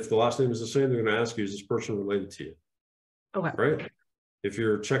name, and if the last name is the same, they're going to ask you, is this person related to you? Okay. Right? If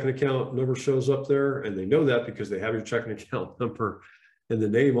your checking account number shows up there, and they know that because they have your checking account number and the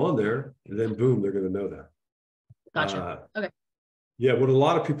name on there, and then boom, they're going to know that. Gotcha. Okay. Yeah, what a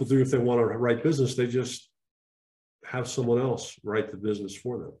lot of people do if they want to write business, they just have someone else write the business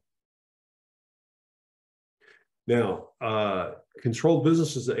for them. Now, controlled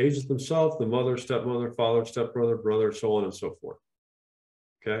business is the agent themselves, the mother, stepmother, father, stepbrother, brother, so on and so forth.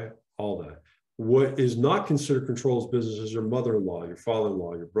 Okay, all that. What is not considered controlled business is your mother-in-law, your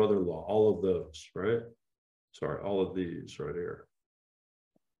father-in-law, your brother-in-law, all of those, right? Sorry, all of these right here.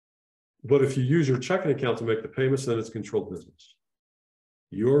 But if you use your checking account to make the payments, then it's controlled business.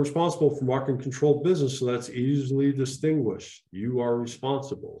 You're responsible for marking controlled business, so that's easily distinguished. You are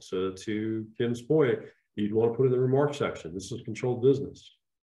responsible. So to Kim's point, you'd want to put it in the remark section. This is controlled business.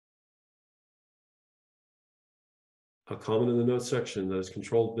 A comment in the notes section that is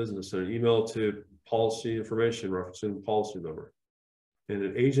controlled business, and an email to policy information referencing the policy number. And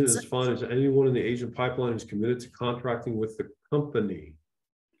an agent is defined as anyone in the agent pipeline who's committed to contracting with the company.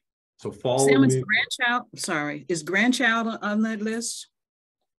 So follow Sam, me. is grandchild, sorry, is grandchild on that list?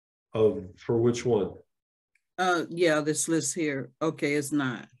 For which one? Yeah, this list here. Okay, it's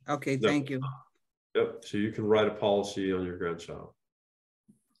not. Okay, No. thank you. Yep, so you can write a policy on your grandchild.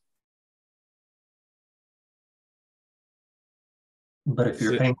 But if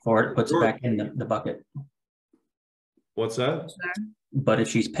you're paying for it, it puts it back in the bucket. What's that? But if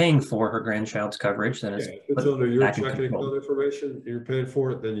she's paying for her grandchild's coverage, then it's It's under your back in checking control. account information, you're paying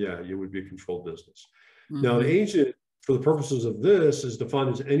for it, then yeah, you would be controlled business. Mm-hmm. Now, an agent, for the purposes of this, is defined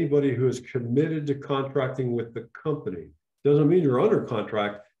as anybody who is committed to contracting with the company. Doesn't mean you're under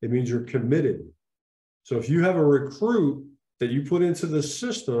contract, it means you're committed. So if you have a recruit that you put into the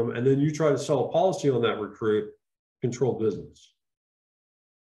system and then you try to sell a policy on that recruit, controlled business.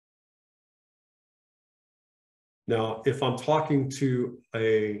 Now, if I'm talking to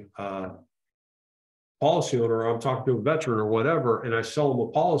a policy owner, or I'm talking to a veteran or whatever, and I sell them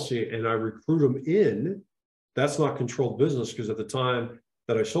a policy and I recruit them in, that's not controlled business, because at the time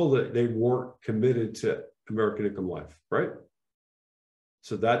that I sold it, they weren't committed to American Income Life, right?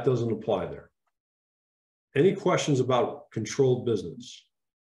 So that doesn't apply there. Any questions about controlled business?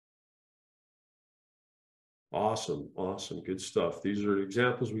 Awesome, awesome, good stuff. These are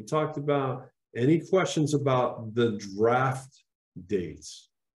examples we talked about. Any questions about the draft dates?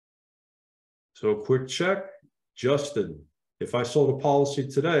 So a quick check, Justin, if I sold a policy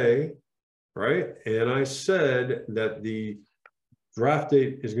today, right, and I said that the draft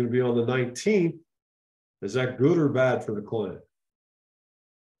date is going to be on the 19th, is that good or bad for the client?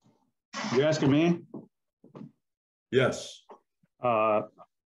 You asking me? Yes. I'll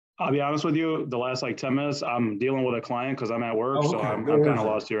be honest with you, the last like 10 minutes, I'm dealing with a client because I'm at work, Oh, okay. so I'm No kind worries. of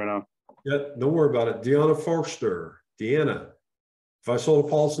lost here right now. Yeah, don't worry about it. Deanna Forster, Deanna, if I sold a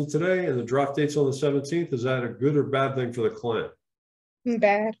policy today and the draft date's on the 17th, is that a good or bad thing for the client?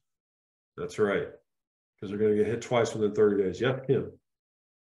 Bad. That's right, because they're going to get hit twice within 30 days. Yep, Kim.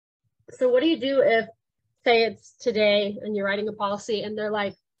 So what do you do if, say it's today and you're writing a policy and they're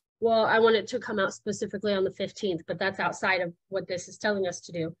like, well, I want it to come out specifically on the 15th, but that's outside of what this is telling us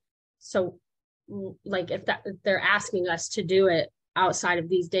to do. So like if they're asking us to do it outside of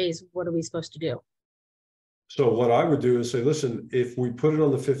these days, what are we supposed to do? So what I would do is say, listen, if we put it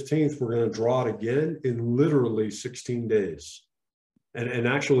on the 15th, we're going to draw it again in literally 16 days. And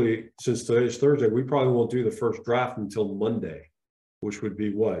actually, since today's Thursday, we probably won't do the first draft until Monday, which would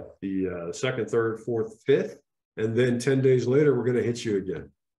be what? The second, third, fourth, fifth. And then 10 days later, we're going to hit you again.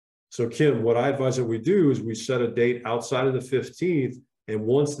 So Kim, what I advise that we do is we set a date outside of the 15th. And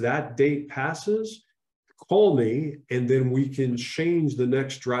once that date passes, call me, and then we can change the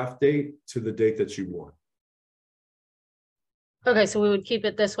next draft date to the date that you want. Okay, so we would keep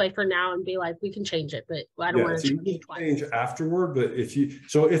it this way for now and be like, we can change it, but I don't Yeah, want so to you can change afterward, but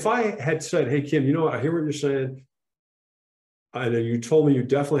if I had said, hey, Kim, you know what, I hear what you're saying. I know you told me you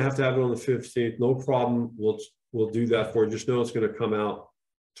definitely have to have it on the 15th. No problem. We'll do that for you. Just know it's going to come out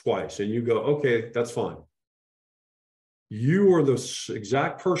twice. And you go, okay, that's fine. You are the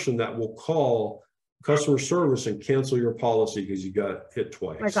exact person that will call customer service and cancel your policy because you got hit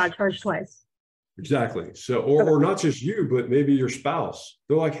twice. I got charged twice. Exactly. So, or not just you, but maybe your spouse.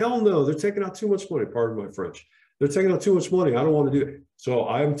 They're like, hell no, they're taking out too much money. Pardon my French. They're taking out too much money. I don't want to do it. So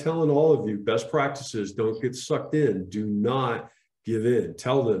I'm telling all of you, best practices, don't get sucked in. Do not give in.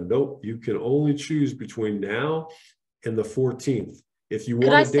 Tell them, nope, you can only choose between now and the 14th. If you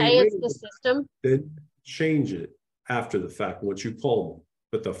want to say it's the system, then change it after the fact once you call them.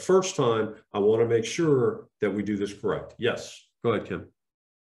 But the first time, I want to make sure that we do this correct. Yes. Go ahead, Kim.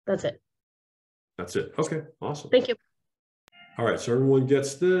 That's it. That's it. Okay, awesome. Thank you. All right, so everyone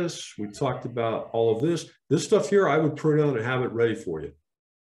gets this. We talked about all of this. This stuff here, I would print out and have it ready for you.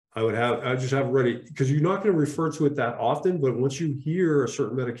 I just have it ready because you're not going to refer to it that often, but once you hear a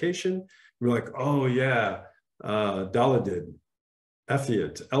certain medication, you're like, oh yeah, Dilaudid,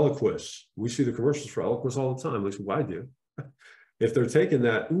 Effient, Eliquis. We see the commercials for Eliquis all the time, at least I do. If they're taking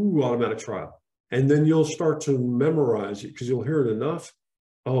that, ooh, automatic trial. And then you'll start to memorize it because you'll hear it enough.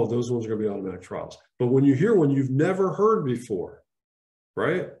 Oh, those ones are going to be automatic trials. But when you hear one you've never heard before,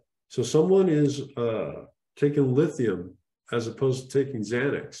 right? So someone is taking lithium as opposed to taking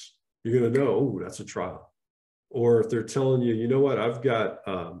Xanax, you're going to know, oh, that's a trial. Or if they're telling you, you know what, I've got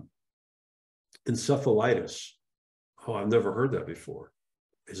encephalitis. Oh, I've never heard that before.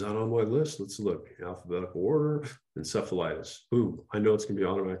 Is that on my list? Let's look. Alphabetical order, encephalitis. Boom, I know it's going to be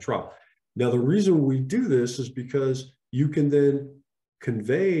automatic trial. Now, the reason we do this is because you can then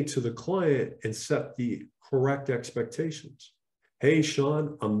convey to the client and set the correct expectations. Hey,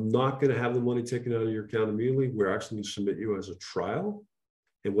 Sean, I'm not going to have the money taken out of your account immediately. We're actually going to submit you as a trial.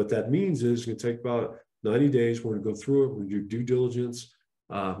 And what that means is it's going to take about 90 days. We're going to go through it. We're going to do due diligence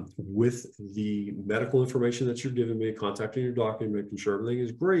with the medical information that you're giving me, contacting your doctor, making sure everything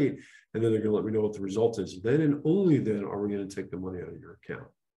is great. And then they're going to let me know what the result is. Then and only then are we going to take the money out of your account.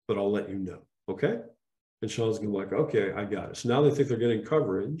 But I'll let you know. Okay? And Sean's going to be like, okay, I got it. So now they think they're getting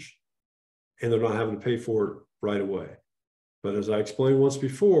coverage and they're not having to pay for it right away. But as I explained once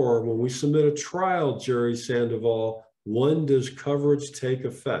before, when we submit a trial, Jerry Sandoval, when does coverage take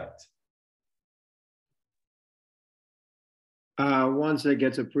effect? Once it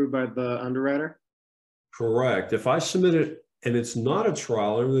gets approved by the underwriter? Correct. If I submit it and it's not a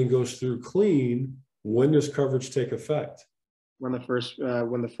trial, everything goes through clean, when does coverage take effect? When the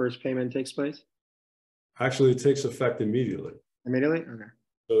first payment takes place? Actually, it takes effect immediately. Immediately? Okay.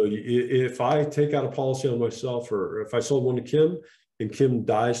 So if I take out a policy on myself, or if I sold one to Kim and Kim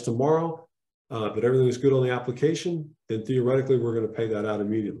dies tomorrow, but everything is good on the application, then theoretically we're going to pay that out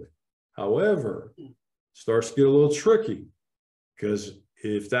immediately. However, it starts to get a little tricky because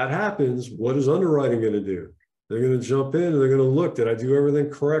if that happens, what is underwriting going to do? They're going to jump in and they're going to look, did I do everything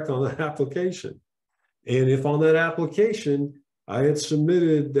correct on that application? And if on that application, I had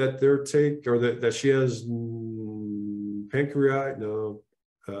submitted that that she has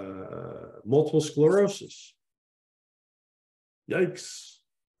multiple sclerosis. Yikes.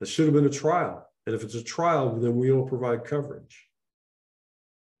 That should have been a trial. And if it's a trial, then we don't provide coverage.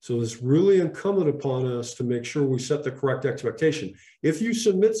 So it's really incumbent upon us to make sure we set the correct expectation. If you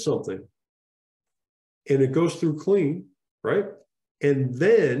submit something and it goes through clean, right? And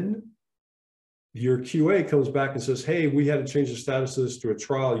then your QA comes back and says, hey, we had to change the status of this to a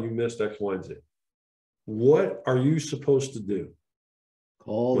trial. You missed X, Y, and Z. What are you supposed to do?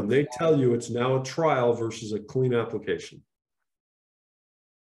 When they tell you it's now a trial versus a clean application?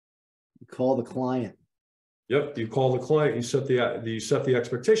 You call the client. Yep, you call the client, you set the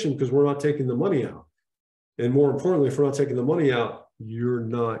expectation because we're not taking the money out. And more importantly, if we're not taking the money out, you're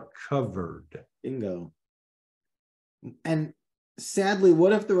not covered. Bingo. And sadly,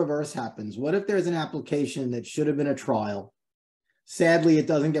 what if the reverse happens? What if there's an application that should have been a trial? Sadly, it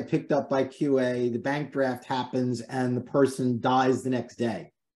doesn't get picked up by QA. The bank draft happens and the person dies the next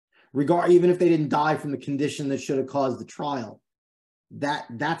day. Even if they didn't die from the condition that should have caused the trial,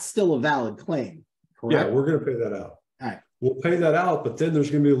 that's still a valid claim. Correct? Yeah, we're going to pay that out. All right. We'll pay that out, but then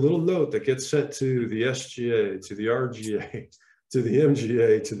there's going to be a little note that gets sent to the SGA, to the RGA, to the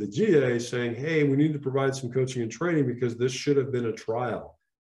MGA, to the GA saying, hey, we need to provide some coaching and training because this should have been a trial.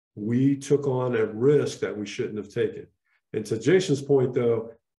 We took on a risk that we shouldn't have taken. And to Jason's point,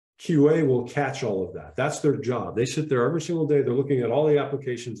 though, QA will catch all of that. That's their job. They sit there every single day. They're looking at all the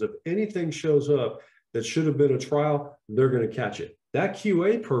applications. If anything shows up that should have been a trial, they're going to catch it. That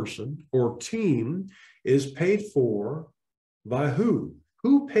QA person or team is paid for by who?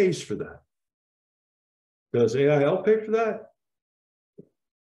 Who pays for that? Does AIL pay for that?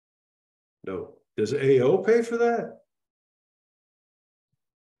 No. Does AO pay for that?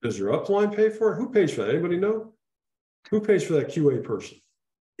 Does your upline pay for it? Who pays for that? Anybody know? Who pays for that QA person?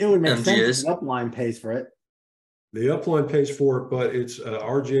 It would make sense if the upline pays for it. The upline pays for it, but it's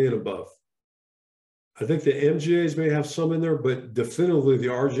RGA and above. I think the MGAs may have some in there, but definitively the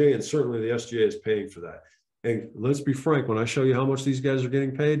RGA and certainly the SGA is paying for that. And let's be frank, when I show you how much these guys are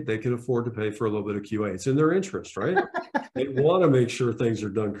getting paid, they can afford to pay for a little bit of QA. It's in their interest, right? They want to make sure things are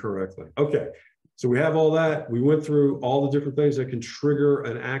done correctly. Okay, so we have all that. We went through all the different things that can trigger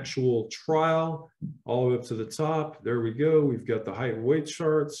an actual trial, all the way up to the top. There we go. We've got the height and weight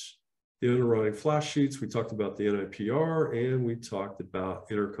charts, the underwriting flash sheets. We talked about the NIPR, and we talked about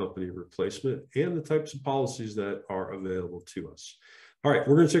intercompany replacement and the types of policies that are available to us. All right,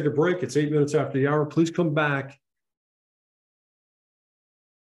 we're going to take a break. It's 8 minutes after the hour. Please come back.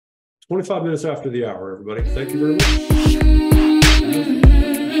 25 minutes after the hour, everybody. Thank you very much.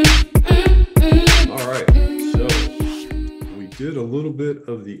 All right, so we did a little bit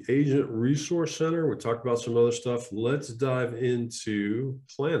of the Agent Resource Center. We talked about some other stuff. Let's dive into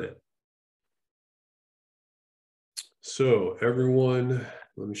Planet. So everyone,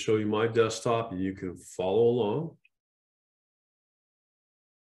 let me show you my desktop and you can follow along,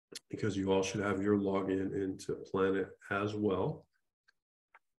 because you all should have your login into Planet as well.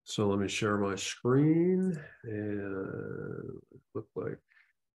 So let me share my screen and look like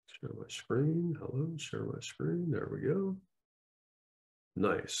share my screen. Hello, share my screen. There we go.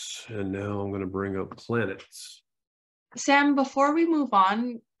 Nice. And now I'm going to bring up Planet. Sam, before we move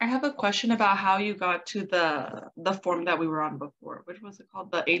on, I have a question about how you got to the form that we were on before. Which was it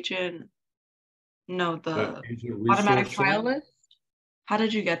called? The agent? No, the automatic trial list. How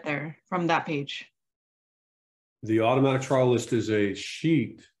did you get there from that page? The automatic trial list is a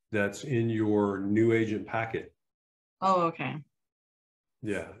sheet that's in your new agent packet. Oh, okay.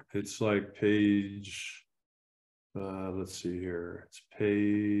 Yeah, it's like page, let's see here. It's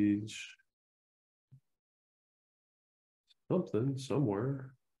page something,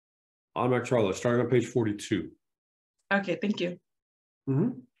 somewhere. Automatic trial list, starting on page 42. Okay, thank you. Mm-hmm.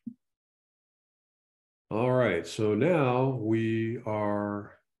 All right, so now we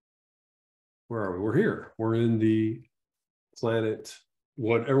are, where are we? We're here. We're in the Planet,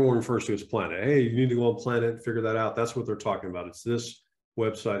 what everyone refers to as Planet. Hey, you need to go on Planet, figure that out. That's what they're talking about. It's this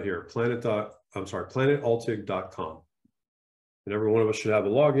website here, planetaltig.com. And every one of us should have a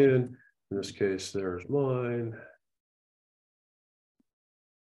login. In this case, there's mine.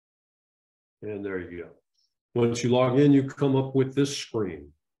 And there you go. Once you log in, you come up with this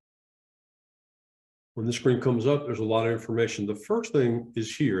screen. When the screen comes up, there's a lot of information. The first thing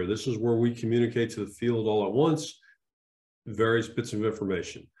is here. This is where we communicate to the field all at once, various bits of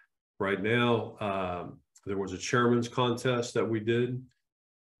information. Right now, there was a chairman's contest that we did.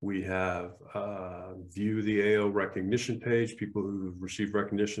 We have view the AO recognition page, people who received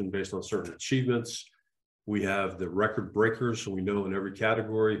recognition based on certain achievements. We have the record breakers, so we know in every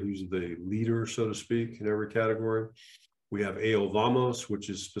category who's the leader, so to speak, in every category. We have AO Vamos, which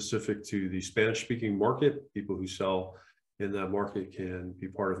is specific to the Spanish-speaking market. People who sell in that market can be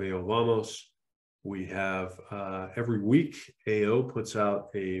part of AO Vamos. We have every week, AO puts out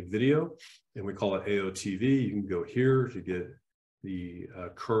a video, and we call it AO TV. You can go here to get the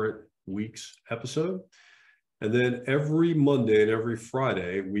current week's episode. And then every Monday and every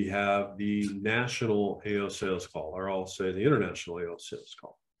Friday, we have the national AO sales call, or I'll say the international AO sales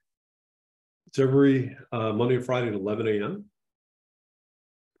call. It's every Monday and Friday at 11 a.m.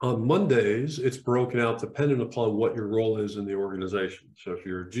 On Mondays, it's broken out depending upon what your role is in the organization. So if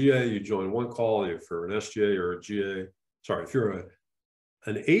you're a GA, you join one call. If you're an SGA or a GA, sorry, if you're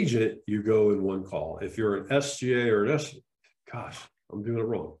an agent, you go in one call. If you're an SGA or an gosh, I'm doing it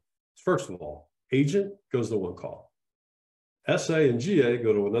wrong. First of all, agent goes to one call. SA and GA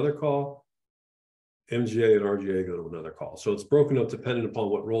go to another call. MGA and RGA go to another call. So it's broken up depending upon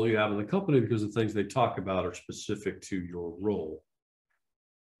what role you have in the company, because the things they talk about are specific to your role.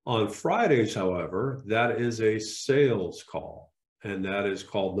 On Fridays, however, that is a sales call, and that is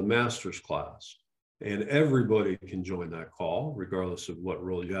called the master's class. And everybody can join that call, regardless of what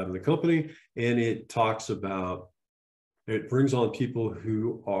role you have in the company. And it talks about, it brings on people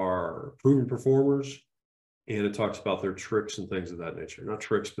who are proven performers, and it talks about their tricks and things of that nature. Not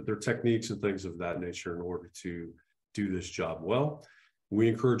tricks, but their techniques and things of that nature in order to do this job well. We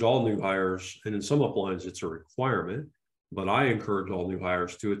encourage all new hires, and in some uplines, it's a requirement but I encourage all new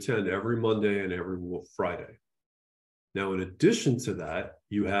hires to attend every Monday and every Friday. Now, in addition to that,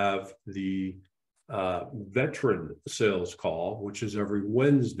 you have the veteran sales call, which is every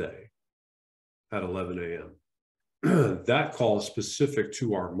Wednesday at 11 a.m. That call is specific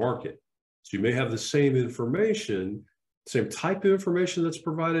to our market. So you may have the same information, same type of information that's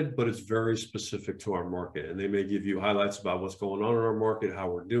provided, but it's very specific to our market. And they may give you highlights about what's going on in our market, how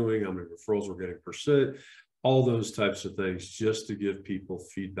we're doing, how many referrals we're getting per sit, all those types of things, just to give people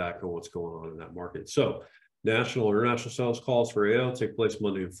feedback on what's going on in that market. So national or international sales calls for AIL take place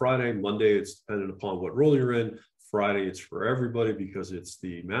Monday and Friday. Monday, it's dependent upon what role you're in. Friday, it's for everybody because it's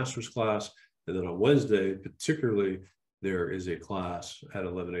the master's class. And then on Wednesday, particularly, there is a class at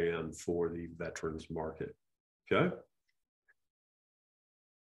 11 a.m. for the veterans market. Okay.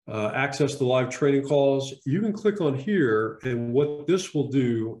 Access to live training calls. You can click on here, and what this will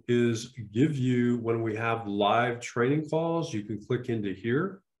do is give you, when we have live training calls, you can click into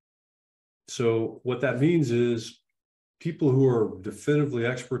here. So what that means is people who are definitively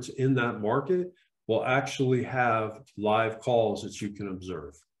experts in that market will actually have live calls that you can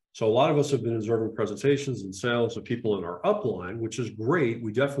observe. So a lot of us have been observing presentations and sales of people in our upline, which is great.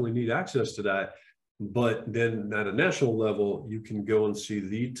 We definitely need access to that. But then at a national level, you can go and see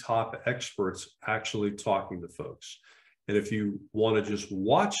the top experts actually talking to folks. And if you want to just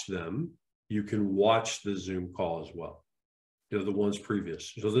watch them, you can watch the Zoom call as well. You know, the ones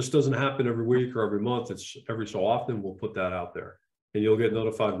previous. So this doesn't happen every week or every month. It's every so often we'll put that out there. And you'll get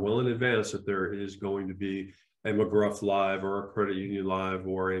notified well in advance that there is going to be a McGruff live or a credit union live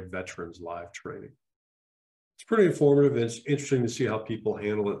or a veterans live training. It's pretty informative. It's interesting to see how people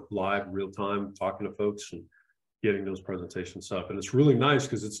handle it live, real time, talking to folks and getting those presentations set up. And it's really nice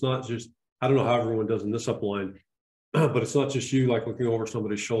because it's not just, I don't know how everyone does in this upline, but it's not just you like looking over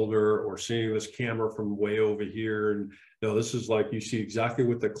somebody's shoulder or seeing this camera from way over here. And no, this is like you see exactly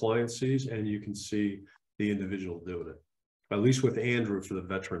what the client sees and you can see the individual doing it, at least with Andrew for the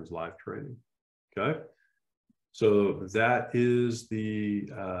veterans live training. Okay. So that is the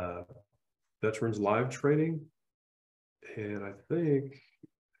veterans live training. And I think,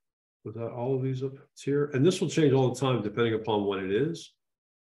 was that all of these up here? And this will change all the time depending upon when it is.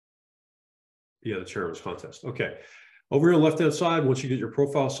 Yeah, the chairman's contest. Okay. Over here on the left-hand side, once you get your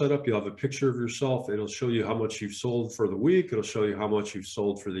profile set up, you'll have a picture of yourself. It'll show you how much you've sold for the week. It'll show you how much you've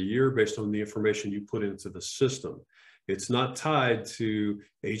sold for the year based on the information you put into the system. It's not tied to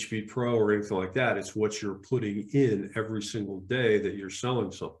HB Pro or anything like that. It's what you're putting in every single day that you're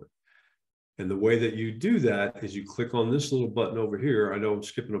selling something. And the way that you do that is you click on this little button over here. I know I'm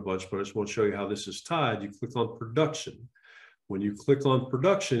skipping a bunch, but I just want to show you how this is tied. You click on production. When you click on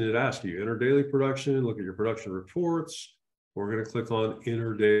production, it asks you enter daily production, look at your production reports. We're going to click on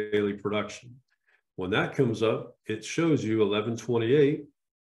enter daily production. When that comes up, it shows you 11/28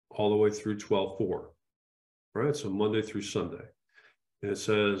 all the way through 12/4. Right, so Monday through Sunday. And it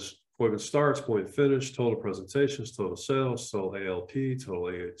says appointment starts, appointment finished, total presentations, total sales, total ALP, total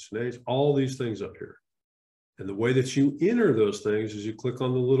AH&H, all these things up here. And the way that you enter those things is you click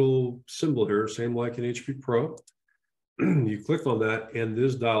on the little symbol here, same like in HP Pro. You click on that and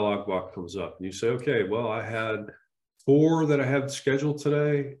this dialog box comes up and you say, okay, well, I had 4 that I had scheduled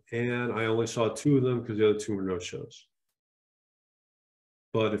today and I only saw 2 of them because the other 2 were no shows.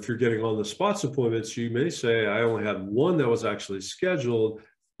 But if you're getting on the spots appointments, you may say, I only had 1 that was actually scheduled,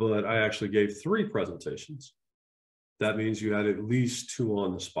 but I actually gave 3 presentations. That means you had at least 2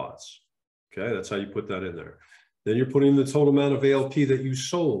 on the spots. Okay, that's how you put that in there. Then you're putting the total amount of ALP that you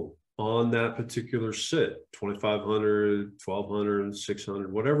sold on that particular sit, 2,500, 1,200,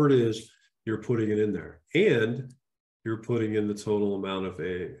 600, whatever it is, you're putting it in there. And you're putting in the total amount of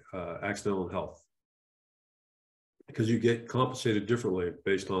accidental and health, because you get compensated differently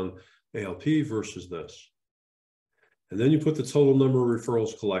based on ALP versus this. And then you put the total number of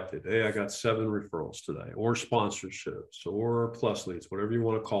referrals collected. Hey, I got 7 referrals today, or sponsorships, or plus leads, whatever you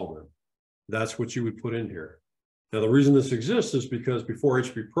want to call them. That's what you would put in here. Now, the reason this exists is because before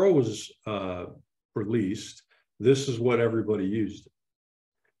HP Pro was released, this is what everybody used.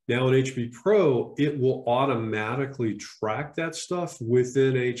 Now in HP Pro, it will automatically track that stuff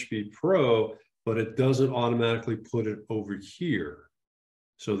within HP Pro, but it doesn't automatically put it over here.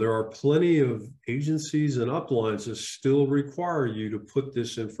 So there are plenty of agencies and uplines that still require you to put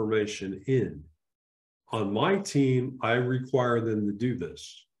this information in. On my team, I require them to do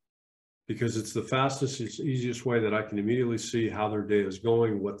this because it's the fastest, it's easiest way that I can immediately see how their day is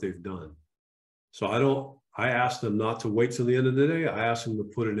going, what they've done. So I ask them not to wait till the end of the day. I ask them to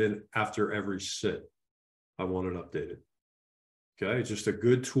put it in after every sit. I want it updated. Okay, just a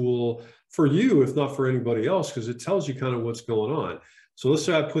good tool for you, if not for anybody else, because it tells you kind of what's going on. So let's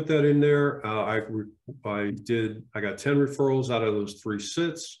say I put that in there. I got 10 referrals out of those 3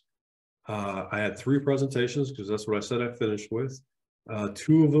 sits. I had 3 presentations because that's what I said I finished with.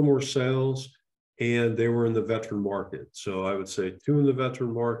 2 of them were sales, and they were in the veteran market. So I would say 2 in the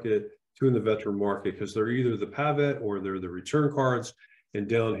veteran market, 2 in the veteran market, because they're either the PAVET or they're the return cards. And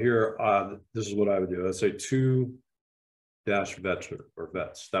down here, this is what I would do. I'd say 2 veteran or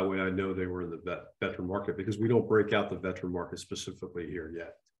vets. That way I know they were in the veteran market, because we don't break out the veteran market specifically here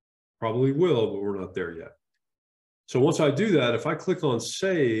yet. Probably will, but we're not there yet. So once I do that, if I click on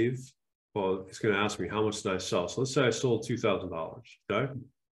save, well, it's going to ask me how much did I sell. So let's say I sold $2,000. Okay.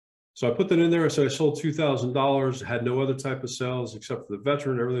 So I put that in there. I said I sold $2,000, had no other type of sales except for the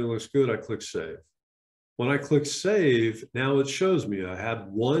veteran. Everything looks good. I click save. When I click save, now it shows me I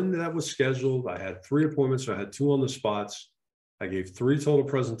had 1 that was scheduled. I had 3 appointments. So I had 2 on the spots. I gave 3 total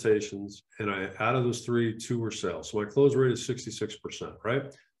presentations, and out of those 3, 2 were sales. So my close rate is 66%,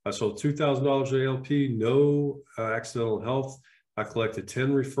 right? I sold $2,000 ALP, no accidental health. I collected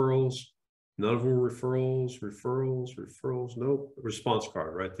 10 referrals. None of them were referrals. Nope. Response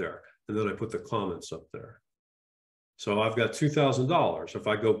card right there. And then I put the comments up there. So I've got $2,000. If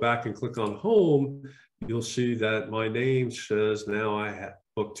I go back and click on home, you'll see that my name says now I have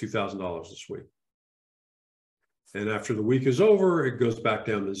booked $2,000 this week. And after the week is over, it goes back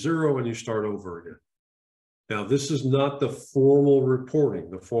down to 0 and you start over again. Now, this is not the formal reporting.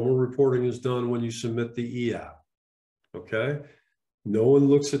 The formal reporting is done when you submit the EAP. Okay? No one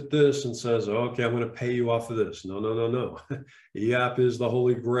looks at this and says, oh, okay, I'm going to pay you off of this. No. EAP is the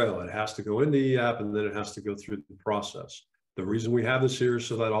holy grail. It has to go into EAP, and then it has to go through the process. The reason we have this here is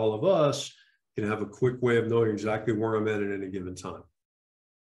so that all of us can have a quick way of knowing exactly where I'm at any given time.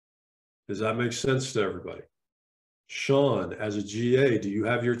 Does that make sense to everybody? Sean, as a GA, do you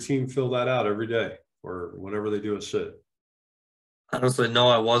have your team fill that out every day or whenever they do a sit? Honestly, no,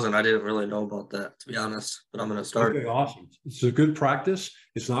 I wasn't. I didn't really know about that, to be honest, but I'm going to start. Okay, awesome. It's a good practice.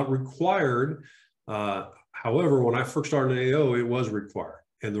 It's not required. However, when I first started in AO, it was required.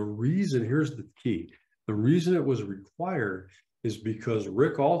 And the reason, here's the key. The reason it was required is because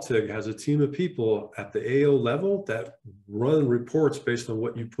Rick Altig has a team of people at the AO level that run reports based on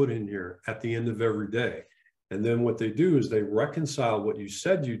what you put in here at the end of every day. And then what they do is they reconcile what you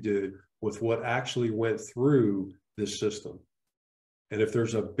said you did with what actually went through this system. And if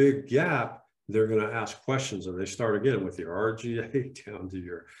there's a big gap, they're going to ask questions, and they start again with your RGA down to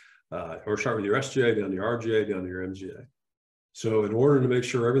your, or start with your SGA down to your RGA down to your MGA. So in order to make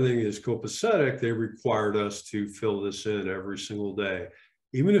sure everything is copacetic, they required us to fill this in every single day.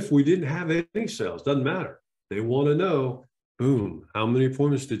 Even if we didn't have any sales, doesn't matter. They want to know, boom, how many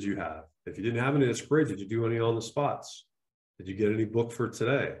appointments did you have? If you didn't have any, that's great. Did you do any on the spots? Did you get any booked for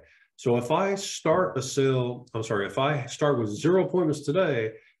today? So if I start a sale, if I start with 0 appointments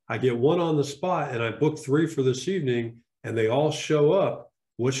today, I get 1 on the spot and I book 3 for this evening and they all show up,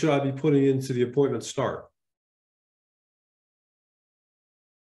 what should I be putting into the appointment start?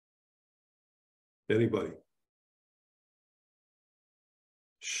 Anybody?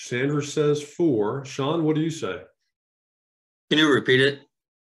 Sandra says 4. Sean, what do you say? Can you repeat it?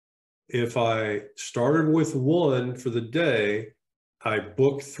 If I started with 1 for the day, I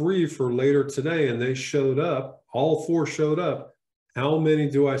booked 3 for later today and they showed up, all 4 showed up. How many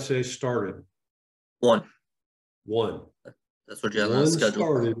do I say started? 1. 1. That's what you have 1 scheduled.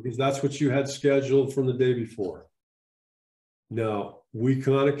 started because that's what you had scheduled from the day before. Now, we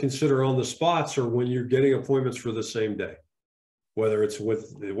kind of consider on the spots or when you're getting appointments for the same day, whether it's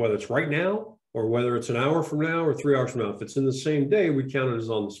right now or whether it's an hour from now or 3 hours from now. If it's in the same day, we count it as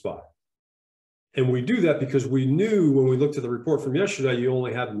on the spot. And we do that because we knew when we looked at the report from yesterday, you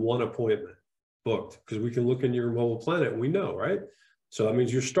only had 1 appointment booked, because we can look in your mobile planet and we know, right? So that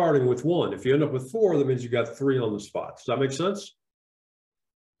means you're starting with 1. If you end up with 4, that means you got 3 on the spot. Does that make sense?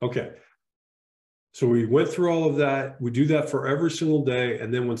 Okay. So we went through all of that. We do that for every single day.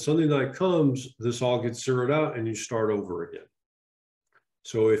 And then when Sunday night comes, this all gets zeroed out and you start over again.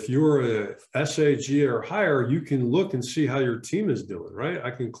 So if you're a SAG or higher, you can look and see how your team is doing, right?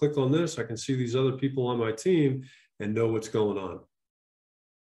 I can click on this. I can see these other people on my team and know what's going on.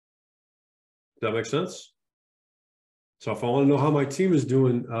 Does that make sense? So if I want to know how my team is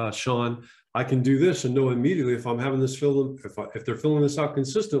doing, Sean, I can do this and know immediately if I'm having this fill, if they're filling this out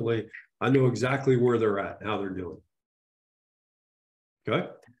consistently, I know exactly where they're at and how they're doing. Okay.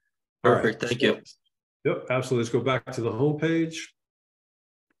 Perfect. Thank you. Yep, absolutely. Let's go back to the home page.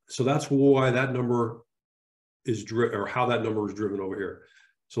 So that's why that number is driven, or how that number is driven over here.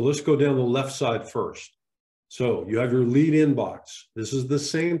 So let's go down the left side first. So you have your lead inbox. This is the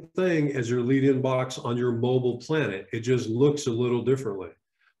same thing as your lead inbox on your mobile planet. It just looks a little differently.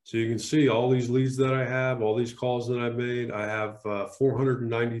 So you can see all these leads that I have, all these calls that I've made. I have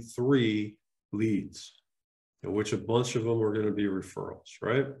 493 leads, in which a bunch of them are going to be referrals,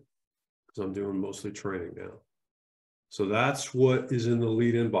 right? Because I'm doing mostly training now. So that's what is in the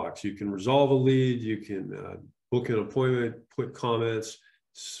lead inbox. You can resolve a lead, you can book an appointment, put comments,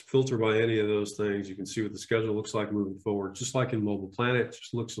 filter by any of those things. You can see what the schedule looks like moving forward, just like in Mobile Planet, it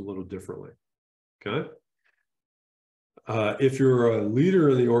just looks a little differently, okay? If you're a leader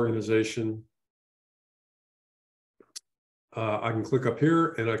in the organization, I can click up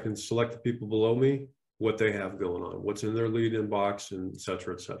here and I can select the people below me, what they have going on, what's in their lead inbox, and et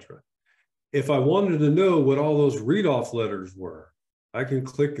cetera, et cetera. If I wanted to know what all those read-off letters were, I can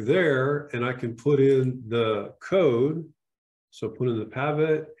click there and I can put in the code. So put in the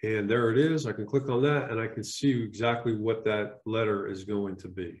PAVET and there it is. I can click on that and I can see exactly what that letter is going to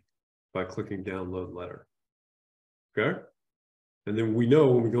be by clicking download letter. Okay. And then we know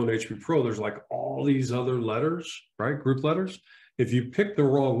when we go into HP Pro, there's like all these other letters, right? Group letters. If you pick the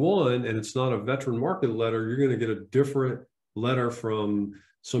wrong one and it's not a veteran market letter, you're going to get a different letter from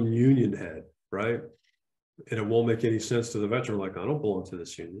some union head, right? And it won't make any sense to the veteran, like, I don't belong to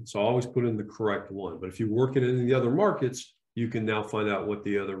this union. So I always put in the correct one. But if you work it in the other markets, you can now find out what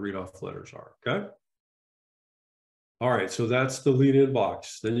the other read-off letters are, okay? All right, so that's the lead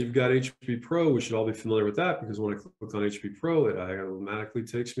inbox. Then you've got HP Pro. We should all be familiar with that because when I click on HP Pro, it automatically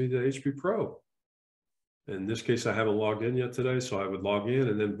takes me to HP Pro. In this case, I haven't logged in yet today, so I would log in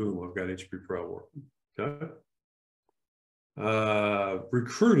and then boom, I've got HP Pro working, okay?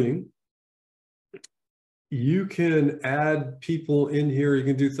 Recruiting. You can add people in here. You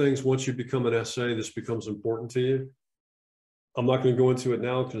can do things once you become an SA. This becomes important to you. I'm not going to go into it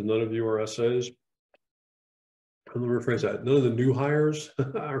now because none of you are SAs. Let me rephrase that. None of the new hires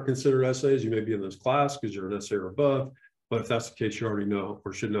are considered SAs. You may be in this class because you're an SA or above, but if that's the case, you already know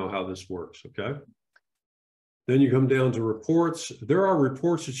or should know how this works, okay? Then you come down to reports. There are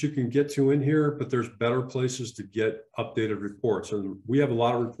reports that you can get to in here, but there's better places to get updated reports. And we have a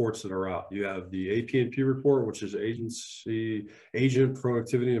lot of reports that are out. You have the AP&P report, which is agent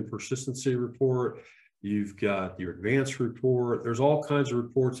productivity and persistency report. You've got your advanced report. There's all kinds of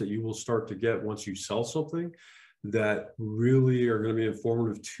reports that you will start to get once you sell something that really are going to be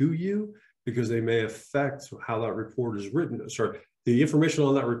informative to you because they may affect how that report is written. Sorry, the information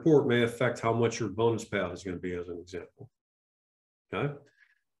on that report may affect how much your bonus payout is going to be, as an example. Okay.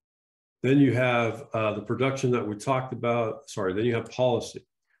 Then you have the production that we talked about. Sorry, then you have policy.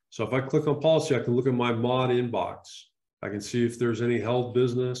 So if I click on policy, I can look at my mod inbox. I can see if there's any held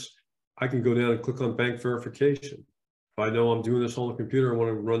business. I can go down and click on bank verification. If I know I'm doing this on the computer, I want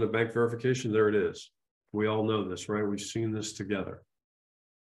to run the bank verification, there it is. We all know this, right? We've seen this together.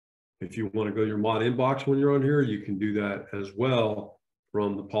 If you want to go to your mod inbox when you're on here, you can do that as well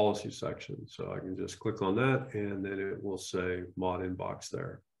from the policy section. So I can just click on that and then it will say mod inbox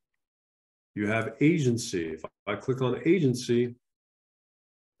there. You have agency. If I click on agency,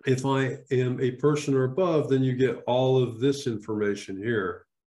 if I am a person or above, then you get all of this information here,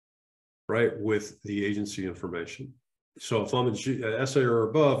 right, with the agency information. So if I'm a SA or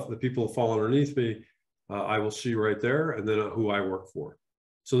above, the people who fall underneath me, I will see right there, and then who I work for.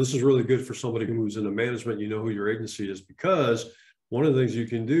 So this is really good for somebody who moves into management. You know who your agency is, because one of the things you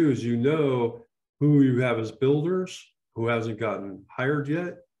can do is you know who you have as builders, who hasn't gotten hired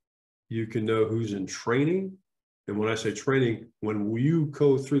yet. You can know who's in training. And when I say training, when you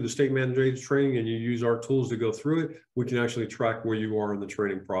go through the state mandated training and you use our tools to go through it, we can actually track where you are in the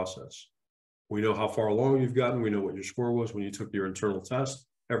training process. We know how far along you've gotten. We know what your score was when you took your internal test,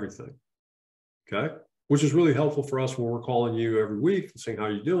 everything. Okay? Which is really helpful for us when we're calling you every week and saying, how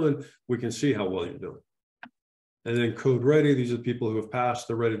you doing? We can see how well you're doing. And then code ready. These are the people who have passed.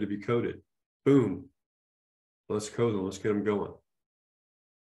 They're ready to be coded. Boom. Let's code them. Let's get them going.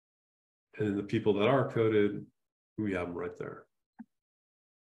 And then the people that are coded, we have them right there.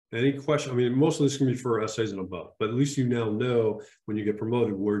 Any question? I mean, most of this can be for SAs and above, but at least you now know when you get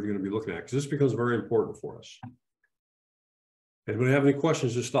promoted where you're going to be looking at, because this becomes very important for us. And if you have any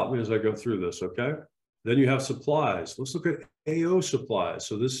questions, just stop me as I go through this, okay? Then you have supplies. Let's look at AO supplies.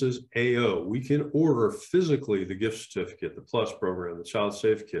 So this is AO. We can order physically the gift certificate, the Plus program, the Child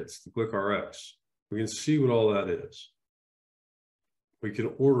Safe Kits, the ClickRx. We can see what all that is. We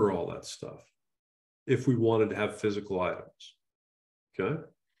can order all that stuff if we wanted to have physical items, okay?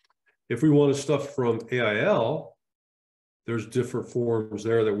 If we wanted stuff from AIL, there's different forms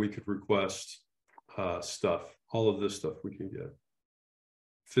there that we could request stuff. All of this stuff we can get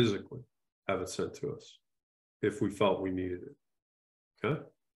physically, have it sent to us. if we felt we needed it. Okay.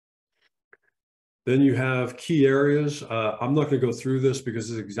 Then you have key areas. I'm not going to go through this because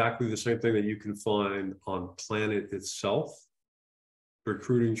it's exactly the same thing that you can find on Planet itself: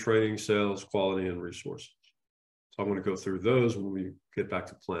 recruiting, training, sales, quality, and resources. So I'm going to go through those when we get back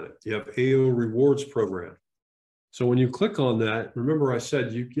to Planet. You have AIL Rewards Program. So when you click on that, remember I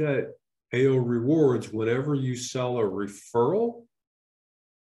said you get AIL Rewards whenever you sell a referral.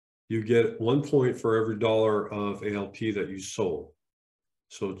 You get 1 point for every $1 of ALP that you sold.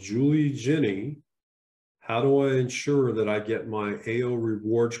 So Julie Ginny, how do I ensure that I get my AIL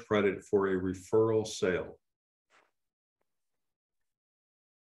Rewards credit for a referral sale?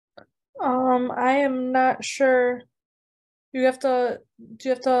 I am not sure. Do you have to,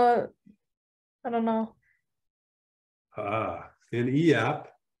 I don't know. In EAP,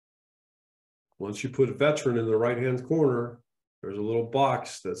 once you put veteran in the right-hand corner, there's a little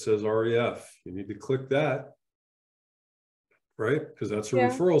box that says REF. You need to click that, right? Because that's a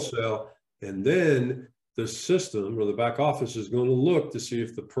referral sale. And then the system or the back office is going to look to see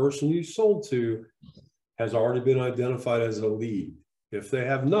if the person you sold to has already been identified as a lead. If they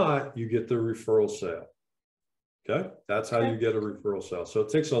have not, you get the referral sale. Okay, that's how you get a referral sale. So it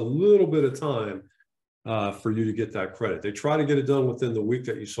takes a little bit of time for you to get that credit. They try to get it done within the week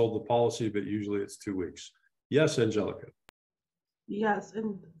that you sold the policy, but usually it's 2 weeks. Yes, Angelica. Yes,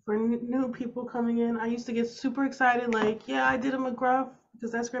 and for new people coming in, I used to get super excited, like, yeah, I did a McGruff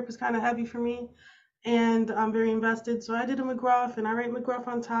because that script is kind of heavy for me, and I'm very invested. So I did a McGruff, and I write McGruff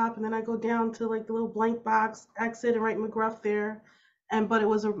on top, and then I go down to like the little blank box, exit, and write McGruff there. But it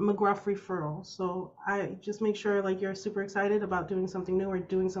was a McGruff referral. So I just make sure, like, you're super excited about doing something new or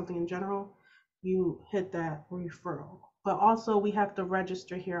doing something in general, you hit that referral. But also we have to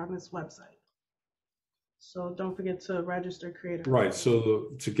register here on this website. So don't forget to register, create a Right.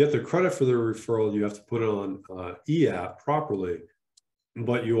 So to get the credit for the referral, you have to put it on EAP properly,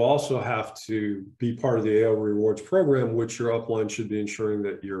 but you also have to be part of the AIL Rewards program, which your upline should be ensuring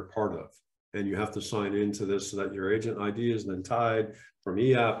that you're part of. And you have to sign into this so that your agent ID is then tied from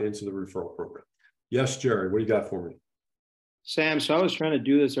EAP into the referral program. Yes, Jerry, what do you got for me? Sam, so I was trying to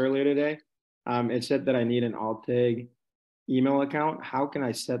do this earlier today. It said that I need an Altig email account. How can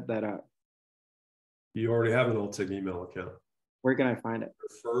I set that up? You already have an Altig email account. Where can I find it?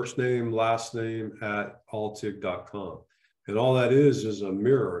 First name, last name at altig.com. And all that is a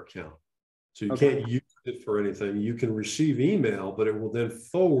mirror account. So you can't use it for anything. You can receive email, but it will then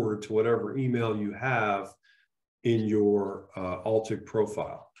forward to whatever email you have in your Altig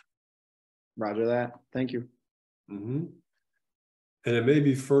profile. Roger that. Thank you. Mm-hmm. And it may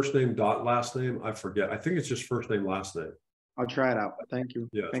be first name dot last name. I forget. I think it's just first name, last name. I'll try it out. Thank you.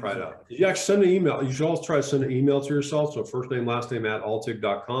 Yeah, try it out. You actually send an email. You should always try to send an email to yourself. So first name, last name at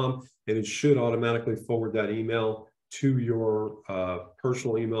altig.com, and it should automatically forward that email to your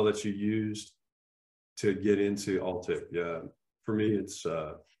personal email that you used to get into Altig. Yeah, for me, it's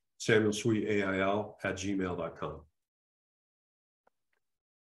samuelsweetail@gmail.com.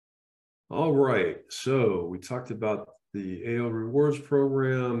 All right, so we talked about the AIL Rewards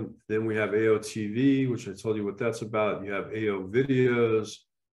Program. Then we have AO TV, which I told you what that's about. You have AO Videos.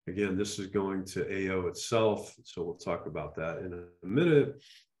 Again, this is going to AO itself, so we'll talk about that in a minute.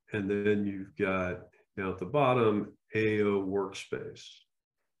 And then you've got down at the bottom, AO Workspace.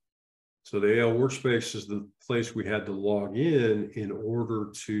 So the AO Workspace is the place we had to log in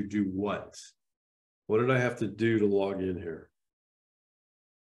order to do what? What did I have to do to log in here?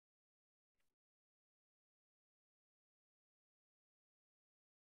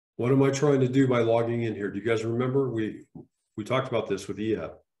 What am I trying to do by logging in here? Do you guys remember? We talked about this with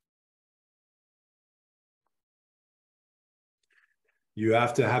EAP. You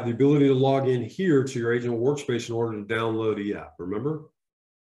have to have the ability to log in here to your agent workspace in order to download EAP, remember?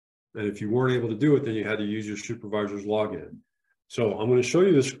 And if you weren't able to do it, then you had to use your supervisor's login. So I'm going to show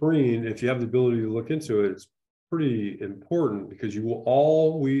you the screen. If you have the ability to look into it, it's pretty important because you will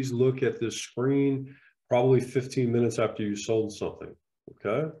always look at this screen probably 15 minutes after you sold something,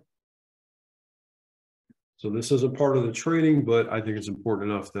 okay? So this isn't part of the training, but I think it's important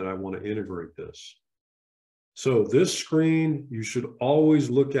enough that I want to integrate this. So this screen, you should always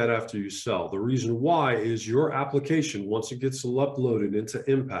look at after you sell. The reason why is your application, once it gets uploaded into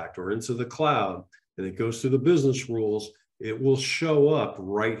Impact or into the cloud, and it goes through the business rules, it will show up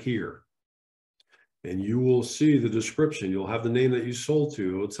right here. And you will see the description. You'll have the name that you sold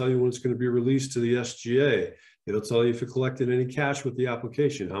to. It will tell you when it's going to be released to the SGA. It'll tell you if you collected any cash with the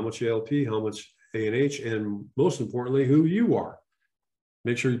application, how much ALP, how much A&H, and most importantly, who you are.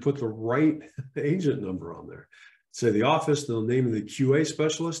 Make sure you put the right agent number on there. say the office, the name of the QA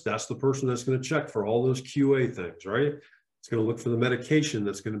specialist, that's the person that's going to check for all those QA things, right? It's going to look for the medication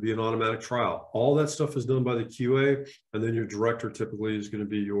that's going to be an automatic trial. All that stuff is done by the QA, and then your director typically is going to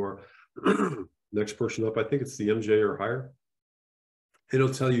be your next person up. I think it's the MJ or higher. It'll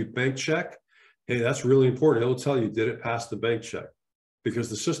tell you bank check. Hey, that's really important. It'll tell you, did it pass the bank check? Because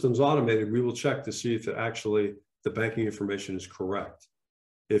the system's automated, we will check to see if it actually, the banking information is correct.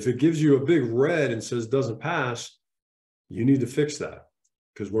 If it gives you a big red and says doesn't pass, you need to fix that,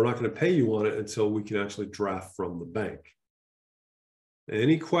 because we're not going to pay you on it until we can actually draft from the bank.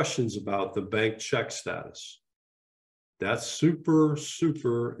 Any questions about the bank check status? That's super,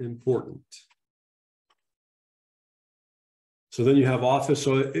 super important. So then you have office.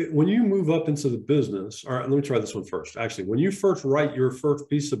 So when you move up into the business, all right, let me try this one first. Actually, when you first write your first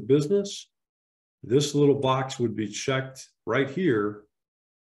piece of business, this little box would be checked right here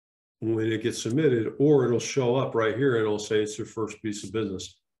when it gets submitted, or it'll show up right here and it'll say it's your first piece of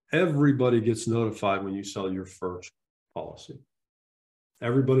business. Everybody gets notified when you sell your first policy.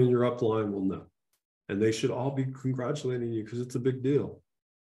 Everybody in your upline will know. And they should all be congratulating you because it's a big deal.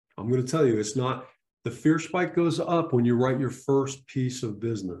 I'm going to tell you, it's not, the fear spike goes up when you write your first piece of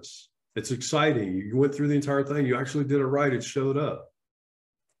business. It's exciting. You went through the entire thing. You actually did it right. It showed up.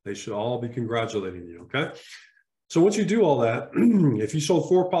 They should all be congratulating you, okay? So once you do all that, if you sold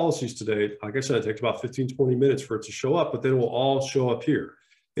 4 policies today, like I said, it takes about 15, 20 minutes for it to show up, but then it will all show up here.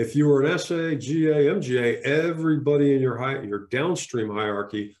 If you were an SA, GA, MGA, everybody in your downstream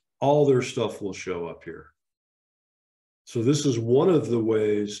hierarchy, all their stuff will show up here. So this is one of the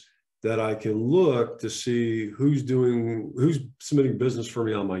ways that I can look to see who's submitting business for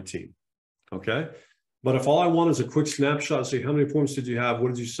me on my team, okay? But if all I want is a quick snapshot, say how many appointments did you have, what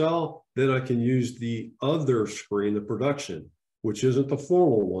did you sell, then I can use the other screen, the production, which isn't the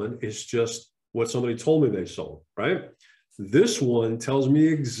formal one, it's just what somebody told me they sold, right? This one tells me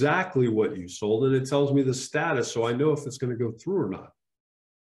exactly what you sold, and it tells me the status, so I know if it's going to go through or not.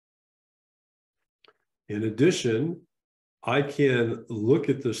 In addition, I can look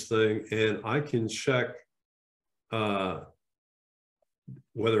at this thing and I can check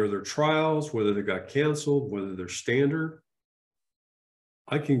whether they're trials, whether they got canceled, whether they're standard.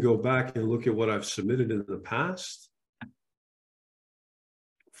 I can go back and look at what I've submitted in the past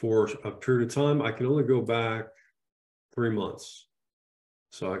for a period of time. I can only go back 3 months.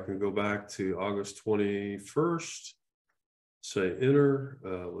 So I can go back to August 21st, say enter,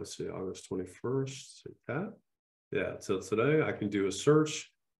 let's say August 21st, say that. Yeah, so today I can do a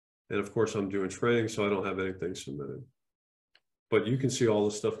search. And of course I'm doing training, so I don't have anything submitted. But you can see all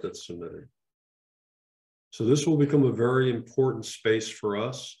the stuff that's submitted. So this will become a very important space for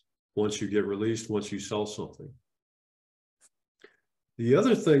us once you get released, once you sell something. The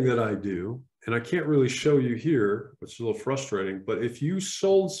other thing that I do, and I can't really show you here, which is a little frustrating, but if you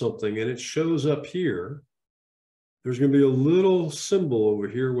sold something and it shows up here, there's going to be a little symbol over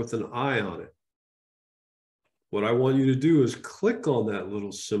here with an eye on it. What I want you to do is click on that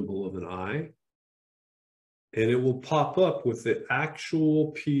little symbol of an eye, and it will pop up with the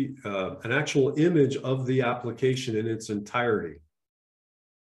actual an actual image of the application in its entirety.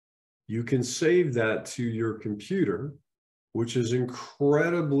 You can save that to your computer, which is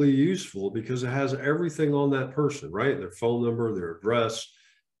incredibly useful because it has everything on that person, right? Their phone number, their address,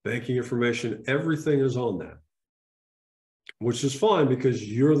 banking information, everything is on that. Which is fine because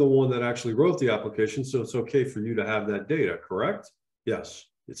you're the one that actually wrote the application, so it's okay for you to have that data, correct? Yes,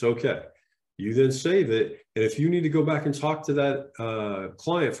 it's okay. You then save it, and if you need to go back and talk to that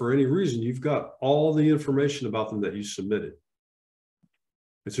client for any reason, you've got all the information about them that you submitted.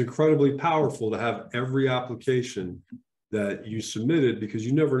 It's incredibly powerful to have every application that you submitted, because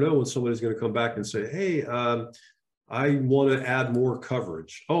you never know when somebody's going to come back and say, hey, I want to add more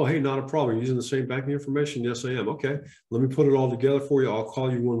coverage. Oh, hey, not a problem. You're using the same banking information? Yes, I am. Okay, let me put it all together for you. I'll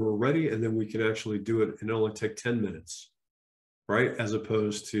call you when we're ready, and then we can actually do it, and it'll only take 10 minutes, right? As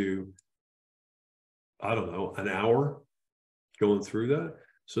opposed to, I don't know, an hour going through that.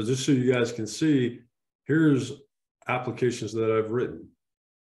 So just so you guys can see, here's applications that I've written.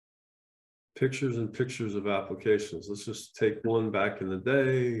 Pictures and pictures of applications. Let's just take one back in the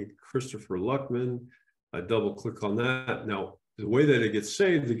day, Christopher Luckman. I double click on that. Now, the way that it gets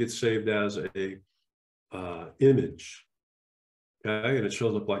saved as a image, okay? And it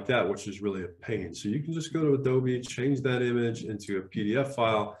shows up like that, which is really a pain. So you can just go to Adobe, change that image into a PDF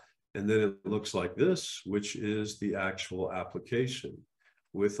file, and then it looks like this, which is the actual application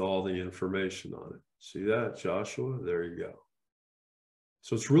with all the information on it. See that, Joshua? There you go.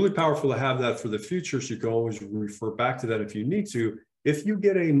 So it's really powerful to have that for the future, so you can always refer back to that if you need to. If you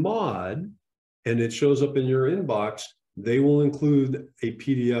get a mod, and it shows up in your inbox, they will include a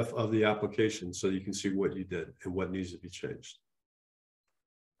PDF of the application so you can see what you did and what needs to be changed.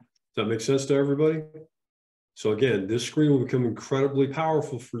 Does that make sense to everybody? So again, this screen will become incredibly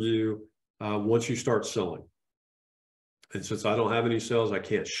powerful for you once you start selling. And since I don't have any sales, I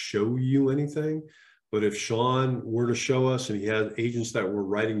can't show you anything. But if Sean were to show us and he had agents that were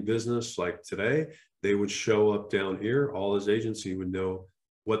writing business like today, they would show up down here. All his agents, he would know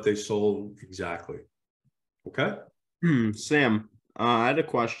what they sold exactly. Okay? Sam, I had a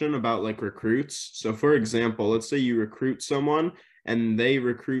question about like recruits. So for example, let's say you recruit someone and they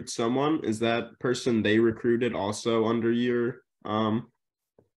recruit someone. Is that person they recruited also under your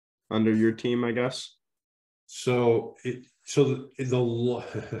team, I guess? So so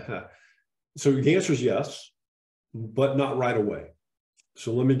the answer is yes, but not right away.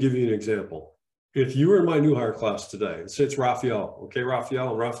 So let me give you an example. If you were in my new hire class today, say it's Raphael, okay,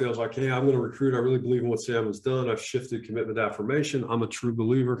 Raphael, and Raphael's like, hey, I'm going to recruit. I really believe in what Sam has done. I've shifted commitment to affirmation. I'm a true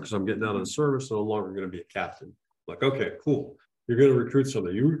believer because I'm getting out of the service and I'm no longer going to be a captain. Like, okay, cool. You're going to recruit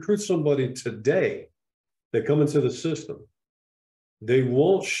somebody. You recruit somebody today. They come into the system. They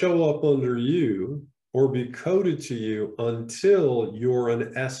won't show up under you or be coded to you until you're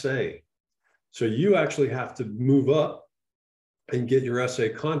an SA. So you actually have to move up and get your SA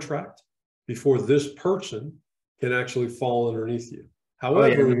contract before this person can actually fall underneath you.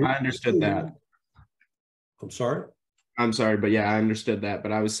 However, I understood that. I'm sorry? I'm sorry, but yeah, I understood that.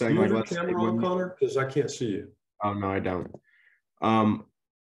 But I was saying, You like, have let's your camera on, Connor? Because I can't see you. Oh, no, I don't.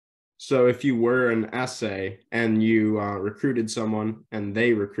 So if you were an SA and you recruited someone and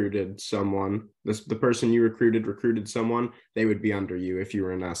they recruited someone, the person you recruited someone, they would be under you if you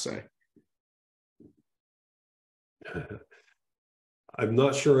were an SA. I'm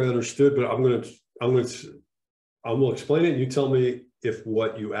not sure I understood, but I'm going to explain it. And you tell me if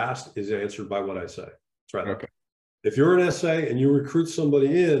what you asked is answered by what I say. That's right. Okay. If you're an SA and you recruit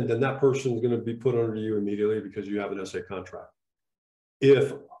somebody in, then that person is going to be put under you immediately because you have an SA contract.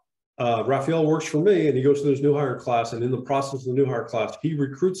 If Raphael works for me and he goes to this new hire class, and in the process of the new hire class, he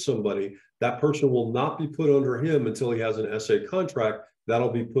recruits somebody, that person will not be put under him until he has an SA contract.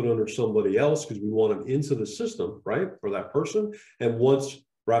 That'll be put under somebody else because we want him into the system, right, for that person. And once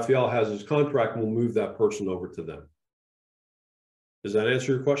Raphael has his contract, we'll move that person over to them. Does that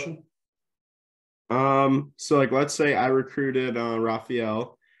answer your question? So like, let's say I recruited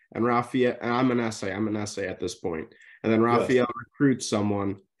Raphael, and I'm an SA at this point. And then Raphael recruits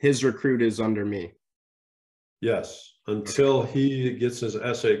someone, his recruit is under me. Yes, until he gets his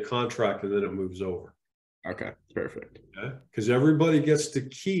SA contract and then it moves over. Okay, perfect. Okay, because everybody gets to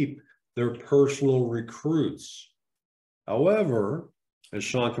keep their personal recruits. However, as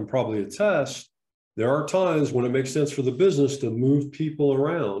Sean can probably attest, there are times when it makes sense for the business to move people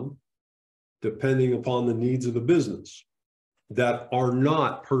around depending upon the needs of the business that are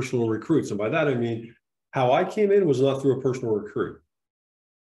not personal recruits. And by that, I mean, how I came in was not through a personal recruit.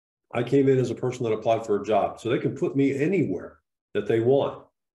 I came in as a person that applied for a job. So they can put me anywhere that they want.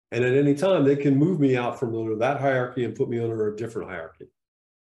 And at any time, they can move me out from under that hierarchy and put me under a different hierarchy.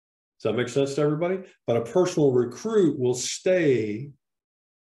 Does that make sense to everybody? But a personal recruit will stay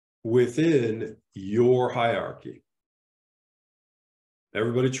within your hierarchy.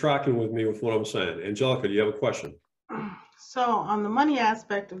 Everybody tracking with me with what I'm saying? Angelica, do you have a question? So on the money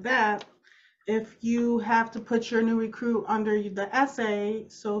aspect of that, if you have to put your new recruit under the SA,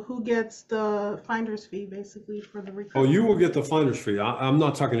 so who gets the finder's fee basically for the recruit? Oh, you will get the finder's fee. I'm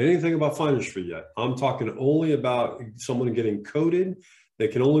not talking anything about finder's fee yet. I'm talking only about someone getting coded. They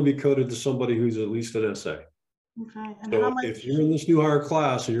can only be coded to somebody who's at least an SA. Okay. And So how much? if you're in this new hire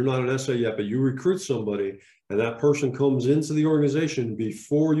class and you're not an SA yet, but you recruit somebody and that person comes into the organization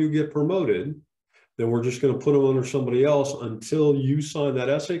before you get promoted, then we're just going to put them under somebody else until you sign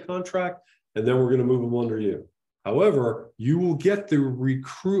that SA contract, and then we're going to move them under you. However, you will get the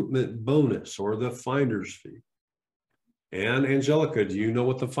recruitment bonus or the finder's fee. And Angelica, do you know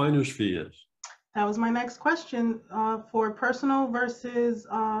what the finder's fee is? That was my next question for personal versus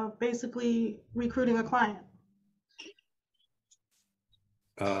basically recruiting a client.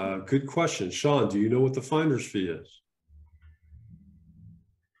 Good question. Sean, do you know what the finder's fee is?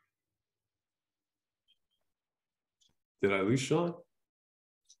 Did I lose Sean?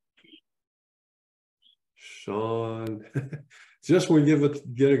 Sean, just when you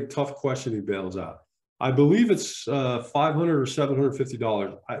get a tough question, he bails out. I believe it's $500 or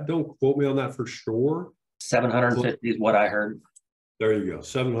 $750. Don't quote me on that for sure. 750 is what I heard. There you go,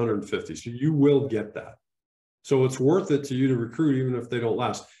 750. So you will get that. So it's worth it to you to recruit, even if they don't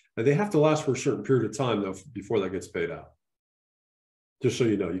last. And they have to last for a certain period of time, though, before that gets paid out. Just so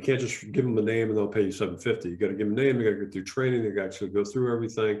you know, you can't just give them a name and they'll pay you $750. You got to give them a name, they got to go through training, they got to actually go through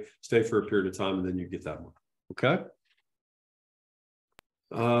everything, stay for a period of time, and then you get that money. Okay.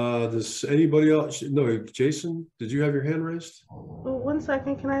 Does anybody else? No, Jason, did you have your hand raised? Oh, 1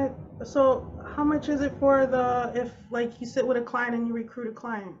 second, so how much is it for if like you sit with a client and you recruit a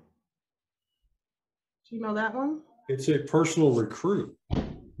client? Do you know that one? It's a personal recruit.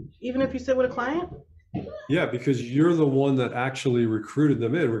 Even if you sit with a client? Yeah, because you're the one that actually recruited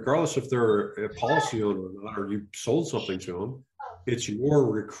them in, regardless if they're a policy owner or not, or you sold something to them, it's your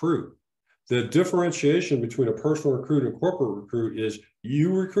recruit. The differentiation between a personal recruit and corporate recruit is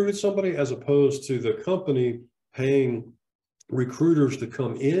you recruited somebody as opposed to the company paying recruiters to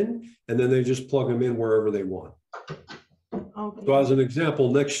come in and then they just plug them in wherever they want. Okay. So as an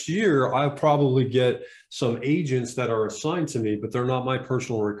example, next year, I'll probably get some agents that are assigned to me, but they're not my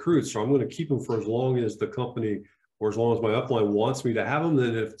personal recruits. So I'm going to keep them for as long as the company or as long as my upline wants me to have them.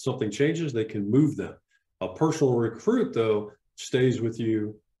 Then if something changes, they can move them. A personal recruit, though, stays with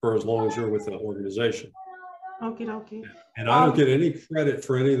you for as long as you're with the organization. Okie dokie. And I don't get any credit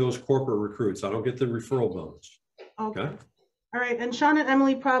for any of those corporate recruits. I don't get the referral bonus. Okay. All right. And Sean and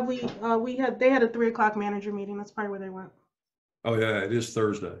Emily probably they had a 3 o'clock manager meeting. That's probably where they went. Oh yeah, it is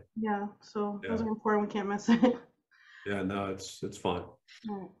Thursday. Yeah. So Yeah. those are important. We can't miss it. Yeah, no, it's fine.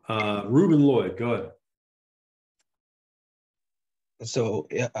 All right. Ruben Lloyd, go ahead. So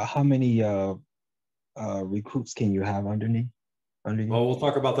how many recruits can you have under you? Well, we'll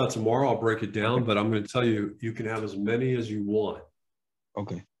talk about that tomorrow. I'll break it down, but I'm going to tell you, you can have as many as you want.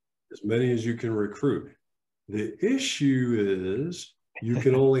 Okay. As many as you can recruit. The issue is you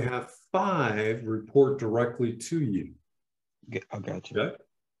can only have 5 report directly to you. I got you. Okay.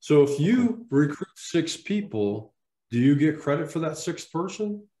 So if you recruit 6 people, do you get credit for that 6th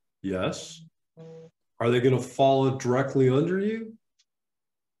person? Yes. Are they going to follow directly under you?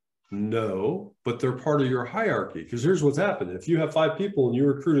 No, but they're part of your hierarchy. Because here's what's happened. If you have 5 people and you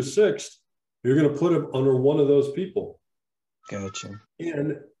recruit a 6th, you're going to put them under one of those people. Gotcha.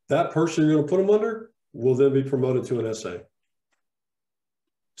 And that person you're going to put them under will then be promoted to an SA.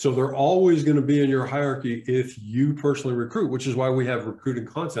 So they're always going to be in your hierarchy if you personally recruit, which is why we have recruiting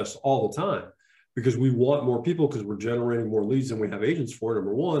contests all the time, because we want more people because we're generating more leads than we have agents for,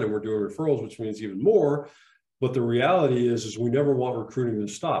 number one, and we're doing referrals, which means even more. But the reality is we never want recruiting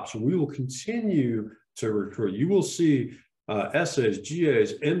to stop. So we will continue to recruit. You will see SAs,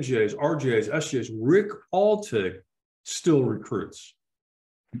 GAs, MGAs, RGAs, SGAs. Rick Altig still recruits.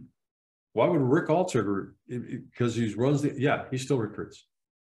 Why would Rick Altig? Because he runs he still recruits.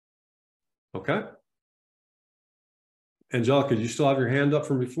 Okay. Angelica, do you still have your hand up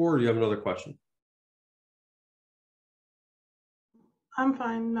from before, or do you have another question? I'm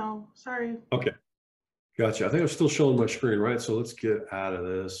fine. No, sorry. Okay. Gotcha. I think I'm still showing my screen, right? So let's get out of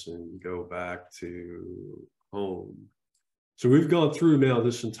this and go back to home. So we've gone through now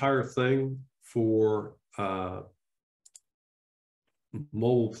this entire thing for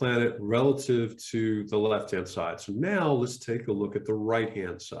Mobile Planet relative to the left-hand side. So now let's take a look at the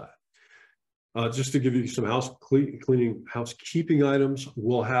right-hand side. Just to give you some housekeeping items,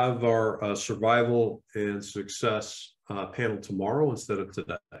 we'll have our survival and success panel tomorrow instead of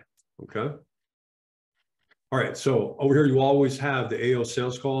today. Okay. All right. So over here, you always have the AIL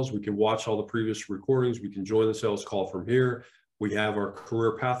sales calls. We can watch all the previous recordings. We can join the sales call from here. We have our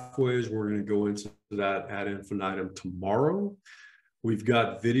career pathways. We're going to go into that ad infinitum tomorrow. We've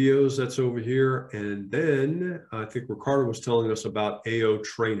got videos that's over here. And then I think Ricardo was telling us about AO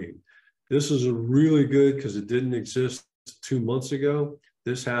training. This is a really good because it didn't exist 2 months ago.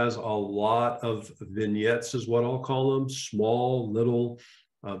 This has a lot of vignettes is what I'll call them, small little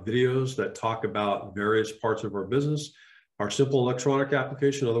videos that talk about various parts of our business. Our simple electronic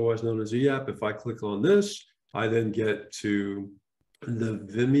application, otherwise known as EAP, if I click on this, I then get to the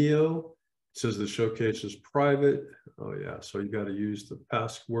Vimeo. It says the showcase is private. Oh yeah, so you got to use the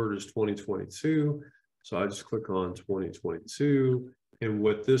password is 2022. So I just click on 2022. And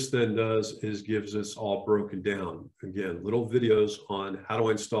what this then does is gives us all broken down. Again, little videos on how do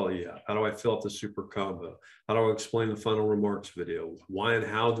I install EAP? How do I fill out the super combo? How do I explain the final remarks video? Why and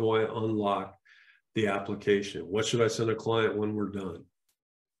how do I unlock the application? What should I send a client when we're done?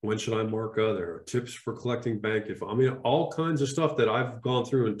 When should I mark other? Tips for collecting bank info. I mean, all kinds of stuff that I've gone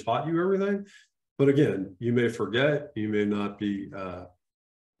through and taught you everything. But again, you may forget, you may not be,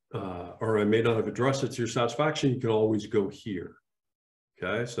 or I may not have addressed it to your satisfaction. You can always go here.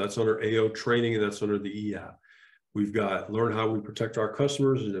 Okay, so that's under AO training and that's under the EAP. We've got learn how we protect our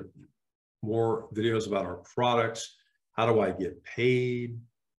customers and more videos about our products. How do I get paid?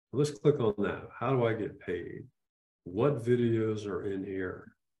 Let's click on that. How do I get paid? What videos are in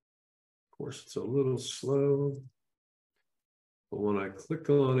here? Of course, it's a little slow. But when I click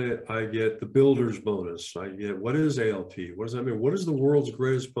on it, I get the builder's bonus. I get, what is ALP? What does that mean? What is the world's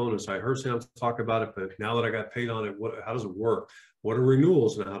greatest bonus? I heard Sam talk about it, but now that I got paid on it, how does it work? What are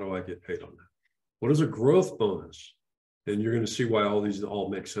renewals and how do I get paid on that? What is a growth bonus? And you're going to see why all these all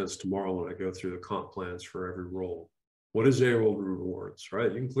make sense tomorrow when I go through the comp plans for every role. What is AIL Rewards,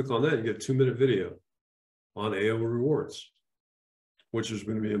 right? You can click on that, you get a 2-minute video on AIL Rewards, which is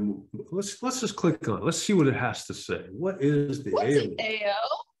going to be, let's just click on it. Let's see what it has to say. What is the AIL?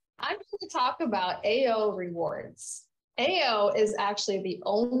 AIL? I'm going to talk about AIL Rewards. AIL is actually the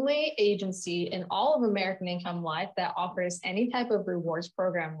only agency in all of American Income Life that offers any type of rewards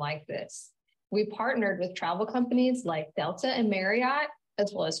program like this. We partnered with travel companies like Delta and Marriott,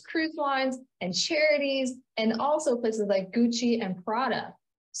 as well as cruise lines and charities, and also places like Gucci and Prada.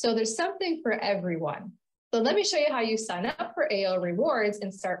 So there's something for everyone. So let me show you how you sign up for AIL Rewards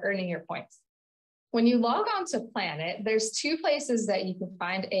and start earning your points. When you log on to Planet, there's 2 places that you can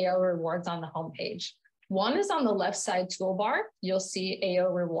find AIL Rewards on the homepage. One is on the left side toolbar, you'll see AIL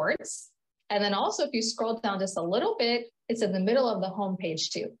Rewards. And then also if you scroll down just a little bit, it's in the middle of the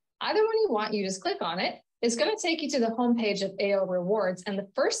homepage too. Either one you want, you just click on it. It's going to take you to the homepage of AIL Rewards. And the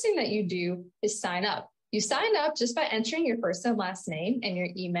first thing that you do is sign up. You sign up just by entering your first and last name and your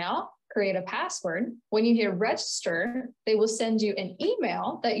email, create a password. When you hit register, they will send you an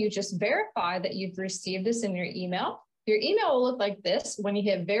email that you just verify that you've received this in your email. Your email will look like this. When you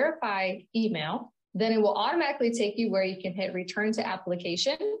hit verify email, then it will automatically take you where you can hit return to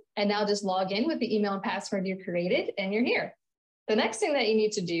application. And now just log in with the email and password you created and you're here. The next thing that you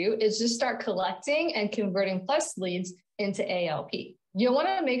need to do is just start collecting and converting plus leads into ALP. You'll want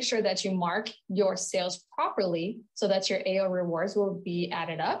to make sure that you mark your sales properly so that your AIL Rewards will be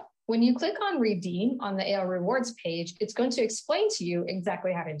added up. When you click on redeem on the AIL Rewards page, it's going to explain to you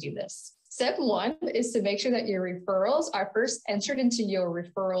exactly how to do this. Step 1 is to make sure that your referrals are first entered into your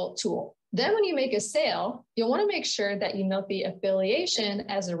referral tool. Then when you make a sale, you'll want to make sure that you note the affiliation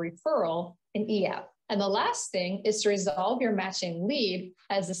as a referral in EAP. And the last thing is to resolve your matching lead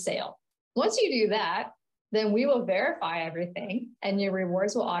as a sale. Once you do that, then we will verify everything and your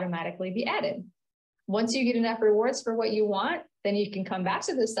rewards will automatically be added. Once you get enough rewards for what you want, then you can come back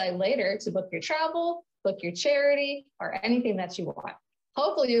to the site later to book your travel, book your charity, or anything that you want.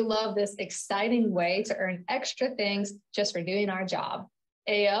 Hopefully you love this exciting way to earn extra things just for doing our job.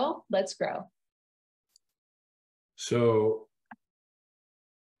 AIL, let's grow. So,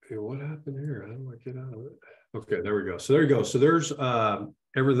 okay, what happened here? How do I get out of it? Okay, there we go. So there you go. So there's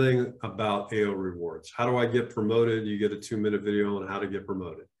everything about AIL Rewards. How do I get promoted? You get a 2-minute video on how to get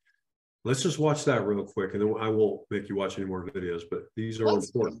promoted. Let's just watch that real quick, and then I won't make you watch any more videos, but these are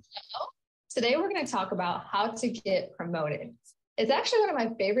important. Today, we're going to talk about how to get promoted. It's actually one of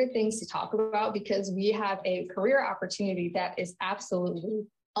my favorite things to talk about because we have a career opportunity that is absolutely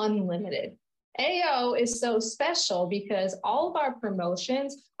unlimited. AO is so special because all of our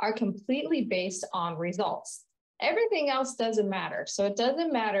promotions are completely based on results. Everything else doesn't matter. So it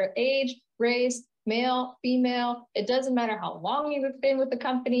doesn't matter age, race, male, female. It doesn't matter how long you've been with the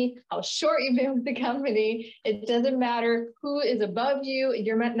company, how short you've been with the company. It doesn't matter who is above you.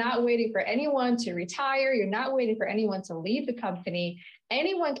 You're not waiting for anyone to retire. You're not waiting for anyone to leave the company.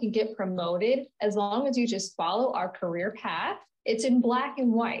 Anyone can get promoted as long as you just follow our career path. It's in black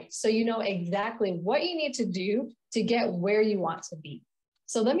and white. So you know exactly what you need to do to get where you want to be.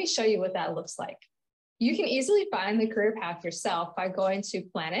 So let me show you what that looks like. You can easily find the career path yourself by going to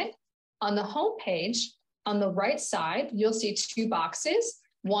Planet. On the home page, on the right side, you'll see 2 boxes.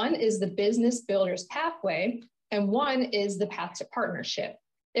 One is the Business Builders Pathway, and one is the Path to Partnership.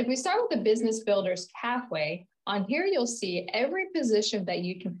 If we start with the Business Builders Pathway, on here you'll see every position that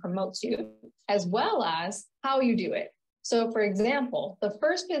you can promote to, as well as how you do it. So for example, the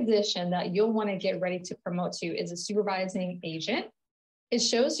first position that you'll want to get ready to promote to is a supervising agent. It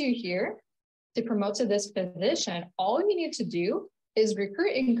shows you here to promote to this position, all you need to do is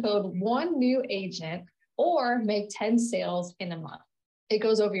recruit and code 1 new agent or make 10 sales in a month. It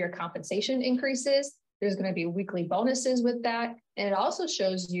goes over your compensation increases. There's going to be weekly bonuses with that. And it also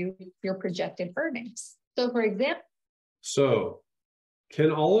shows you your projected earnings. So for example. So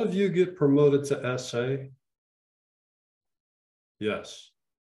can all of you get promoted to SA? Yes.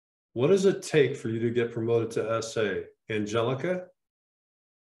 What does it take for you to get promoted to SA? Angelica,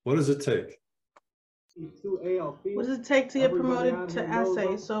 what does it take? What does it take to get promoted to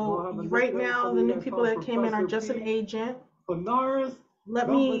SA? So right now, the new people that came in are just an agent. Let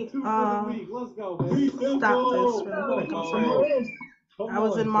me stop this real quick. I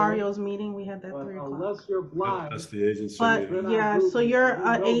was in Mario's meeting. We had that 3 o'clock. Unless you're blind, That's the agency But meeting. yeah, so you're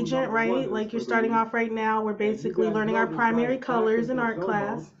an agent, right? Like you're starting off right now. We're basically learning our primary colors in art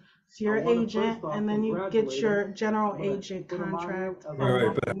class. So you're an agent, and then you get your general agent contract. All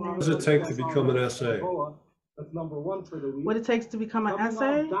right, but how does it take to become an SA? that's number 1 for the week. What it takes to become an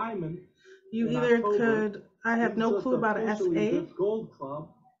SA? You either could, I have no clue about an SA.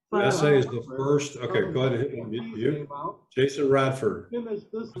 But, SA is the first, okay, go ahead. You, Jason Radford.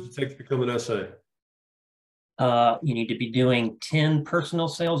 What does it take to become an SA? You need to be doing 10 personal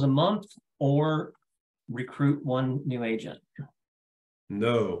sales a month or recruit 1 new agent.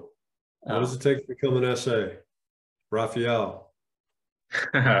 No. What does it take to become an SA? Raphael.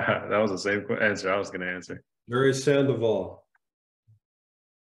 That was the same answer I was going to answer. Jerry Sandoval.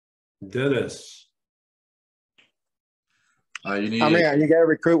 Dennis. You need. You got to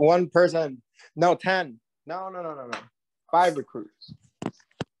recruit 1 person. No, 10. No. 5 recruits.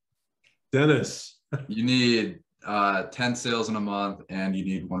 Dennis. You need 10 sales in a month, and you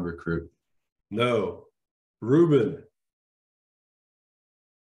need 1 recruit. No. Ruben.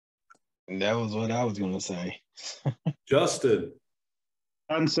 That was what I was going to say. Justin.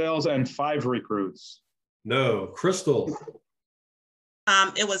 10 sales and 5 recruits. No. Crystal.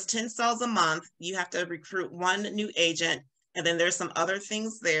 It was 10 sales a month. You have to recruit 1 new agent, and then there's some other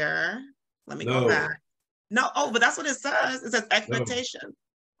things there. Let me go back. No, but that's what it says. It says expectation.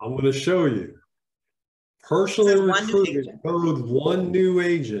 No. I'm going to show you. Personally recruited code 1 new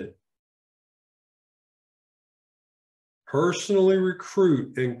agent. Personally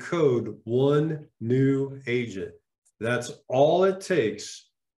recruit and code 1 new agent. That's all it takes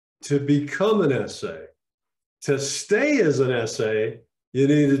to become an SA. To stay as an SA, you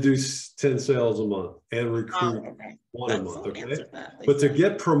need to do 10 sales a month and recruit 1 a month, okay? But to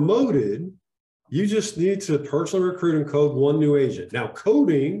get promoted, you just need to personally recruit and code 1 new agent. Now,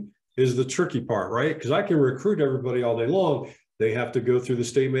 coding is the tricky part, right? Because I can recruit everybody all day long. They have to go through the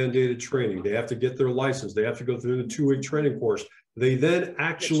state mandated training. They have to get their license. They have to go through the 2-week training course. They then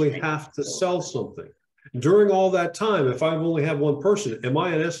actually have to sell something. During all that time, if I've only had 1 person, am I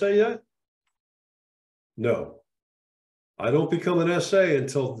an SA yet? No. I don't become an SA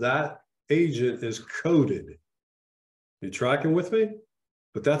until that agent is coded. You tracking with me?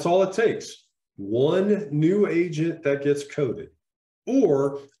 But that's all it takes. 1 new agent that gets coded.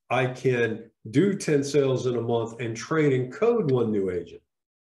 Or I can do 10 sales in a month and train and code 1 new agent.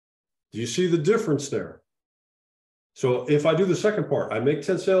 Do you see the difference there? So if I do the second part, I make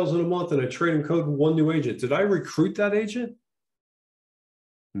 10 sales in a month and I train and code 1 new agent. Did I recruit that agent?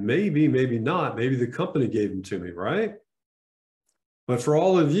 Maybe, maybe not. Maybe the company gave them to me, right? But for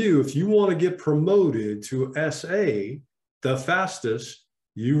all of you, if you want to get promoted to SA the fastest,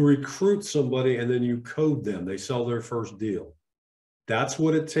 you recruit somebody and then you code them. They sell their first deal. That's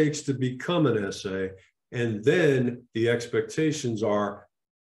what it takes to become an SA. And then the expectations are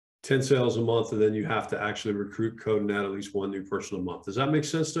 10 sales a month, and then you have to actually recruit, code, and add at least 1 new person a month. Does that make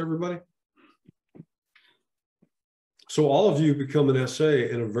sense to everybody? So all of you become an SA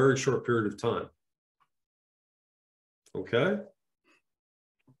in a very short period of time. Okay?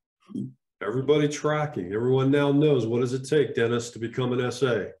 Everybody tracking. Everyone now knows, what does it take, Dennis, to become an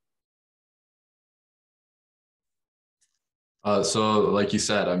SA? So like you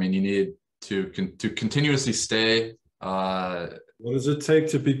said, I mean, you need to continuously stay. What does it take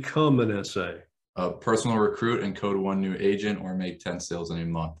to become an SA? Personal recruit and code 1 new agent, or make 10 sales in a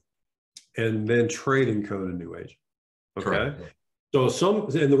month. And then trade and code a new agent. Okay. Correct. So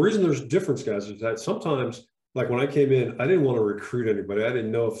and the reason there's difference, guys, is that sometimes, like when I came in, I didn't want to recruit anybody. I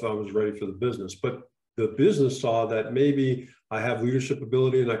didn't know if I was ready for the business, but the business saw that maybe I have leadership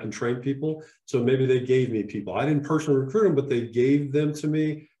ability and I can train people. So maybe they gave me people. I didn't personally recruit them, but they gave them to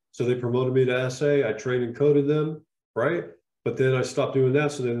me. So they promoted me to SA. I trained and coded them, right? But then I stopped doing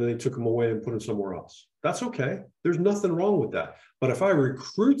that. So then they took them away and put them somewhere else. That's okay. There's nothing wrong with that. But if I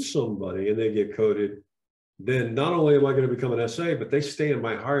recruit somebody and they get coded, then not only am I going to become an SA, but they stay in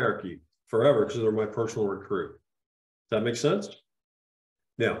my hierarchy forever because they're my personal recruit. Does that make sense?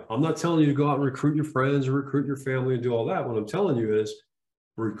 Now, I'm not telling you to go out and recruit your friends or recruit your family and do all that. What I'm telling you is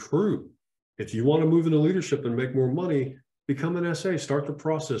recruit. If you want to move into leadership and make more money, become an SA, start the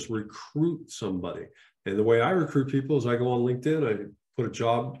process, recruit somebody. And the way I recruit people is I go on LinkedIn, I put a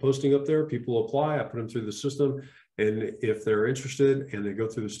job posting up there, people apply, I put them through the system. And if they're interested and they go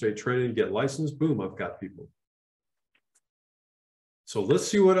through the state training, get licensed, boom, I've got people. So let's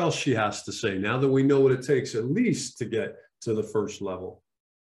see what else she has to say now that we know what it takes at least to get to the first level.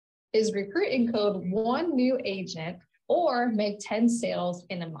 Is recruit and code 1 new agent or make 10 sales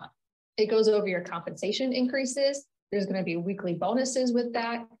in a month. It goes over your compensation increases, There's going to be weekly bonuses with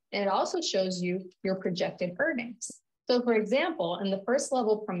that. And it also shows you your projected earnings. So for example, in the first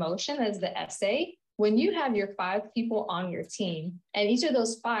level promotion as the SA, when you have your 5 people on your team and each of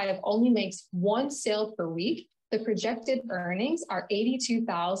those 5 only makes 1 sale per week, the projected earnings are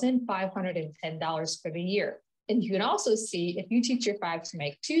 $82,510 for the year. And you can also see if you teach your 5 to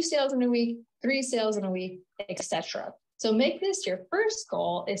make 2 sales in a week, 3 sales in a week, etc. So make this your first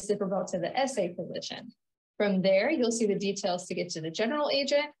goal is to promote to the SA position. From there, you'll see the details to get to the general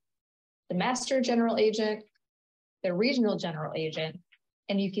agent, the master general agent, the regional general agent,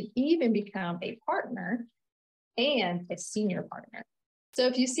 and you can even become a partner and a senior partner. So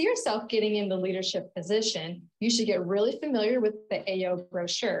if you see yourself getting in the leadership position, you should get really familiar with the AO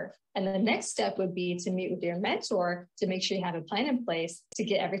brochure. And the next step would be to meet with your mentor to make sure you have a plan in place to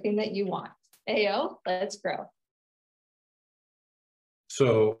get everything that you want. AO, let's grow.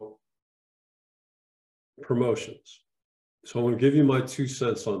 So promotions. So I'm going to give you my 2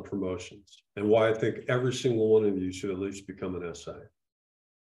 cents on promotions and why I think every single one of you should at least become an SA.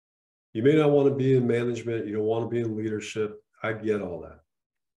 You may not want to be in management. You don't want to be in leadership. I get all that.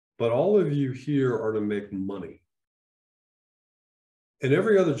 But all of you here are to make money. And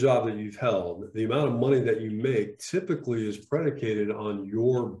every other job that you've held, the amount of money that you make typically is predicated on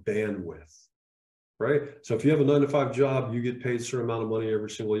your bandwidth, right? So if you have a 9-to-5 job, you get paid a certain amount of money every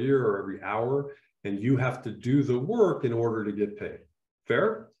single year or every hour, and you have to do the work in order to get paid.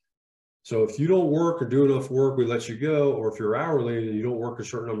 Fair? So if you don't work or do enough work, we let you go. Or if you're hourly and you don't work a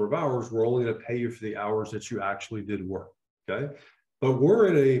certain number of hours, we're only going to pay you for the hours that you actually did work, okay? But we're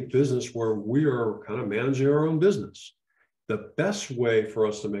in a business where we are kind of managing our own business. The best way for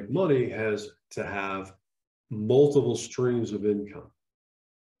us to make money has to have multiple streams of income,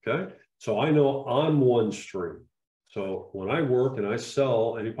 okay? So I know I'm one stream. So when I work and I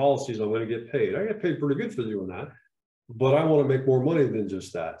sell any policies, I'm going to get paid. I get paid pretty good for doing that, but I want to make more money than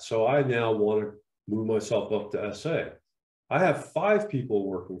just that. So I now want to move myself up to SA. I have 5 people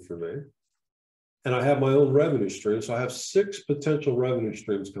working for me, and I have my own revenue stream. So I have 6 potential revenue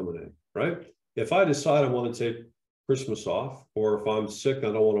streams coming in, right? If I decide I want to take Christmas off, or if I'm sick, I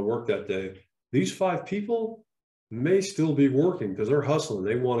don't want to work that day, these 5 people may still be working because they're hustling.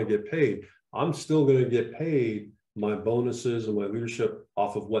 They want to get paid. I'm still going to get paid my bonuses and my leadership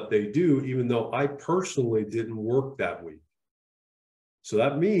off of what they do, even though I personally didn't work that week. So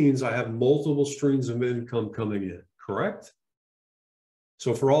that means I have multiple streams of income coming in, correct?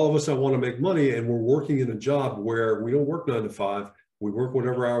 So for all of us that want to make money and we're working in a job where we don't work 9 to 5, we work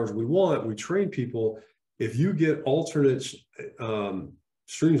whatever hours we want, we train people. If you get alternate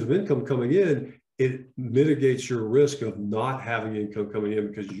streams of income coming in, it mitigates your risk of not having income coming in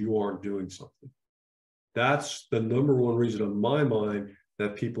because you aren't doing something. That's the number one reason in my mind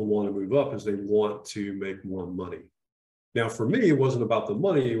that people want to move up, is they want to make more money. Now, for me, it wasn't about the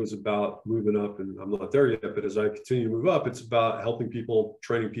money. It was about moving up, and I'm not there yet, but as I continue to move up, it's about helping people,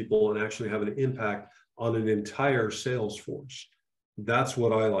 training people, and actually having an impact on an entire sales force. That's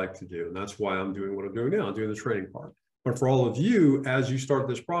what I like to do. And that's why I'm doing what I'm doing now. I'm doing the training part. But for all of you, as you start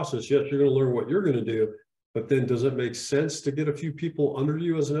this process, yes, you're going to learn what you're going to do. But then does it make sense to get a few people under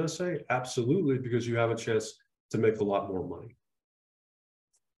you as an SA? Absolutely, because you have a chance to make a lot more money.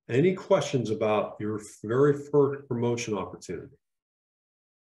 Any questions about your very first promotion opportunity?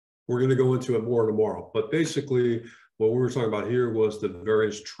 We're going to go into it more tomorrow. But basically, what we were talking about here was the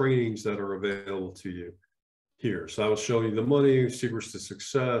various trainings that are available to you here. So I was showing you the money, secrets to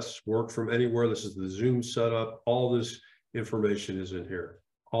success, work from anywhere. This is the Zoom setup. All this information is in here.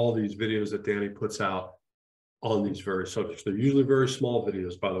 All these videos that Danny puts out on these various subjects. They're usually very small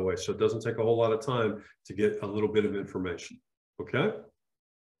videos, by the way, so it doesn't take a whole lot of time to get a little bit of information, okay?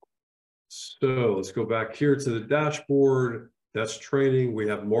 So let's go back here to the dashboard. That's training. We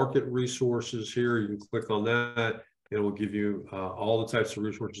have market resources here. You can click on that. It will give you all the types of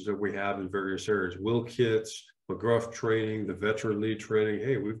resources that we have in various areas. Will kits, McGruff training, the veteran lead training.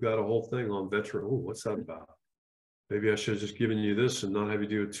 Hey, we've got a whole thing on veteran. Oh, what's that about? Maybe I should have just given you this and not have you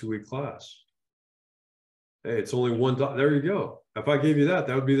do a 2-week class. Hey, it's only $1. There you go. If I gave you that,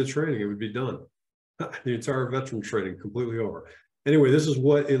 that would be the training. It would be done. The entire veteran training completely over. Anyway, this is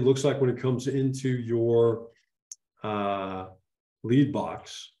what it looks like when it comes into your lead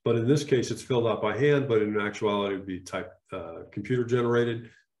box. But in this case, it's filled out by hand, but in actuality, it would be type computer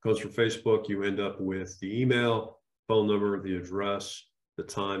generated. Goes from Facebook. You end up with the email, phone number, the address, the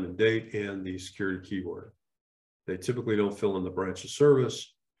time and date, and the security keyword. They typically don't fill in the branch of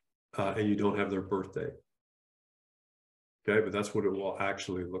service, and you don't have their birth date. Okay, but that's what it will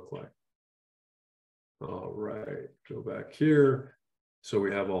actually look like. All right, go back here. So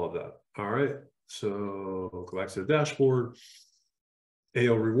we have all of that. All right, So go back to the dashboard.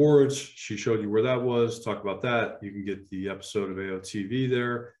 AO Rewards, she showed you where that was, talk about that. You can get the episode of AO TV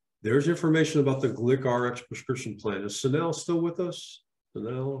there. There's information about the GlickRx prescription plan. Is Sanel still with us?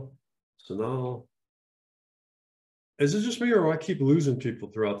 Sanel? Is it just me, or do I keep losing people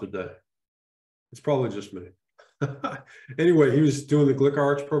throughout the day? It's probably just me. Anyway, he was doing the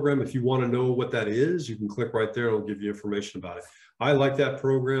GlickRx program. If you want to know what that is, you can click right there. It'll give you information about it. I like that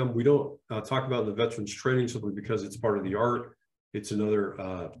program. We don't talk about the veterans training simply because it's part of the art. It's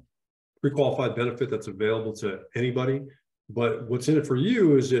another pre-qualified benefit that's available to anybody. But what's in it for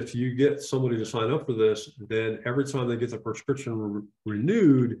you is if you get somebody to sign up for this, then every time they get the prescription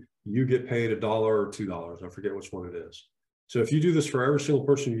renewed, you get paid $1 or $2. I forget which one it is. So if you do this for every single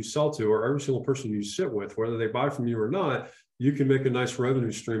person you sell to or every single person you sit with, whether they buy from you or not, you can make a nice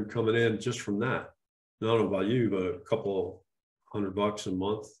revenue stream coming in just from that. I don't know about you, but a couple $100 a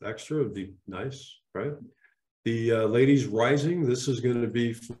month extra would be nice, right? The Ladies Rising, this is going to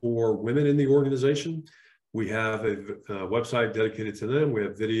be for women in the organization. We have a website dedicated to them. We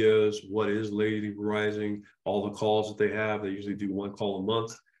have videos, what is Lady Rising, all the calls that they have. They usually do 1 call a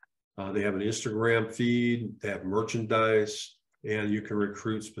month. They have an Instagram feed, they have merchandise, and you can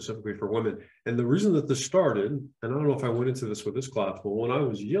recruit specifically for women. And the reason that this started, and I don't know if I went into this with this class, but when I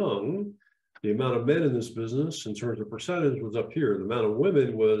was young, the amount of men in this business in terms of percentage was up here. The amount of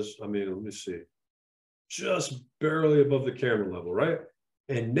women was, I mean, let me see, just barely above the camera level, right?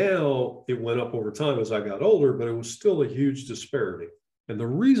 And now it went up over time as I got older, but it was still a huge disparity. And the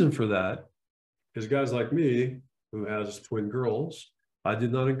reason for that is guys like me, who has twin girls, I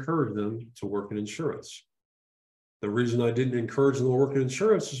did not encourage them to work in insurance. The reason I didn't encourage them to work in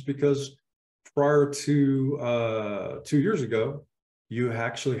insurance is because prior to 2 years ago, you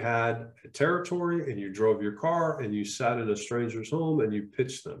actually had a territory and you drove your car and you sat in a stranger's home and you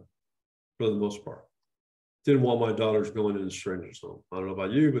pitched them for the most part. Didn't want my daughters going in a stranger's home. I don't know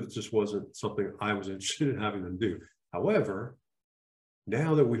about you, but it just wasn't something I was interested in having them do. However,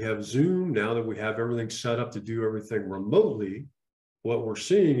 now that we have Zoom, now that we have everything set up to do everything remotely, what we're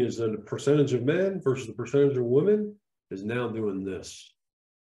seeing is that the percentage of men versus the percentage of women is now doing this.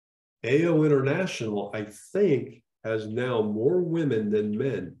 AO International, I think, has now more women than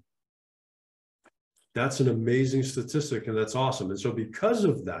men. That's an amazing statistic, and that's awesome. And so because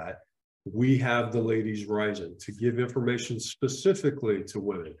of that, we have the Ladies Rising to give information specifically to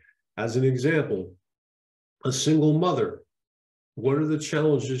women. As an example, a single mother, what are the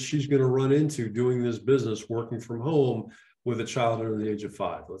challenges she's going to run into doing this business, working from home with a child under the age of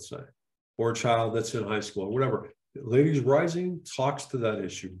 5, let's say, or a child that's in high school, or whatever. Ladies Rising talks to that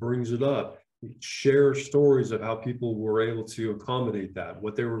issue, brings it up, shares stories of how people were able to accommodate that,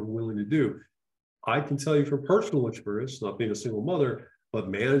 what they were willing to do. I can tell you from personal experience, not being a single mother, but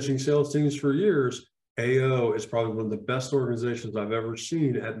managing sales teams for years, AO is probably one of the best organizations I've ever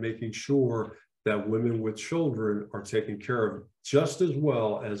seen at making sure that women with children are taken care of just as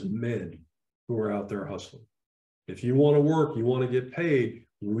well as men who are out there hustling. If you want to work, you want to get paid,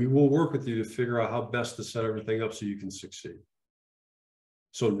 we will work with you to figure out how best to set everything up so you can succeed.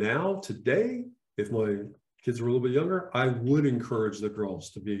 So now, today, if my kids were a little bit younger, I would encourage the girls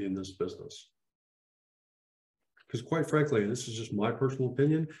to be in this business. Because quite frankly, and this is just my personal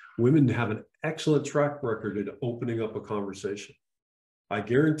opinion, women have an excellent track record at opening up a conversation. I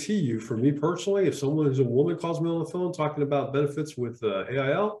guarantee you, for me personally, if someone who's a woman calls me on the phone talking about benefits with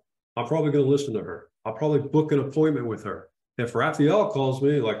AIL, I'm probably going to listen to her. I'll probably book an appointment with her. If Raphael calls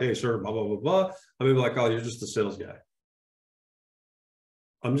me like, hey, sir, blah, blah, blah, blah, I'm going to be like, oh, you're just a sales guy.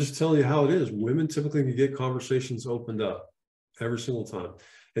 I'm just telling you how it is. Women typically can get conversations opened up every single time.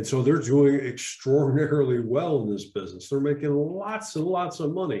 And so they're doing extraordinarily well in this business. They're making lots and lots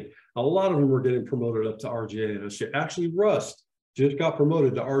of money. A lot of them are getting promoted up to RGA and SGA. Actually, Rust just got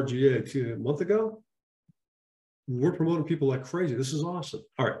promoted to RGA a month ago. We're promoting people like crazy. This is awesome.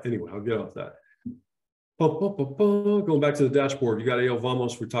 All right, anyway, I'll get off that. Going back to the dashboard, you got AIL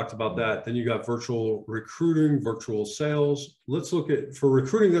Vamos, we talked about that. Then you got virtual recruiting, virtual sales. Let's look at, for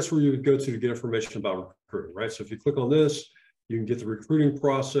recruiting, that's where you would go to get information about recruiting, right? So if you click on this, you can get the recruiting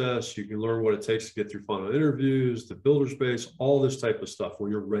process, you can learn what it takes to get through final interviews, the builder space, all this type of stuff when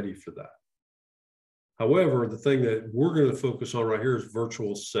you're ready for that. However, the thing that we're going to focus on right here is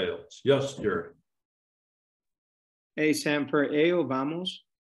virtual sales. Yes, Jared. Hey, Sam, for AIL Vamos,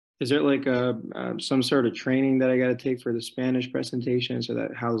 is there like some sort of training that I got to take for the Spanish presentation? So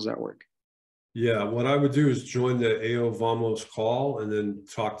that, how does that work? Yeah, what I would do is join the AIL Vamos call and then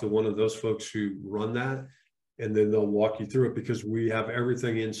talk to one of those folks who run that, and then they'll walk you through it because we have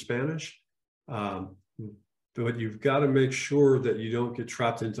everything in Spanish. but you've got to make sure that you don't get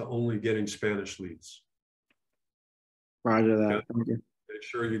trapped into only getting Spanish leads. Roger that. Okay? Thank you. Make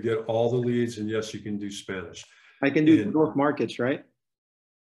sure you get all the leads, and yes, you can do Spanish. I can do both markets, right?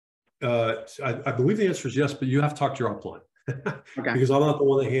 I believe the answer is yes, but you have to talk to your upline. Okay. Because I'm not the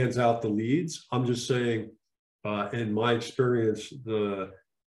one that hands out the leads. I'm just saying, in my experience,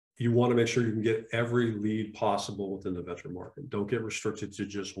 you want to make sure you can get every lead possible within the veteran market. Don't get restricted to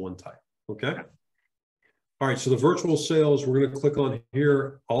just one type. Okay. All right. So the virtual sales, we're going to click on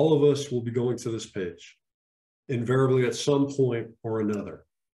here. All of us will be going to this page invariably at some point or another.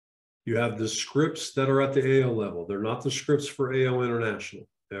 You have the scripts that are at the AO level. They're not the scripts for AO International.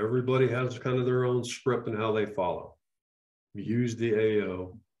 Everybody has kind of their own script and how they follow. Use the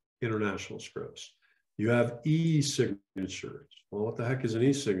AO International scripts. You have e-signatures. Well, what the heck is an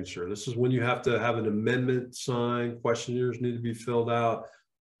e-signature? This is when you have to have an amendment signed, questionnaires need to be filled out,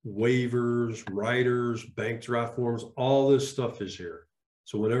 waivers, writers, bank draft forms, all this stuff is here.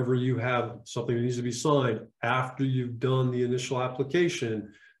 So whenever you have something that needs to be signed after you've done the initial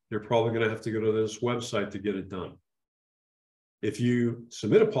application, you're probably going to have to go to this website to get it done. If you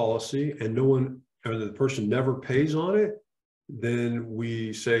submit a policy and no one, or the person never pays on it, then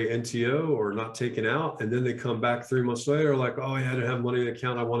we say NTO or not taken out, and then they come back 3 months later like, oh, I didn't have money in the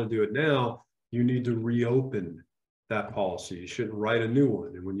account, I want to do it now. You need to reopen that policy. You shouldn't write a new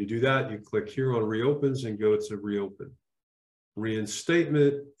one. And when you do that, you click here on reopens and go to reopen.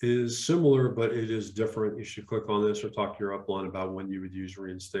 Reinstatement is similar, but it is different. You should click on this or talk to your upline about when you would use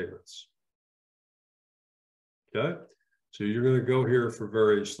reinstatements. Okay, so you're going to go here for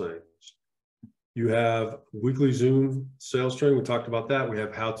various things. You have weekly Zoom sales training. We talked about that. We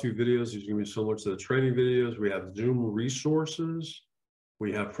have how-to videos. These are going to be similar to the training videos. We have Zoom resources.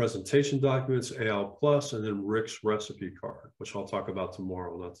 We have presentation documents, AIL Plus, and then Rick's recipe card, which I'll talk about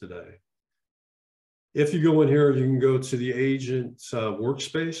tomorrow, not today. If you go in here, you can go to the agent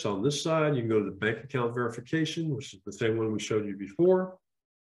workspace on this side. You can go to the bank account verification, which is the same one we showed you before.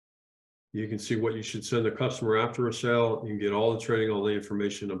 You can see what you should send a customer after a sale. You can get all the training, all the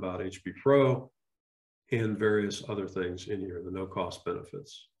information about HP Pro, and various other things in here, the no-cost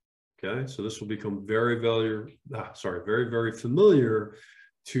benefits. Okay, so this will become very, very familiar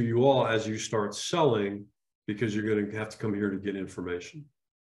to you all as you start selling, because you're going to have to come here to get information.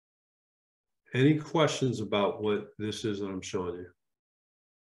 Any questions about what this is that I'm showing you?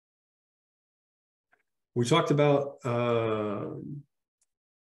 We talked about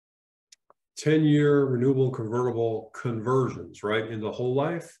 10-year renewable convertible conversions, right, into whole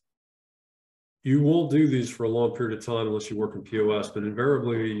life. You won't do these for a long period of time unless you work in POS, but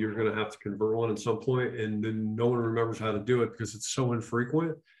invariably you're going to have to convert one at some point, and then no one remembers how to do it because it's so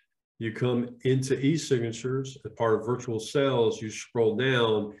infrequent. You come into e-signatures as part of virtual sales, you scroll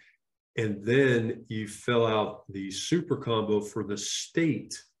down, and then you fill out the super combo for the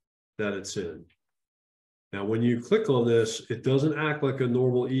state that it's in. Now, when you click on this, it doesn't act like a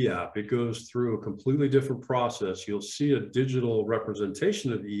normal e-app. It goes through a completely different process. You'll see a digital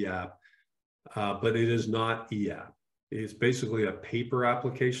representation of e-app, but it is not e-app. It's basically a paper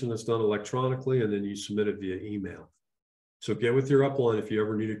application that's done electronically, and then you submit it via email. So get with your upline if you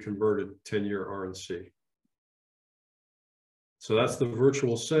ever need to convert a 10-year RNC. So that's the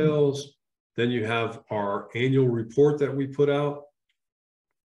virtual sales. Then you have our annual report that we put out.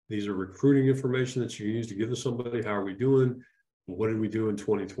 These are recruiting information that you can use to give to somebody. How are we doing? What did we do in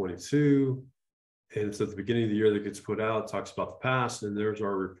 2022? And it's at the beginning of the year that gets put out, talks about the past, and there's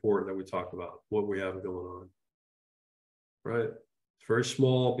our report that we talk about, what we have going on, right? It's very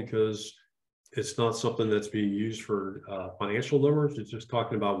small because it's not something that's being used for financial numbers. It's just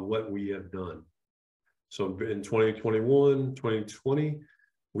talking about what we have done. So in 2021, 2020,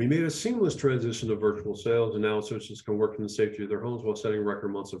 we made a seamless transition to virtual sales, and now associates can work in the safety of their homes while setting record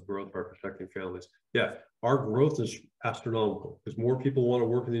months of growth by protecting families. Yeah, our growth is astronomical because more people want to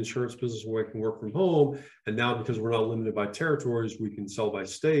work in the insurance business where they can work from home. And now, because we're not limited by territories, we can sell by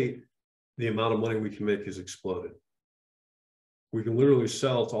state. The amount of money we can make has exploded. We can literally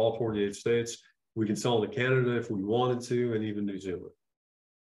sell to all 48 states. We can sell to Canada if we wanted to, and even New Zealand.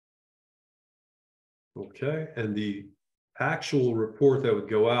 Okay, and the actual report that would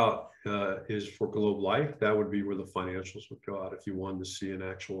go out is for Globe Life. That would be where the financials would go out if you wanted to see an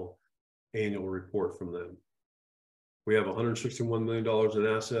actual annual report from them. We have $161 million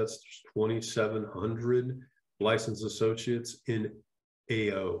in assets. There's 2,700 licensed associates in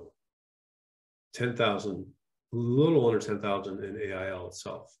AO. 10,000, a little under 10,000 in AIL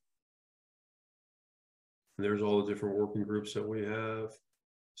itself. And there's all the different working groups that we have.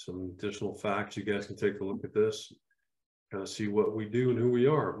 Some additional facts. You guys can take a look at this. kind of see what we do and who we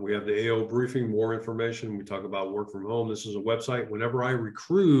are. We have the AO briefing, more information. We talk about work from home. This is a website. Whenever I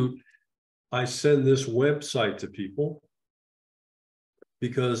recruit, I send this website to people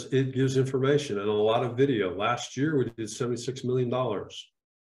because it gives information and a lot of video. Last year, we did $76 million.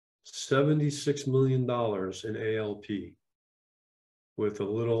 $76 million in ALP with a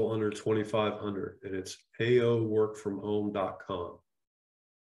little under 2,500, and it's aoworkfromhome.com.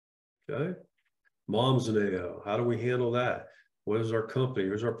 Okay. Mom's an AO. How do we handle that? What is our company?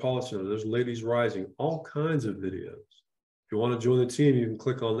 Here's our policy. There's Ladies Rising, all kinds of videos. If you want to join the team, you can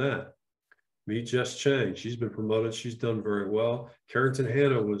click on that. Meet Jess Chang. She's been promoted. She's done very well. Carrington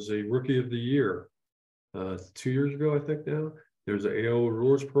Hanna was a Rookie of the Year 2 years ago, I think now. There's an AO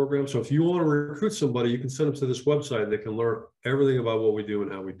rewards program. So if you want to recruit somebody, you can send them to this website. They can learn everything about what we do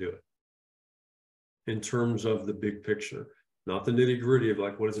and how we do it in terms of the big picture, not the nitty gritty of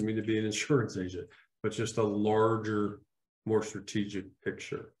like, what does it mean to be an insurance agent, but just a larger, more strategic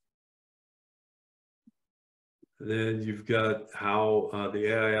picture. Then you've got how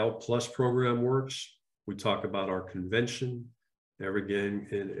the AIL Plus program works. We talk about our convention, every game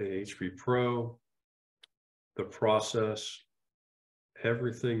in AHP Pro, the process,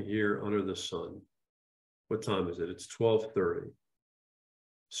 everything here under the sun. What time is it? It's 12:30.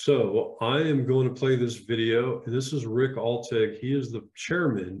 So I am going to play this video, and this is Rick Altig. He is the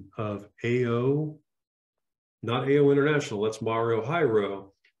chairman of AO, not AO International, that's Mario Hyro.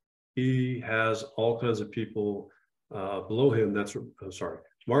 He has all kinds of people below him. That's, sorry,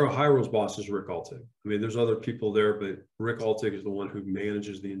 Mario Hyro's boss is Rick Altig. I mean, there's other people there, but Rick Altig is the one who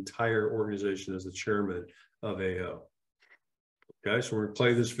manages the entire organization as the chairman of AO. Okay, so we're going to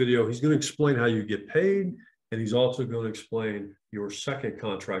play this video. He's going to explain how you get paid, and he's also going to explain your second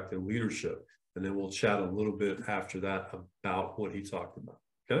contract in leadership. And then we'll chat a little bit after that about what he talked about.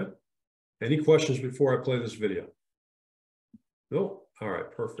 Okay? Any questions before I play this video? Nope. All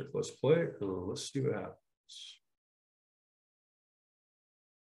right, perfect. Let's play. Let's see what happens.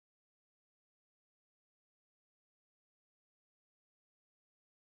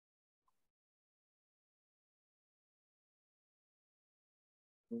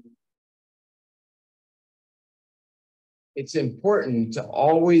 It's important to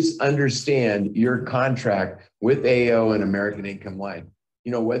always understand your contract with AO and American Income Life.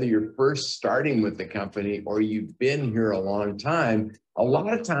 You know, whether you're first starting with the company or you've been here a long time, a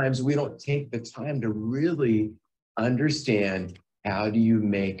lot of times we don't take the time to really understand how do you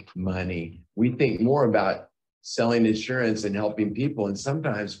make money. We think more about selling insurance and helping people, and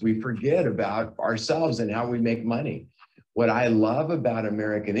sometimes we forget about ourselves and how we make money. What I love about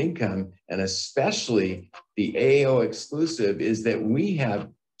American Income, and especially the AO exclusive, is that we have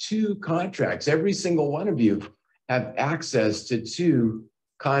 2 contracts. Every single one of you have access to 2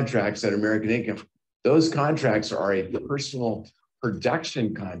 contracts at American Income. Those contracts are a personal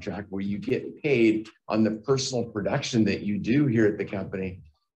production contract where you get paid on the personal production that you do here at the company.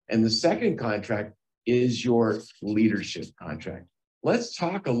 And the second contract is your leadership contract. Let's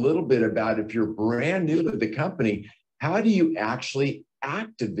talk a little bit about, if you're brand new to the company, how do you actually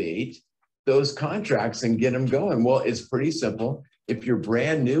activate those contracts and get them going? Well, it's pretty simple. If you're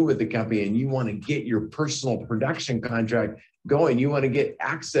brand new with the company and you want to get your personal production contract going, you want to get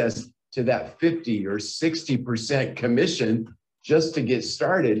access to that 50 or 60% commission just to get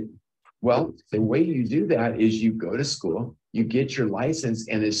started. Well, the way you do that is you go to school, you get your license,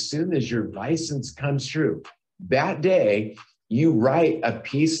 and as soon as your license comes through, that day you write a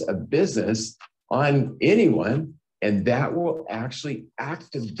piece of business on anyone, and that will actually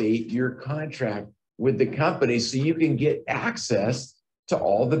activate your contract with the company so you can get access to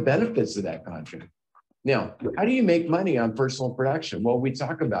all the benefits of that contract. Now, how do you make money on personal production? Well, we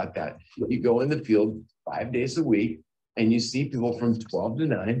talk about that. You go in the field 5 days a week and you see people from 12 to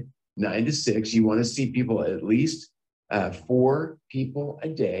 9, 9 to 6. You want to see people at least 4 people a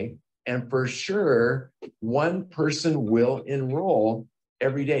day. And for sure, 1 person will enroll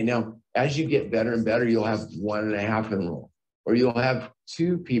every day. Now, as you get better and better, you'll have 1.5 enroll, or you'll have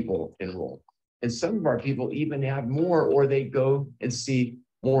 2 people enroll. And some of our people even have more, or they go and see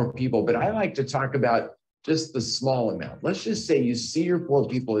more people. But I like to talk about just the small amount. Let's just say you see your 4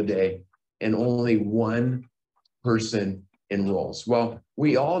 people a day and only 1 person enrolls. Well,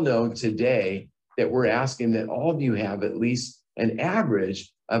 we all know today that we're asking that all of you have at least an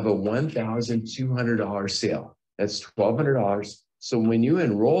average of a $1,200 sale. That's $1,200. So when you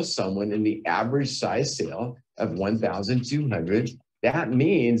enroll someone in the average size sale of $1,200, that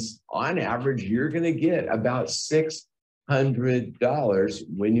means on average, you're going to get about $600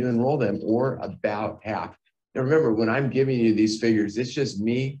 when you enroll them, or about half. Now remember, when I'm giving you these figures, it's just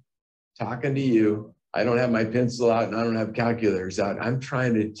me talking to you I don't have my pencil out and I don't have calculators out. I'm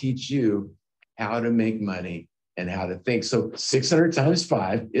trying to teach you how to make money and how to think. So 600 times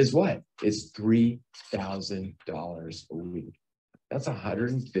 5 is what? It's $3,000 a week. That's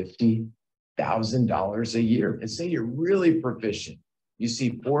 $150,000 a year. And say you're really proficient. You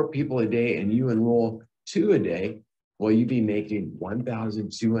see 4 people a day and you enroll 2 a day. Well, you'd be making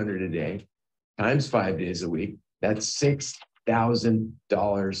 $1,200 a day times 5 days a week. That's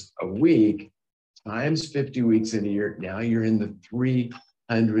 $6,000 a week times 50 weeks in a year. Now you're in the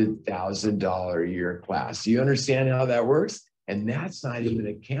 $300,000 a year class. Do you understand how that works? And that's not even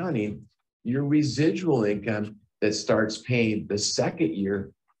accounting your residual income that starts paying the second year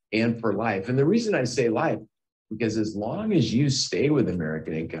and for life. And the reason I say life, because as long as you stay with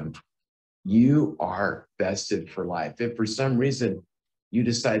American Income, you are vested for life. If for some reason you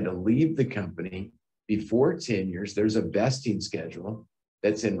decide to leave the company before 10 years, there's a vesting schedule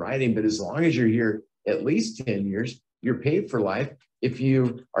that's in writing. But as long as you're here at least 10 years, you're paid for life. If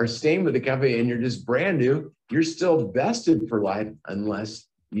you are staying with the company and you're just brand new, you're still vested for life unless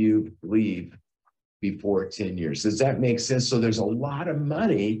you leave before 10 years. Does that make sense? So there's a lot of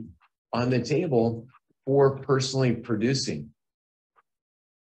money on the table for personally producing.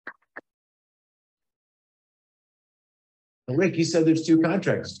 Rick, you said there's 2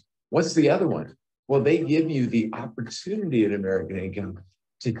 contracts. What's the other one? Well, they give you the opportunity at American Income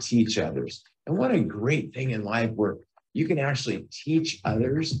to teach others. And what a great thing in life where you can actually teach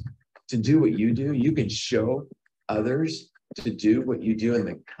others to do what you do. You can show others to do what you do, and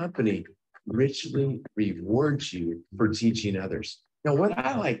the company richly rewards you for teaching others. Now, what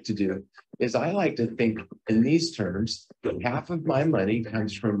I like to do is I like to think in these terms that half of my money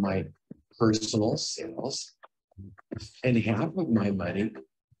comes from my personal sales, and half of my money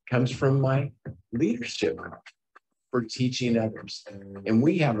comes from my leadership for teaching others. And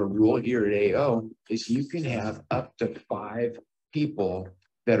we have a rule here at AO is you can have up to 5 people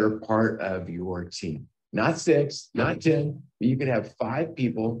that are part of your team. Not 6, not 10, but you can have 5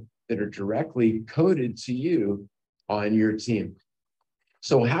 people that are directly coded to you on your team.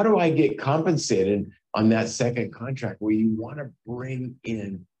 So how do I get compensated on that second contract? Well, you want to bring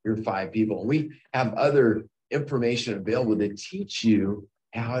in your 5 people. We have other information available to teach you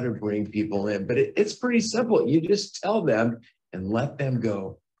how to bring people in, but it's pretty simple. You just tell them and let them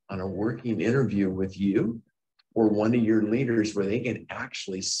go on a working interview with you or one of your leaders where they can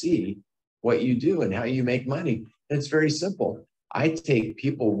actually see what you do and how you make money. And it's very simple. I take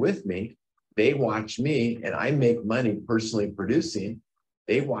people with me, they watch me, and I make money personally producing.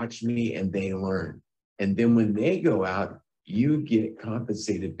 They watch me and they learn. And then when they go out, you get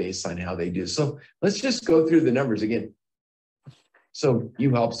compensated based on how they do. So let's just go through the numbers again. So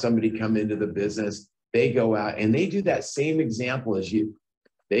you help somebody come into the business, they go out and they do that same example as you.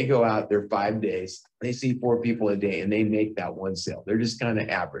 They go out, they're 5 days, they see 4 people a day and they make that 1 sale. They're just kind of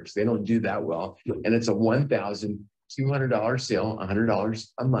average. They don't do that well. And it's a $1,200 sale, $100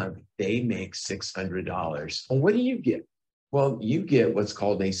 a month. They make $600. Well, what do you get? Well, you get what's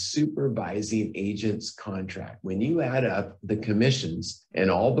called a supervising agent's contract. When you add up the commissions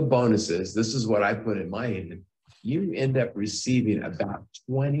and all the bonuses, this is what I put in my hand, you end up receiving about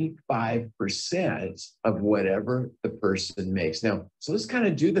 25% of whatever the person makes. Now, so let's kind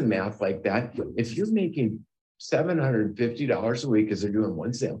of do the math like that. If you're making $750 a week because they're doing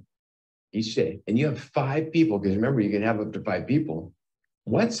 1 sale each day, and you have 5 people, because remember, you can have up to 5 people.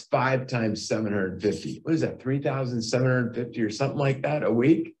 What's 5 times 750? What is that, 3,750 or something like that a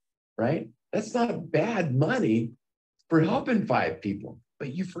week, right? That's not bad money for helping 5 people,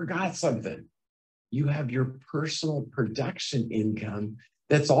 but you forgot something. You have your personal production income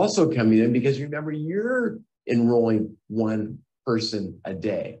that's also coming in because remember, you're enrolling 1 person a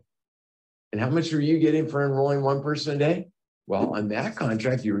day. And how much are you getting for enrolling 1 person a day? Well, on that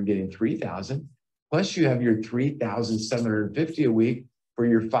contract, you were getting $3,000, plus you have your $3,750 a week for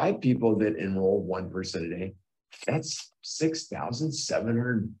your 5 people that enroll 1 person a day. That's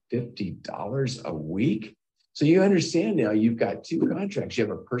 $6,750 a week. So you understand now you've got 2 contracts. You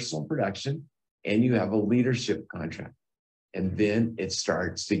have a personal production and you have a leadership contract. And then it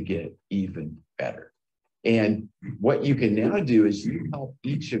starts to get even better. And what you can now do is you help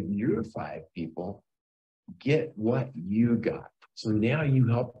each of your 5 people get what you got. So now you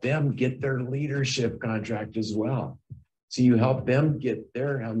help them get their leadership contract as well. So you help them get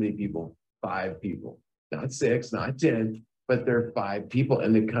their, how many people? 5 people, not 6, not 10, but they're 5 people.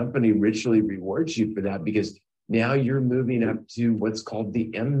 And the company richly rewards you for that because now you're moving up to what's called the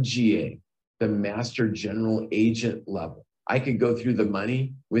MGA, the Master General Agent level. I could go through the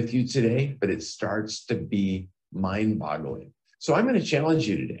money with you today, but it starts to be mind-boggling. So I'm going to challenge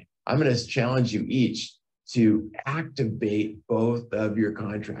you today. I'm going to challenge you each to activate both of your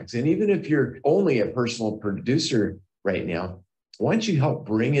contracts. And even if you're only a personal producer right now, why don't you help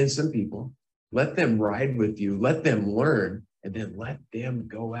bring in some people, let them ride with you, let them learn, and then let them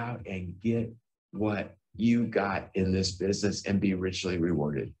go out and get what you got in this business and be richly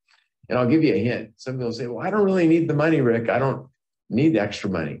rewarded. And I'll give you a hint. Some people say, well, I don't really need the money, Rick. I don't need the extra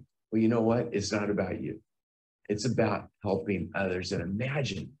money. Well, you know what? It's not about you. It's about helping others. And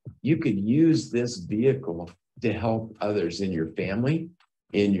imagine you could use this vehicle to help others in your family,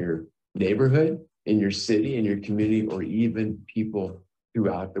 in your neighborhood, in your city, in your community, or even people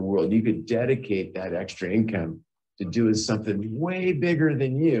throughout the world. You could dedicate that extra income to doing something way bigger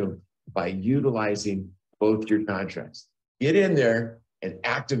than you by utilizing both your contracts. Get in there and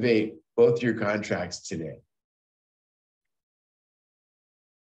activate both your contracts today.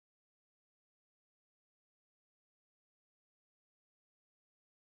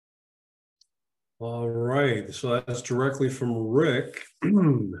 All right, so that's directly from Rick.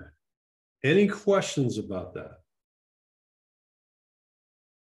 Any questions about that?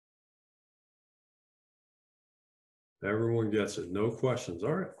 Everyone gets it, no questions.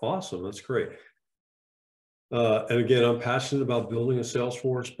 All right, awesome, that's great. And again, I'm passionate about building a sales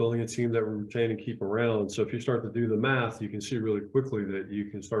force, building a team that we retain and keep around. So if you start to do the math, you can see really quickly that you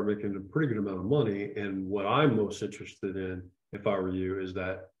can start making a pretty good amount of money. And what I'm most interested in, if I were you, is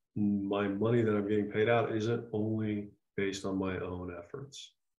that my money that I'm getting paid out isn't only based on my own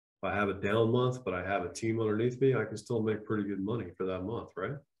efforts. If I have a down month, but I have a team underneath me, I can still make pretty good money for that month,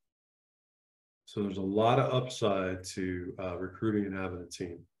 right? So there's a lot of upside to recruiting and having a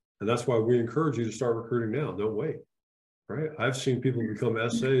team. And that's why we encourage you to start recruiting now. Don't wait, right? I've seen people become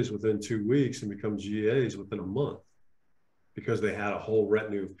SAs within 2 weeks and become GAs within a month because they had a whole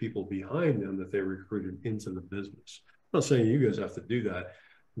retinue of people behind them that they recruited into the business. I'm not saying you guys have to do that,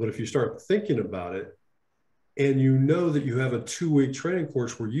 but if you start thinking about it and you know that you have a 2-week training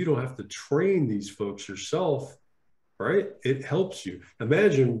course where you don't have to train these folks yourself, right? It helps you.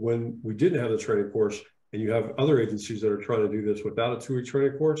 Imagine when we didn't have the training course and you have other agencies that are trying to do this without a 2-week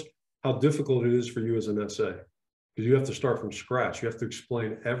training course, how difficult it is for you as an SA. Because you have to start from scratch. You have to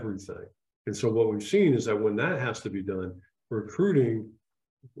explain everything. And so what we've seen is that when that has to be done, recruiting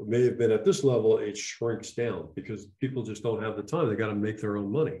may have been at this level, it shrinks down because people just don't have the time. They got to make their own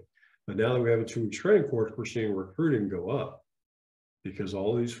money. But now that we have a 2-week training course, we're seeing recruiting go up because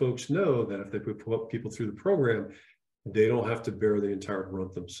all these folks know that if they put people through the program, they don't have to bear the entire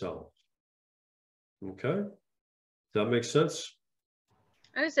brunt themselves. Okay, does that make sense?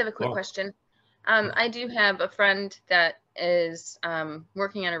 I just have a quick question. I do have a friend that is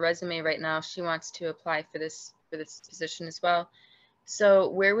working on a resume right now. She wants to apply for this position as well. So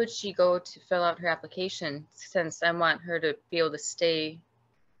where would she go to fill out her application? Since I want her to be able to stay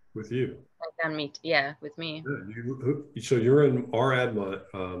with you. Like on me, yeah, with me. Yeah, so you're in our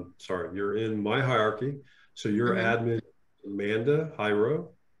admin. Sorry, you're in my hierarchy. So your admin, Amanda Hyro.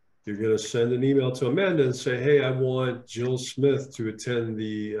 You're going to send an email to Amanda and say, hey, I want Jill Smith to attend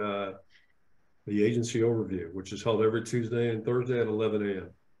the agency overview, which is held every Tuesday and Thursday at 11 a.m.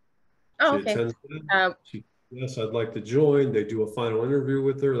 Oh, she okay. attends yes, I'd like to join. They do a final interview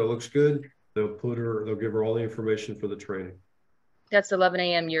with her. That looks good. They'll give her all the information for the training. That's 11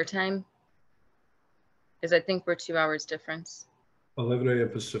 a.m. your time? Because I think we're 2 hours difference. 11 a.m.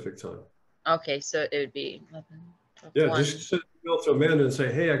 Pacific time. Okay, so it would be 11. Yeah, 1. just send an email to Amanda and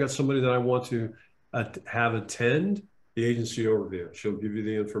say, hey, I got somebody that I want to have attend the agency overview. She'll give you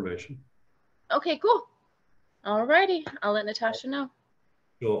the information. Okay, cool. All righty. I'll let Natasha know.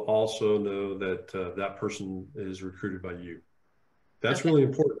 She'll also know that that person is recruited by you. That's really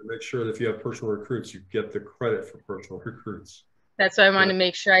important to make sure that if you have personal recruits, you get the credit for personal recruits. That's why I want to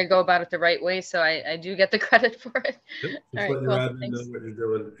make sure I go about it the right way, so I do get the credit for it. Yep, just all right, let your cool. admin know what you're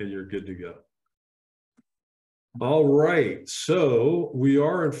doing and you're good to go. All right, so we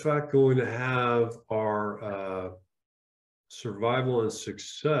are in fact going to have our survival and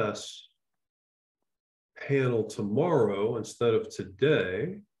success panel tomorrow instead of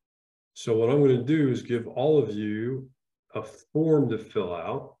today. So what I'm going to do is give all of you a form to fill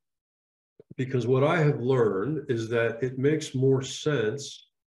out, because what I have learned is that it makes more sense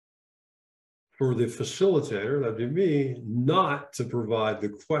for the facilitator, that'd be me, not to provide the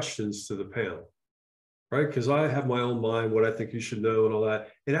questions to the panel. Right? Because I have my own mind, what I think you should know and all that.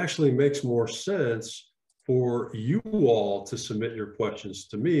 It actually makes more sense for you all to submit your questions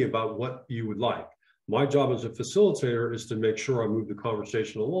to me about what you would like. My job as a facilitator is to make sure I move the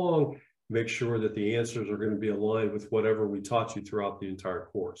conversation along, make sure that the answers are going to be aligned with whatever we taught you throughout the entire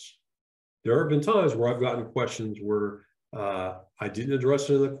course. There have been times where I've gotten questions where I didn't address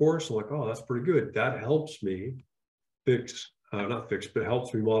it in the course. I'm like, oh, that's pretty good. That helps me not fix, but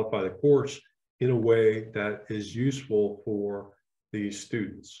helps me modify the course in a way that is useful for these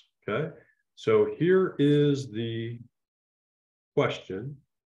students. Okay. So here is the question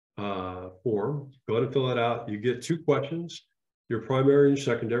form. Go ahead and fill that out. You get 2 questions, your primary and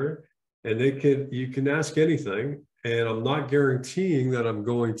secondary, and you can ask anything. And I'm not guaranteeing that I'm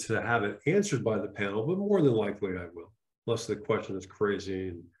going to have it answered by the panel, but more than likely I will, unless the question is crazy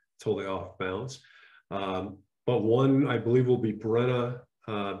and totally off bounds. But one, I believe, will be Brenna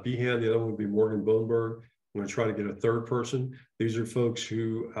Behan. The other one will be Morgan Boneberg. I'm going to try to get a third person. These are folks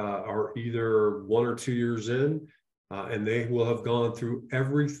who are either 1 or 2 years in, and they will have gone through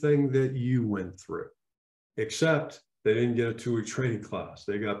everything that you went through, except they didn't get a 2-week training class.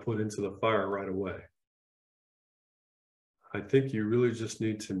 They got put into the fire right away. I think you really just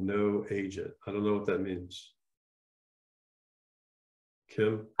need to know agent. I don't know what that means.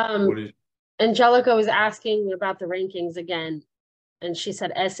 Kim, what do you? Angelica was asking about the rankings again, and she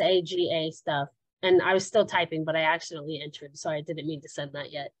said SAGA stuff. And I was still typing, but I accidentally entered, so I didn't mean to send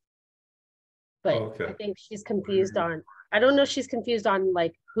that yet. But okay. I think she's confused on, I don't know if she's confused on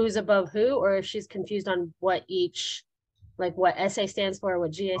like who's above who, or if she's confused on what each, like what SA stands for,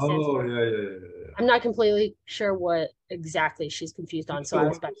 what GA stands for. Yeah. I'm not completely sure what exactly she's confused on, so I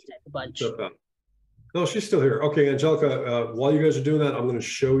was about to type a bunch. No, she's still here. Okay, Angelica, while you guys are doing that, I'm going to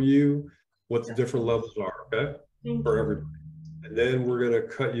show you what the different levels are, okay, for everybody. And then we're going to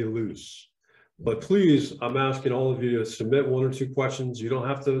cut you loose. But please, I'm asking all of you to submit 1 or 2 questions. You don't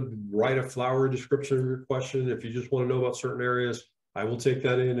have to write a flowery description of your question. If you just want to know about certain areas, I will take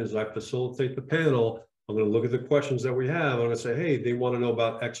that in as I facilitate the panel. I'm going to look at the questions that we have. I'm going to say, hey, they want to know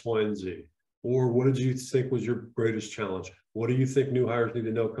about X, Y, and Z. Or what did you think was your greatest challenge? What do you think new hires need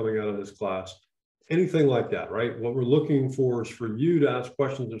to know coming out of this class? Anything like that, right? What we're looking for is for you to ask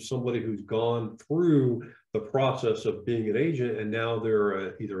questions of somebody who's gone through the process of being an agent and now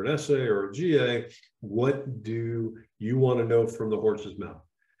they're either an SA or a GA. What do you want to know from the horse's mouth?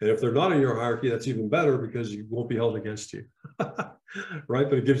 And if they're not in your hierarchy, that's even better because you won't be held against you, right?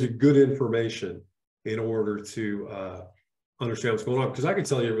 But it gives you good information in order to understand what's going on. Because I can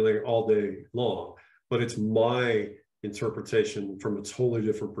tell you everything all day long, but it's my interpretation from a totally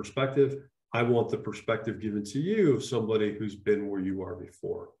different perspective. I want the perspective given to you of somebody who's been where you are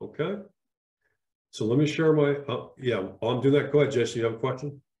before, okay? So let me share my, while I'm doing that, go ahead, Jesse, you have a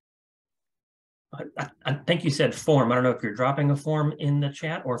question? I think you said form. I don't know if you're dropping a form in the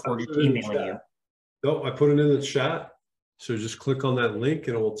chat or if we're just emailing you. No, I put it in the chat. So just click on that link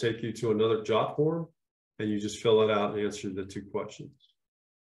and it will take you to another jot form and you just fill it out and answer the 2 questions.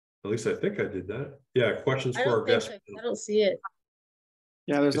 At least I think I did that. Yeah, questions for our guests. I don't see it.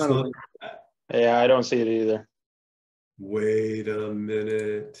 Yeah, there's not a link. Yeah, I don't see it either. Wait a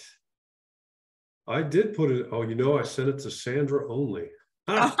minute. I did put it. Oh, you know, I sent it to Sandra only.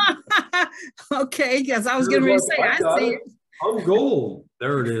 Okay, yes, I was going to say, I see it. I'm gold.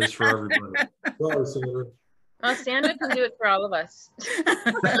 There it is for everybody. Sorry, Sandra. Well, Sandra can do it for all of us.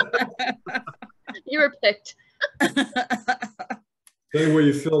 You were picked. Anyway,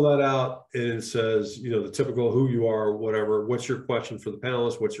 you fill that out and it says, you know, the typical who you are, whatever. What's your question for the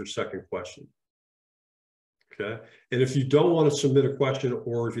panelists? What's your second question? Okay. And if you don't want to submit a question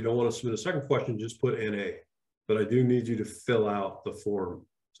or if you don't want to submit a second question, just put NA. But I do need you to fill out the form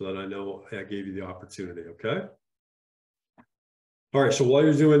so that I know I gave you the opportunity. Okay. All right. So while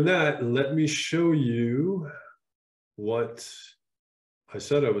you're doing that, let me show you what I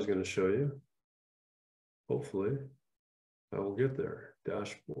said I was going to show you. Hopefully I will get there.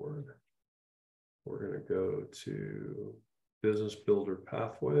 Dashboard. We're going to go to Business Builder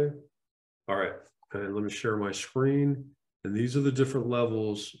Pathway. All right. And let me share my screen. And these are the different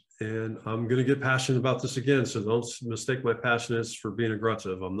levels. And I'm going to get passionate about this again. So don't mistake my passionateness for being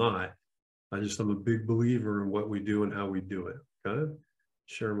aggressive. I'm not. I'm a big believer in what we do and how we do it. Okay.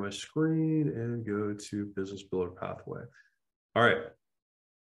 Share my screen and go to Business Builder Pathway. All right.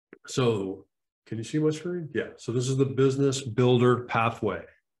 So can you see my screen? Yeah. So this is the Business Builder Pathway.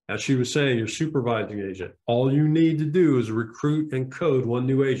 As she was saying, your supervising agent, all you need to do is recruit and code 1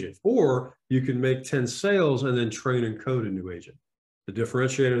 new agent, or you can make 10 sales and then train and code a new agent. The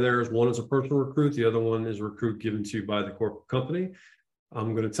differentiator there is one is a personal recruit. The other one is a recruit given to you by the corporate company.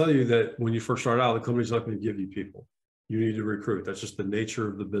 I'm going to tell you that when you first start out, the company's not going to give you people. You need to recruit. That's just the nature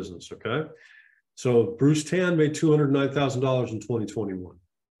of the business. Okay. So Bruce Tan made $209,000 in 2021.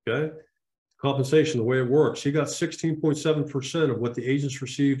 Okay. compensation, the way it works, she got 16.7% of what the agents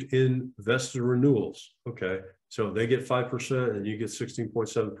received in vested renewals. Okay, so they get 5% and you get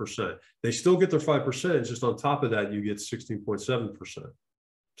 16.7%. They still get their 5%, just on top of that, you get 16.7%. Does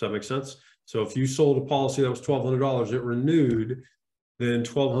that make sense? So if you sold a policy that was $1,200, it renewed, then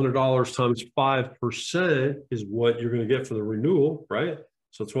 $1,200 times 5% is what you're going to get for the renewal, right?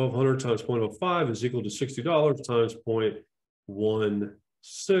 So 1,200 times 0.05 is equal to $60 times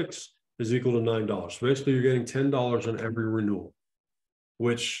 0.16 is equal to $9. So basically you're getting $10 on every renewal,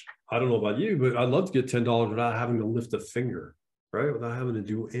 which I don't know about you, but I'd love to get $10 without having to lift a finger, right? Without having to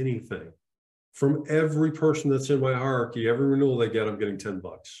do anything. From every person that's in my hierarchy, every renewal they get, I'm getting $10.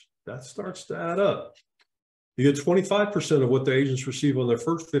 That starts to add up. You get 25% of what the agents receive on their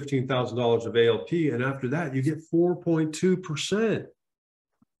first $15,000 of ALP, and after that, you get 4.2%.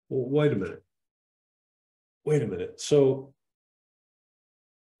 Well, wait a minute. Wait a minute. So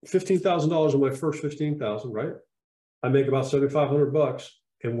 $15,000 on my first 15,000, right? I make about $7,500,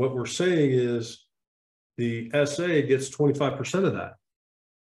 and what we're saying is the SA gets 25% of that.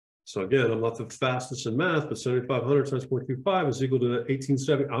 So again, I'm not the fastest in math, but 7,500 times 0.25 is equal to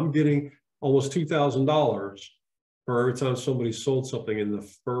 1,870. I'm getting almost $2,000 for every time somebody sold something in the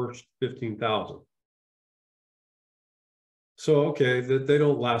first 15,000. So, okay, they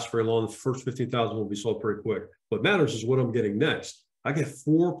don't last very long. The first 15,000 will be sold pretty quick. What matters is what I'm getting next. I get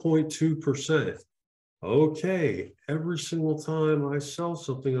 4.2%. Okay, every single time I sell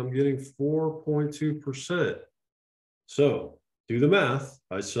something, I'm getting 4.2%. So do the math.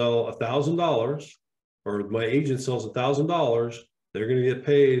 I sell $1,000, or my agent sells $1,000. They're going to get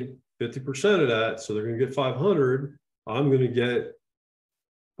paid 50% of that. So they're going to get 500. I'm going to get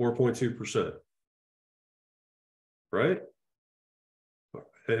 4.2%. Right?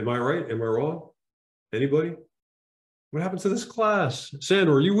 Am I right? Am I wrong? Anybody? What happened to this class?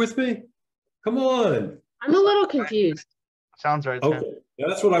 Sandra, are you with me? Come on. I'm a little confused. Sounds right. Okay,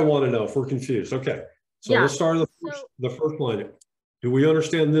 that's what I want to know if we're confused. Okay, so Yeah. let's start the first line. Do we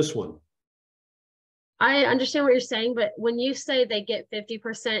understand this one? I understand what you're saying, but when you say they get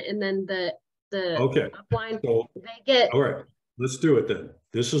 50% and then the Okay, upline, so they get. all right, let's do it then.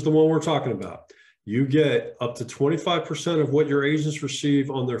 This is the one we're talking about. You get up to 25% of what your agents receive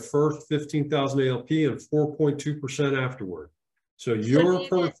on their first 15,000 ALP and 4.2% afterward. So your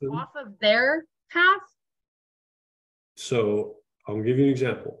person off of their half. So I'll give you an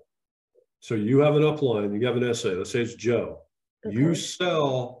example. So you have an upline, you have an SA, let's say it's Joe. Okay. You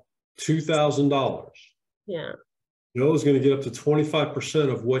sell $2,000. Yeah. Joe is going to get up to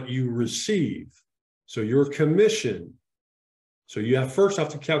 25% of what you receive. So your commission, so you first have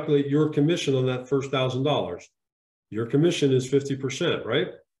to calculate your commission on that first $1,000. Your commission is 50%, right?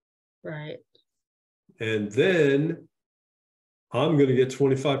 Right. And then I'm going to get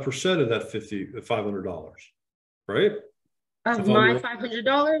 25% of that $500, right? Of my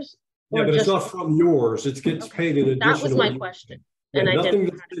 $500? Yeah, but it's not from yours. It gets paid in addition. That was to my question. Yeah, And I nothing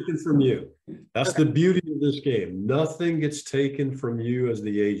didn't. gets taken from you. That's the beauty of this game. Nothing gets taken from you as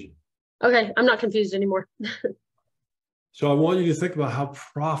the agent. Okay, I'm not confused anymore. So I want you to think about how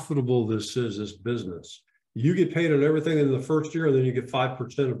profitable this is, this business. You get paid on everything in the first year, and then you get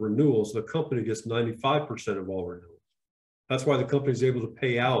 5% of renewals. The company gets 95% of all renewals. That's why the company is able to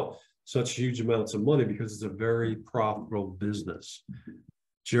pay out such huge amounts of money, because it's a very profitable business.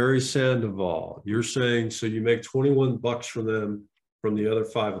 Jerry Sandoval, you're saying, so you make $21 from them from the other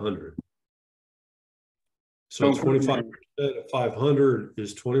 500. So 25% of 500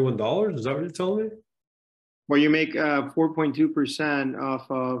 is $21. Is that what you're telling me? Well, you make 4.2% off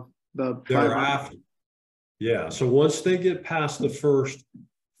of the Thereafter. Yeah. So once they get past the first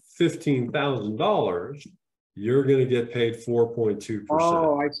 $15,000, you're going to get paid 4.2%.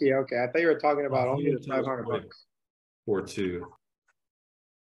 Oh, I see. Okay, I thought you were talking about only the $500. Or two.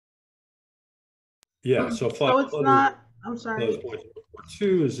 Yeah. So 500. So it's not. I'm sorry.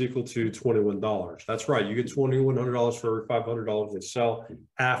 2 is equal to $21. That's right. You get $2,100 for every $500 they sell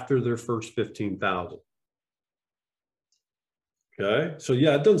after their first 15,000. Okay. So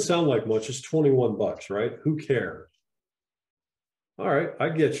yeah, it doesn't sound like much. It's $21, right? Who cares? All right, I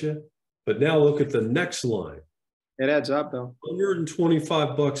get you. But now look at the next line. It adds up though.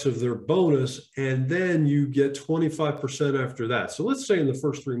 $125 of their bonus, and then you get 25% after that. So let's say in the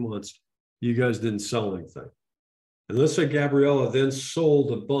first 3 months, you guys didn't sell anything. And let's say Gabriella then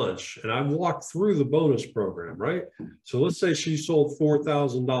sold a bunch, and I walked through the bonus program, right? So let's say she sold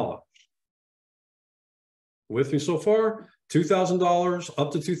 $4,000. With me so far? $2,000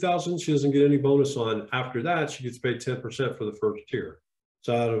 up to $2,000, she doesn't get any bonus on. After that, she gets paid 10% for the first tier.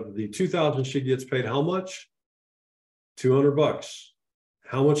 So out of the $2,000, she gets paid how much? $200.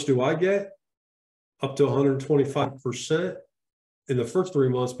 How much do I get? up to 125% in the first 3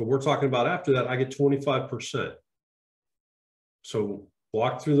 months, but we're talking about after that, I get 25%. So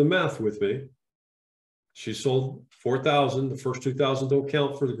walk through the math with me. She sold 4,000. The first 2,000 don't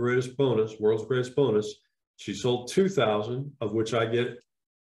count for the greatest bonus, world's greatest bonus. She sold 2,000, of which I get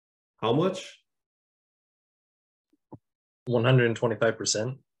how much?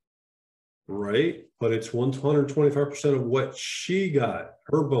 125%. Right, but it's 125% of what she got,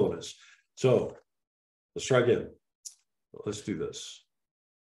 her bonus. So let's try again. Let's do this.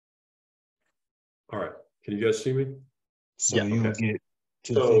 All right, can you guys see me? So yeah, you okay. get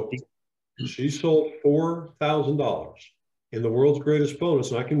 250. So she sold $4,000 in the world's greatest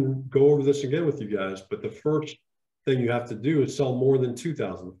bonus. And I can go over this again with you guys, but the first thing you have to do is sell more than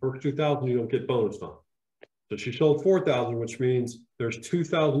 2,000. The first 2,000 you don't get bonused on. So she sold 4,000, which means there's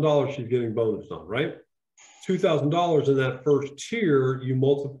 $2,000 she's getting bonused on, right? $2,000 in that first tier, you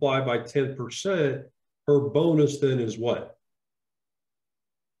multiply by 10%. Her bonus then is what?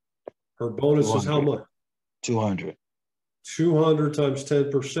 Her bonus is how much? 200. 200 times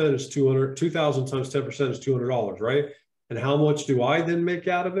 10% is 200. 2,000 times 10% is $200, right? And how much do I then make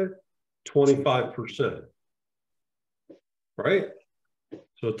out of it? 25%, right?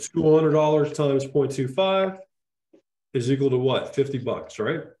 So $200 times 0.25 is equal to what? 50 bucks,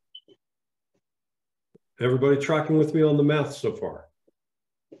 right? Everybody tracking with me on the math so far?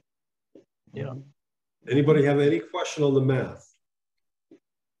 Yeah. Anybody have any question on the math?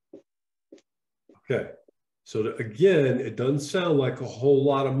 Okay. So again, it doesn't sound like a whole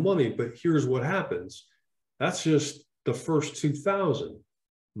lot of money, but here's what happens. That's just the first 2,000.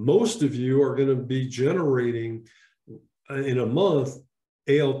 Most of you are going to be generating in a month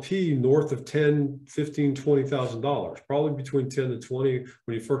ALP north of $10,000, $15,000, $20,000, probably between 10 to 20.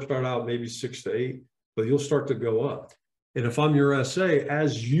 When you first start out, maybe 6 to 8, but you'll start to go up. And if I'm your SA,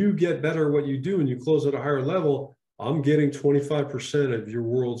 as you get better at what you do and you close at a higher level, I'm getting 25% of your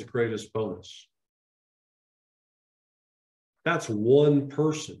world's greatest bonus. That's one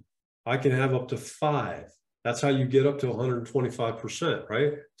person. I can have up to 5. That's how you get up to 125%,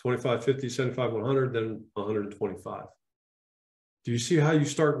 right? 25, 50, 75, 100, then 125. Do you see how you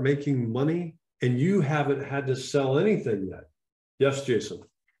start making money? And you haven't had to sell anything yet. Yes, Jason.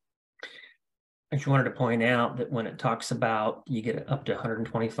 I just wanted to point out that when it talks about you get up to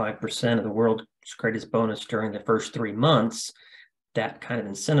 125% of the world's greatest bonus during the first 3 months, that kind of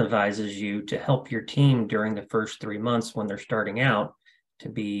incentivizes you to help your team during the first 3 months when they're starting out to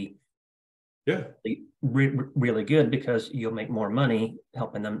be really good, because you'll make more money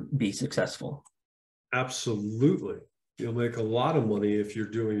helping them be successful. Absolutely. You'll make a lot of money if you're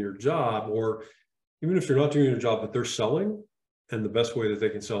doing your job, or even if you're not doing your job, but they're selling. And the best way that they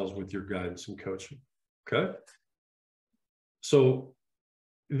can sell is with your guidance and coaching. Okay. So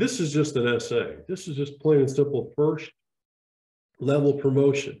this is just an SA. This is just plain and simple first level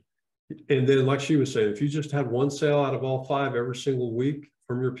promotion. And then, like she was saying, if you just had one sale out of all 5 every single week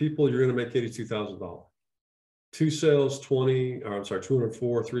from your people, you're going to make $82,000. 2 sales,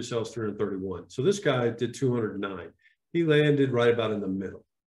 204, 3 sales, 331. So this guy did 209. He landed right about in the middle.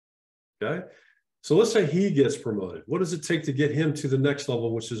 Okay. So let's say he gets promoted. What does it take to get him to the next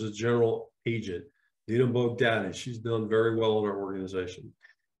level, which is a general agent? Dina Bogdani, she's done very well in our organization.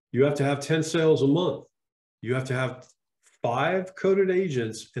 You have to have 10 sales a month. You have to have 5 coded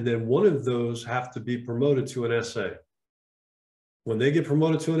agents, and then one of those have to be promoted to an SA. When they get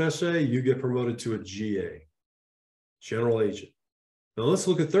promoted to an SA, you get promoted to a GA, general agent. Now let's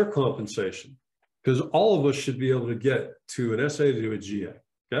look at their compensation, because all of us should be able to get to an SA to a GA,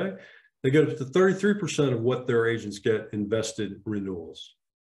 okay? They get up to 33% of what their agents get invested renewals.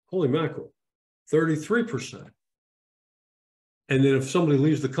 Holy mackerel, 33%. And then if somebody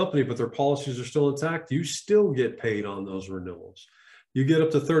leaves the company, but their policies are still intact, you still get paid on those renewals. You get up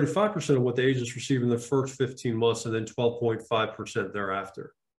to 35% of what the agents receive in the first 15 months, and then 12.5%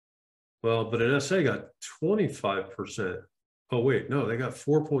 thereafter. Well, but an SA got 25%. Oh, wait, no, they got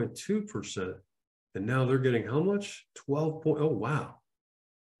 4.2%. And now they're getting how much? 12. Oh, wow.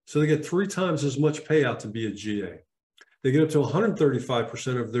 So they get 3 times as much payout to be a GA. They get up to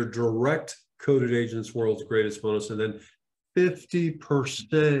 135% of their direct coded agents' world's greatest bonus, and then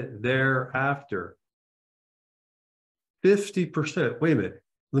 50% thereafter. 50%. Wait a minute.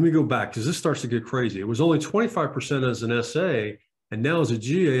 Let me go back, because this starts to get crazy. It was only 25% as an SA, and now as a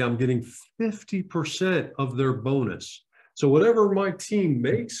GA, I'm getting 50% of their bonus. So whatever my team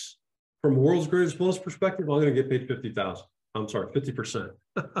makes from a world's greatest bonus perspective, I'm going to get paid 50,000. I'm sorry, 50%.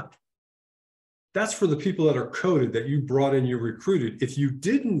 That's for the people that are coded, that you brought in, you recruited. If you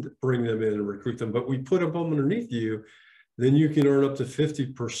didn't bring them in and recruit them, but we put them underneath you, then you can earn up to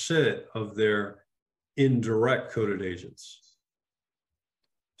 50% of their indirect coded agents.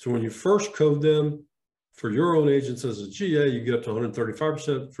 So when you first code them for your own agents as a GA, you get up to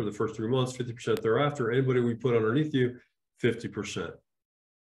 135% for the first 3 months, 50% thereafter. Anybody we put underneath you, 50%.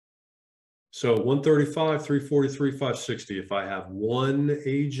 So 135, 343, 560. If I have one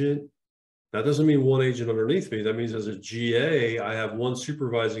agent, that doesn't mean one agent underneath me. That means as a GA, I have one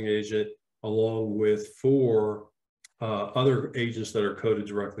supervising agent along with 4 other agents that are coded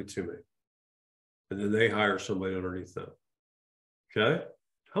directly to me. And then they hire somebody underneath them. Okay.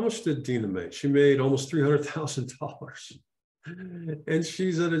 How much did Dina make? She made almost $300,000. And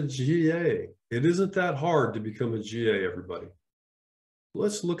she's at a GA. It isn't that hard to become a GA, everybody.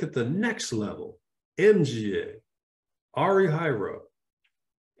 Let's look at the next level. MGA. Ari Hyro.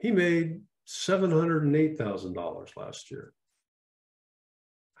 He made $708,000 last year.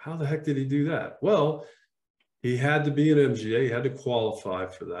 How the heck did he do that? Well, he had to be an MGA. He had to qualify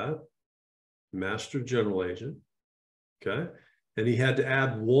for that. Master General Agent. Okay. And he had to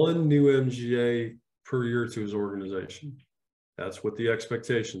add 1 new MGA per year to his organization. That's what the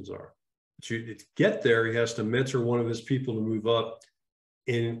expectations are. But to get there, he has to mentor one of his people to move up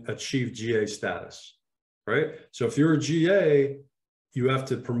and achieve GA status, right? So if you're a GA, you have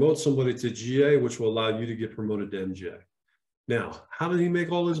to promote somebody to GA, which will allow you to get promoted to MGA. Now, how did he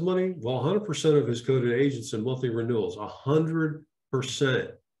make all his money? Well, 100% of his coded agents and monthly renewals, 100%,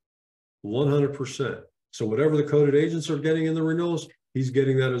 100%. So whatever the coded agents are getting in the renewals, he's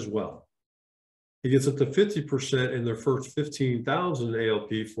getting that as well. He gets up to 50% in their first 15,000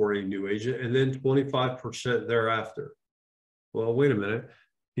 ALP for a new agent, and then 25% thereafter. Well, wait a minute.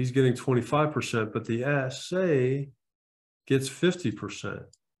 He's getting 25%, but the SA gets 50%.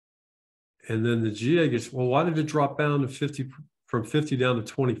 And then the GA gets, well, why did it drop down to 50, from 50 down to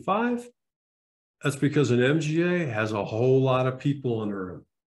 25? That's because an MGA has a whole lot of people under him.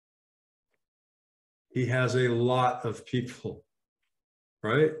 He has a lot of people,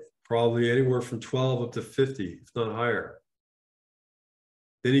 right? Probably anywhere from 12 up to 50, if not higher.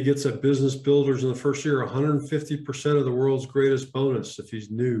 Then he gets at business builders in the first year, 150% of the world's greatest bonus if he's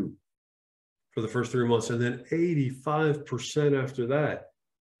new for the first 3 months, and then 85% after that.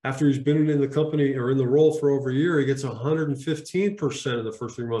 After he's been in the company or in the role for over a year, he gets 115% of the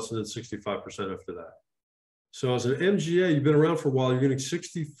first 3 months and then 65% after that. So as an MGA, you've been around for a while, you're getting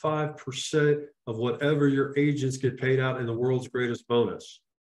 65% of whatever your agents get paid out in the world's greatest bonus.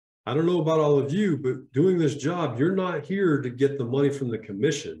 I don't know about all of you, but doing this job, you're not here to get the money from the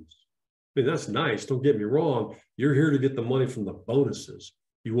commissions. I mean, that's nice, don't get me wrong. You're here to get the money from the bonuses.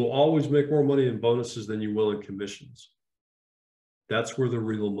 You will always make more money in bonuses than you will in commissions. That's where the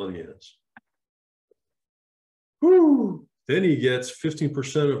real money is. Whew. Then he gets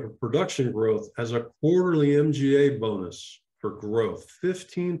 15% of production growth as a quarterly MGA bonus for growth.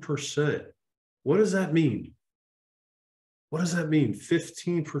 15%. What does that mean? What does that mean?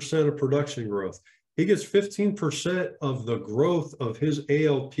 15% of production growth. He gets 15% of the growth of his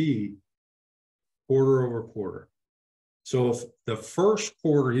ALP quarter over quarter. So if the first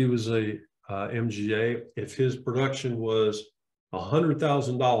quarter he was a MGA, if his production was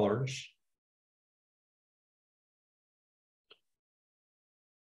 $100,000,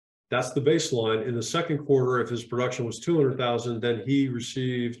 that's the baseline. In the second quarter, if his production was $200,000, then he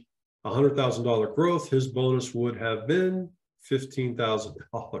received $100,000 growth. His bonus would have been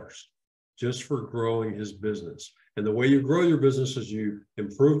 $15,000 just for growing his business. And the way you grow your business is you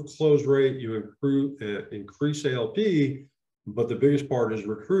improve close rate, you increase ALP, but the biggest part is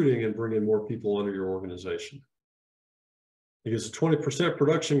recruiting and bringing more people under your organization. He gets a 20%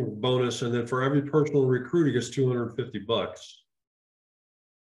 production bonus, and then for every personal recruit, he gets $250.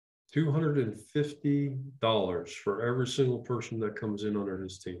 $250 for every single person that comes in under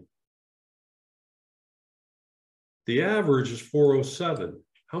his team. The average is 407.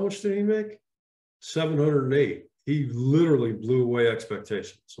 How much did he make? 708. He literally blew away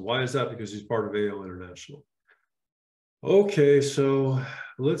expectations. So why is that? Because he's part of AIL International. Okay, so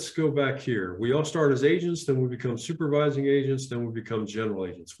let's go back here. We all start as agents, then we become supervising agents, then we become general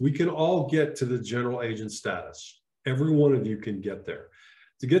agents. We can all get to the general agent status. Every one of you can get there.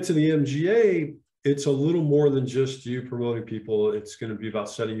 To get to the MGA, it's a little more than just you promoting people. It's going to be about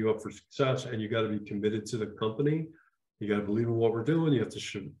setting you up for success, and you got to be committed to the company. You got to believe in what we're doing. You have to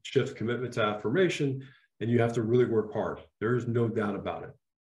shift commitment to affirmation, and you have to really work hard. There is no doubt about it.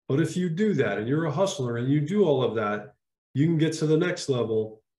 But if you do that and you're a hustler and you do all of that, you can get to the next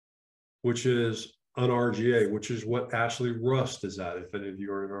level, which is an RGA, which is what Ashley Rust is at, if any of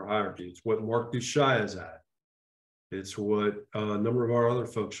you are in our hierarchy. It's what Mark Dushai is at. It's what a number of our other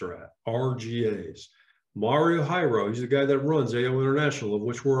folks are at, RGAs. Mario Jairo, he's the guy that runs AIL International, of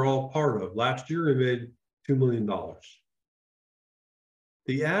which we're all part of. Last year, he made $2 million.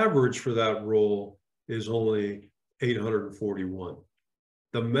 The average for that role is only 841.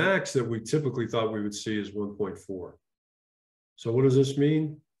 The max that we typically thought we would see is 1.4. So what does this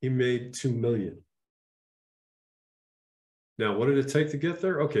mean? He made 2 million. Now, what did it take to get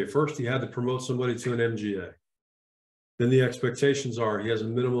there? Okay, first he had to promote somebody to an MGA. Then the expectations are he has a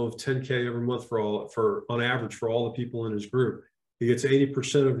minimum of 10K every month on average for all the people in his group. He gets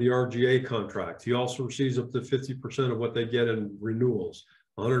 80% of the RGA contract. He also receives up to 50% of what they get in renewals,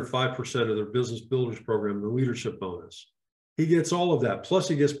 105% of their business builders program, the leadership bonus. He gets all of that. Plus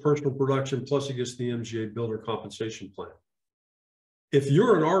he gets personal production, plus he gets the MGA builder compensation plan. If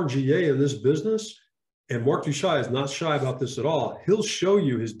you're an RGA in this business, and Mark Duchai is not shy about this at all, he'll show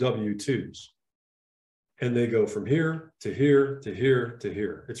you his W-2s. And they go from here to here to here to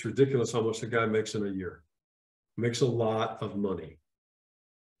here. It's ridiculous how much the guy makes in a year. Makes a lot of money.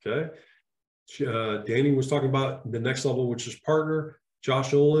 Okay. Danny was talking about the next level, which is partner.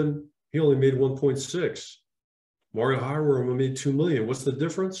 Josh Olin, he only made 1.6. Mario Jairo made 2 million. What's the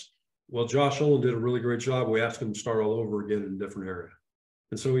difference? Well, Josh Olin did a really great job. We asked him to start all over again in a different area.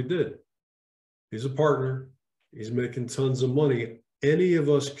 And so he did. He's a partner. He's making tons of money. Any of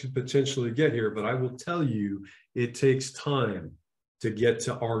us could potentially get here, but I will tell you, it takes time to get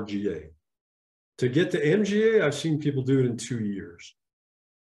to RGA. To get to MGA, I've seen people do it in 2 years.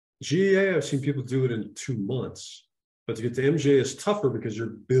 GA, I've seen people do it in 2 months. But to get to MGA is tougher because you're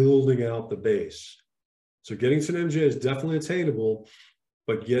building out the base. So getting to an MGA is definitely attainable,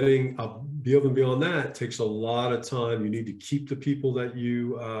 but getting above and beyond that takes a lot of time. You need to keep the people that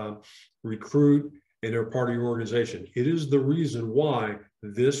you recruit and they're part of your organization. It is the reason why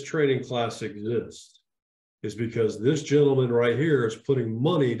this training class exists, is because this gentleman right here is putting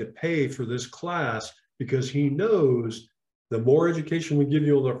money to pay for this class because he knows the more education we give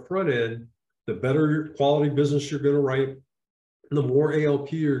you on the front end, the better quality business you're going to write, the more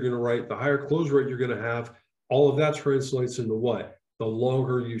ALP you're going to write, the higher close rate you're going to have. All of that translates into what? The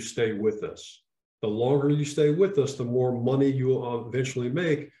longer you stay with us. The longer you stay with us, the more money you will eventually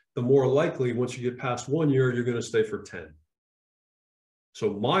make, the more likely once you get past 1 year, you're going to stay for 10.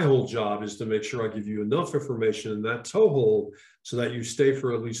 So my whole job is to make sure I give you enough information in that toehold so that you stay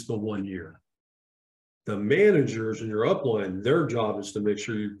for at least the 1 year. The managers in your upline, their job is to make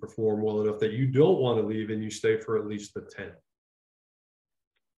sure you perform well enough that you don't want to leave and you stay for at least the 10.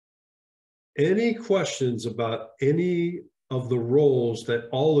 Any questions about any of the roles that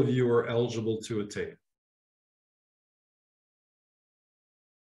all of you are eligible to attain?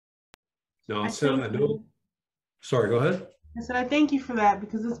 No, I know. Sorry, go ahead. I said, I thank you for that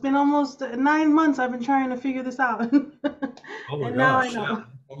because it's been almost 9 months I've been trying to figure this out. Oh my and gosh. now I know. Yeah.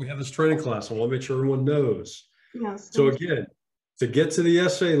 Well, we have this training class. I want to make sure everyone knows. Yes. So again, to get to the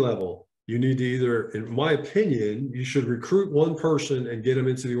SA level, you need to either, in my opinion, you should recruit one person and get them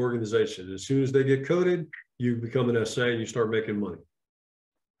into the organization. As soon as they get coded, you become an SA and you start making money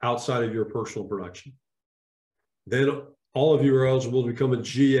outside of your personal production. Then all of you are eligible to become a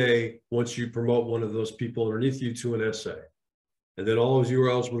GA once you promote one of those people underneath you to an SA. And then all of you are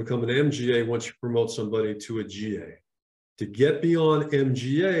eligible to become an MGA once you promote somebody to a GA. To get beyond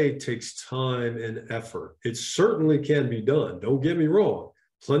MGA takes time and effort. It certainly can be done. Don't get me wrong.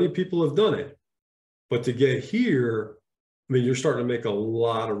 Plenty of people have done it. But to get here, I mean, you're starting to make a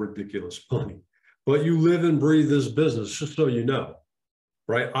lot of ridiculous money. But you live and breathe this business, just so you know.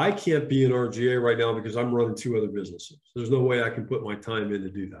 Right? I can't be an RGA right now because I'm running 2 other businesses. There's no way I can put my time in to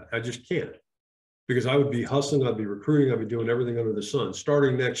do that. I just can't. Because I would be hustling, I'd be recruiting, I'd be doing everything under the sun.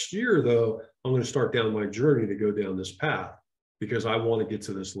 Starting next year, though, I'm going to start down my journey to go down this path because I want to get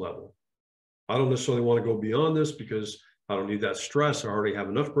to this level. I don't necessarily want to go beyond this because I don't need that stress. I already have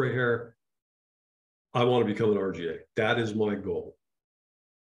enough gray hair. I want to become an RGA. That is my goal.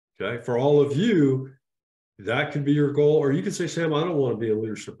 Okay. For all of you, that could be your goal. Or you could say, Sam, I don't want to be in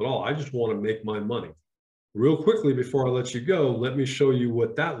leadership at all. I just want to make my money. Real quickly, before I let you go, let me show you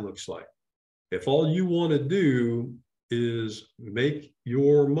what that looks like. If all you want to do is make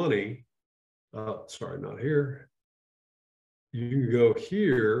your money, sorry, not here. You can go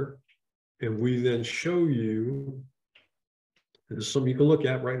here and we then show you, this is something you can look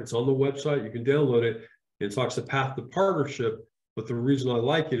at, right? It's on the website, you can download it. It talks the path to partnership, but the reason I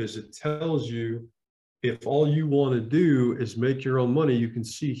like it is it tells you if all you want to do is make your own money. You can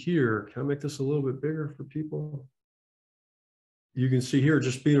see here, can I make this a little bit bigger for people? You can see here,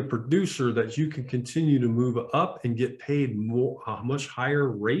 just being a producer, that you can continue to move up and get paid more, a much higher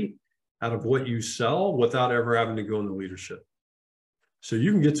rate out of what you sell without ever having to go into leadership. So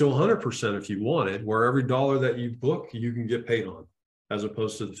you can get to 100% if you wanted, where every dollar that you book, you can get paid on, as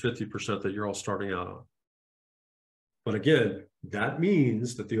opposed to the 50% that you're all starting out on. But again, that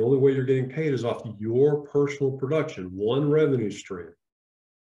means that the only way you're getting paid is off your personal production, one revenue stream.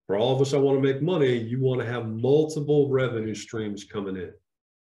 For all of us that want to make money, you want to have multiple revenue streams coming in.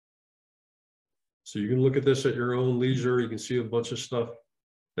 So you can look at this at your own leisure. You can see a bunch of stuff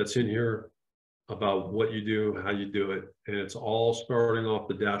that's in here about what you do, how you do it. And it's all starting off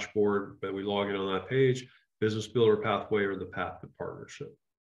the dashboard that we log in on that page, Business Builder Pathway or the Path to Partnership.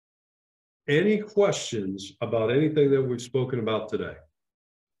 Any questions about anything that we've spoken about today?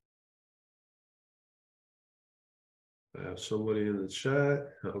 I have somebody in the chat.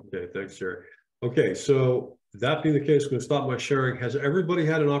 Okay, thanks, Jerry. Okay, so that being the case, I'm going to stop my sharing. Has everybody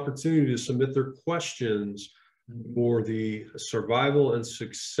had an opportunity to submit their questions for the survival and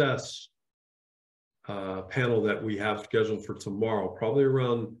success panel that we have scheduled for tomorrow, probably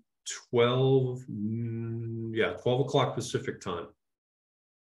around 12 o'clock Pacific time.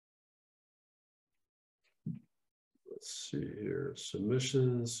 Let's see here,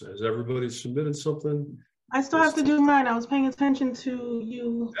 submissions. Has everybody submitted something? I still have to do mine. I was paying attention to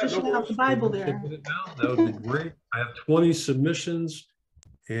you dishing out the Bible there. That would be great. I have 20 submissions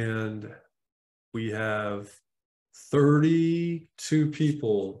and we have 32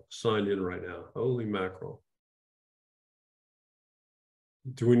 people signed in right now. Holy mackerel.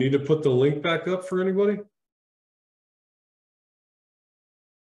 Do we need to put the link back up for anybody?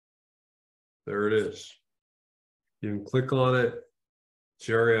 There it is. You can click on it.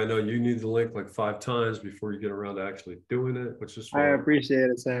 Jerry, I know you need the link like 5 times before you get around to actually doing it, which is fine. I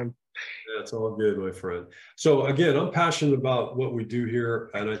appreciate it, Sam. That's all good, my friend. So again, I'm passionate about what we do here,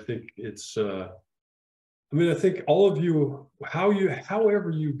 and I think it's I think all of you,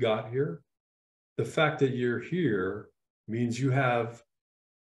 however you got here, the fact that you're here means you have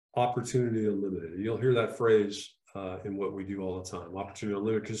opportunity unlimited. You'll hear that phrase in what we do all the time, opportunity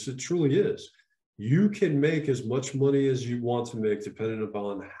unlimited, because it truly is. You can make as much money as you want to make, depending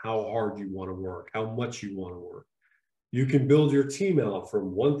upon how hard you want to work, how much you want to work. You can build your team out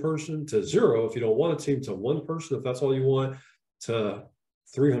from 1 person to 0 if you don't want a team, to 1 person if that's all you want, to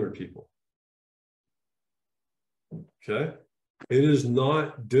 300 people. Okay? It is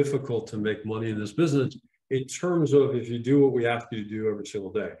not difficult to make money in this business in terms of if you do what we ask you to do every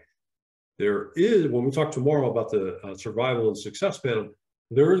single day. There is, when we talk tomorrow about the survival and success panel,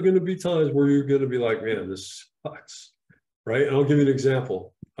 there is going to be times where you're going to be like, man, this sucks, right? And I'll give you an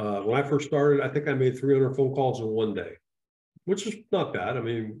example. When I first started, I think I made 300 phone calls in 1 day, which is not bad. I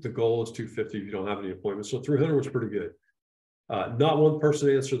mean, the goal is 250 if you don't have any appointments. So 300 was pretty good. Not 1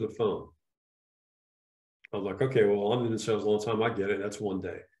 person answered the phone. I was like, okay, well, I'm in sales a long time. I get it. That's 1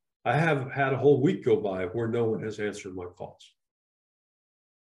 day. I have had a whole week go by where no one has answered my calls.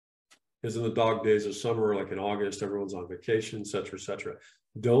 Because in the dog days of summer, like in August, everyone's on vacation, et cetera, et cetera.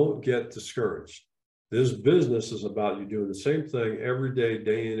 Don't get discouraged. This business is about you doing the same thing every day,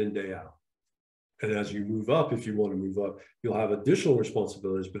 day in and day out. And as you move up, if you want to move up, you'll have additional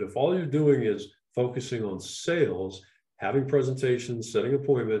responsibilities. But if all you're doing is focusing on sales, having presentations, setting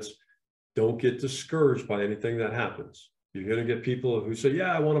appointments, don't get discouraged by anything that happens. You're going to get people who say,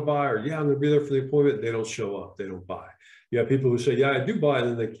 yeah, I want to buy, or yeah, I'm going to be there for the appointment. They don't show up. They don't buy. You have people who say, yeah, I do buy, and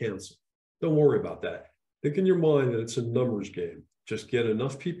then they cancel. Don't worry about that. Think in your mind that it's a numbers game. Just get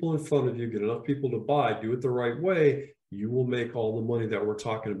enough people in front of you, get enough people to buy, do it the right way. You will make all the money that we're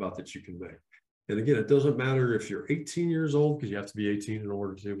talking about that you can make. And again, it doesn't matter if you're 18 years old, because you have to be 18 in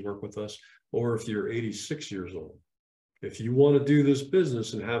order to work with us, or if you're 86 years old. If you want to do this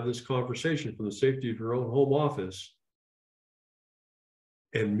business and have this conversation from the safety of your own home office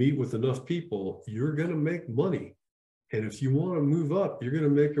and meet with enough people, you're going to make money. And if you want to move up, you're going to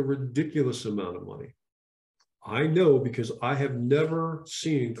make a ridiculous amount of money. I know, because I have never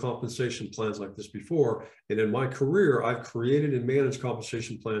seen compensation plans like this before. And in my career, I've created and managed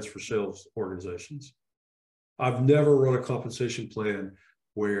compensation plans for sales organizations. I've never run a compensation plan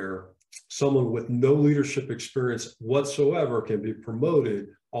where someone with no leadership experience whatsoever can be promoted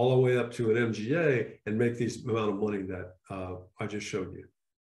all the way up to an MGA and make this amount of money that I just showed you.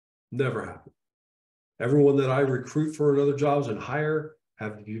 Never happened. Everyone that I recruit for other jobs and hire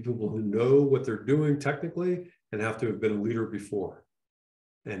have to be people who know what they're doing technically and have to have been a leader before.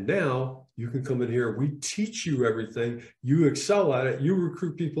 And now you can come in here, we teach you everything, you excel at it, you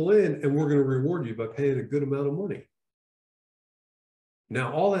recruit people in, and we're going to reward you by paying a good amount of money.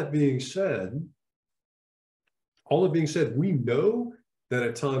 Now, all that being said, we know that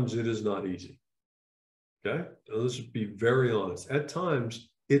at times it is not easy. Okay? Now, let's be very honest. At times,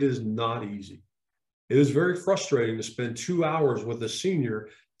 it is not easy. It is very frustrating to spend 2 hours with a senior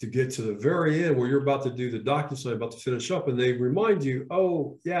to get to the very end where you're about to do the DocuSign, about to finish up, and they remind you,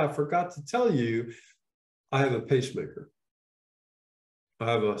 oh, yeah, I forgot to tell you, I have a pacemaker. I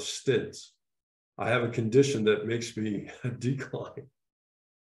have a stent. I have a condition that makes me decline.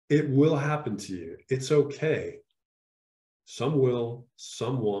 It will happen to you. It's okay. Some will,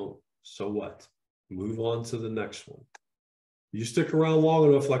 some won't. So what? Move on to the next one. You stick around long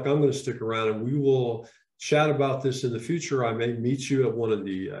enough, like I'm going to stick around, and we will chat about this in the future. I may meet you at one of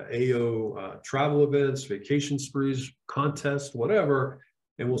the AO travel events, vacation sprees, contests, whatever.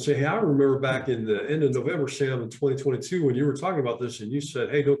 And we'll say, hey, I remember back in the end of November, Sam, in 2022, when you were talking about this and you said,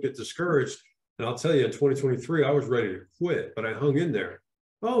 hey, don't get discouraged. And I'll tell you, in 2023, I was ready to quit, but I hung in there.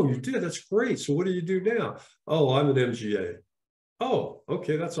 Oh, you did? That's great. So what do you do now? Oh, I'm an MGA. Oh,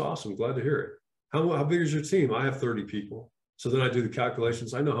 okay, that's awesome. Glad to hear it. How big is your team? I have 30 people. So then I do the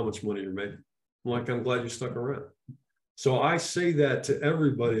calculations. I know how much money you're making. I'm like, I'm glad you stuck around. So I say that to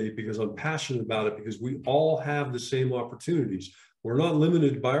everybody because I'm passionate about it, because we all have the same opportunities. We're not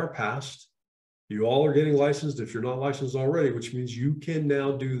limited by our past. You all are getting licensed if you're not licensed already, which means you can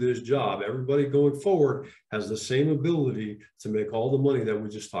now do this job. Everybody going forward has the same ability to make all the money that we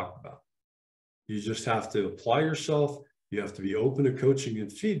just talked about. You just have to apply yourself. You have to be open to coaching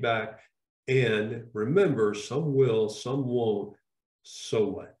and feedback. And remember, some will, some won't. So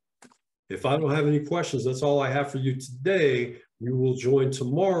what? If I don't have any questions, that's all I have for you today. We will join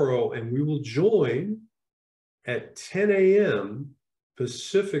tomorrow, and we will join at 10 a.m.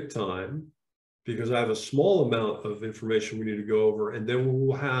 Pacific time, because I have a small amount of information we need to go over. And then we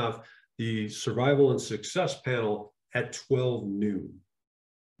will have the survival and success panel at 12 noon.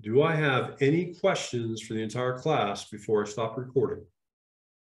 Do I have any questions for the entire class before I stop recording?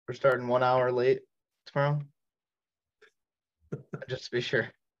 We're starting 1 hour late tomorrow. Just to be sure.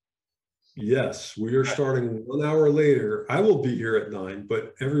 Yes, we are starting 1 hour later. I will be here at 9,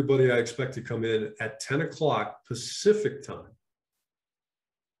 but everybody I expect to come in at 10 o'clock Pacific time.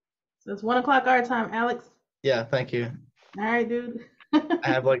 So it's 1 o'clock our time, Alex. Yeah, thank you. All right, dude. I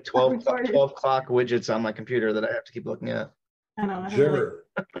have like 12 clock widgets on my computer that I have to keep looking at. I know. Jared,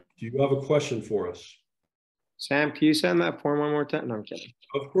 do you have a question for us? Sam, can you send that form one more time? No, I'm kidding.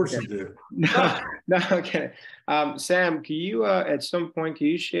 Of course you do. No, okay. Sam, can you, at some point, can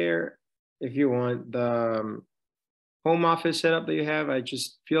you share, if you want, the home office setup that you have? I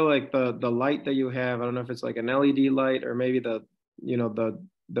just feel like the light that you have, I don't know if it's like an LED light or maybe the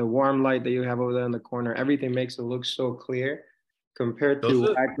warm light that you have over there in the corner, everything makes it look so clear compared to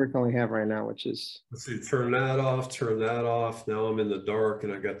what I personally have right now, which is. Let's see, turn that off, turn that off. Now I'm in the dark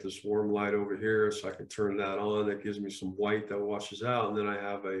and I got this warm light over here, so I can turn that on. That gives me some white that washes out. And then I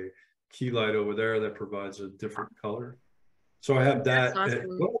have a key light over there that provides a different color. So I have that. Awesome.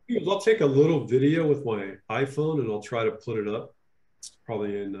 And what I'll do is I'll take a little video with my iPhone and I'll try to put it up. It's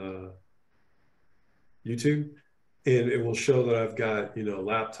probably in YouTube. And it will show that I've got,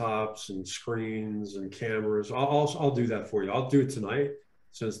 laptops and screens and cameras. I'll do that for you. I'll do it tonight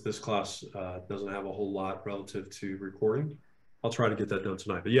since this class doesn't have a whole lot relative to recording. I'll try to get that done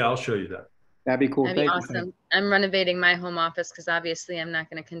tonight. But yeah, I'll show you that. That'd be cool. That'd be awesome. I'm renovating my home office because obviously I'm not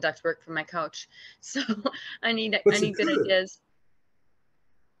going to conduct work from my couch. So I need good ideas.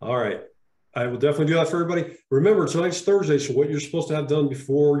 All right. I will definitely do that for everybody. Remember, tonight's Thursday, so what you're supposed to have done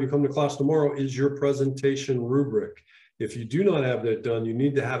before you come to class tomorrow is your presentation rubric. If you do not have that done, you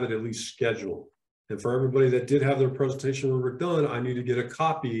need to have it at least scheduled. And for everybody that did have their presentation rubric done, I need to get a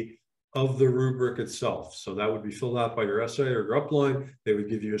copy of the rubric itself. So that would be filled out by your essay or your upline. They would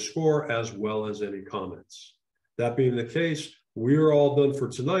give you a score as well as any comments. That being the case, we are all done for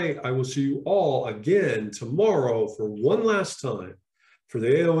tonight. I will see you all again tomorrow for one last time for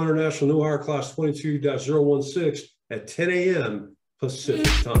the AIL International New Hire Class 22-016 at 10 a.m. Pacific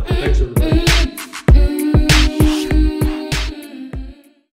time. Thanks, everybody.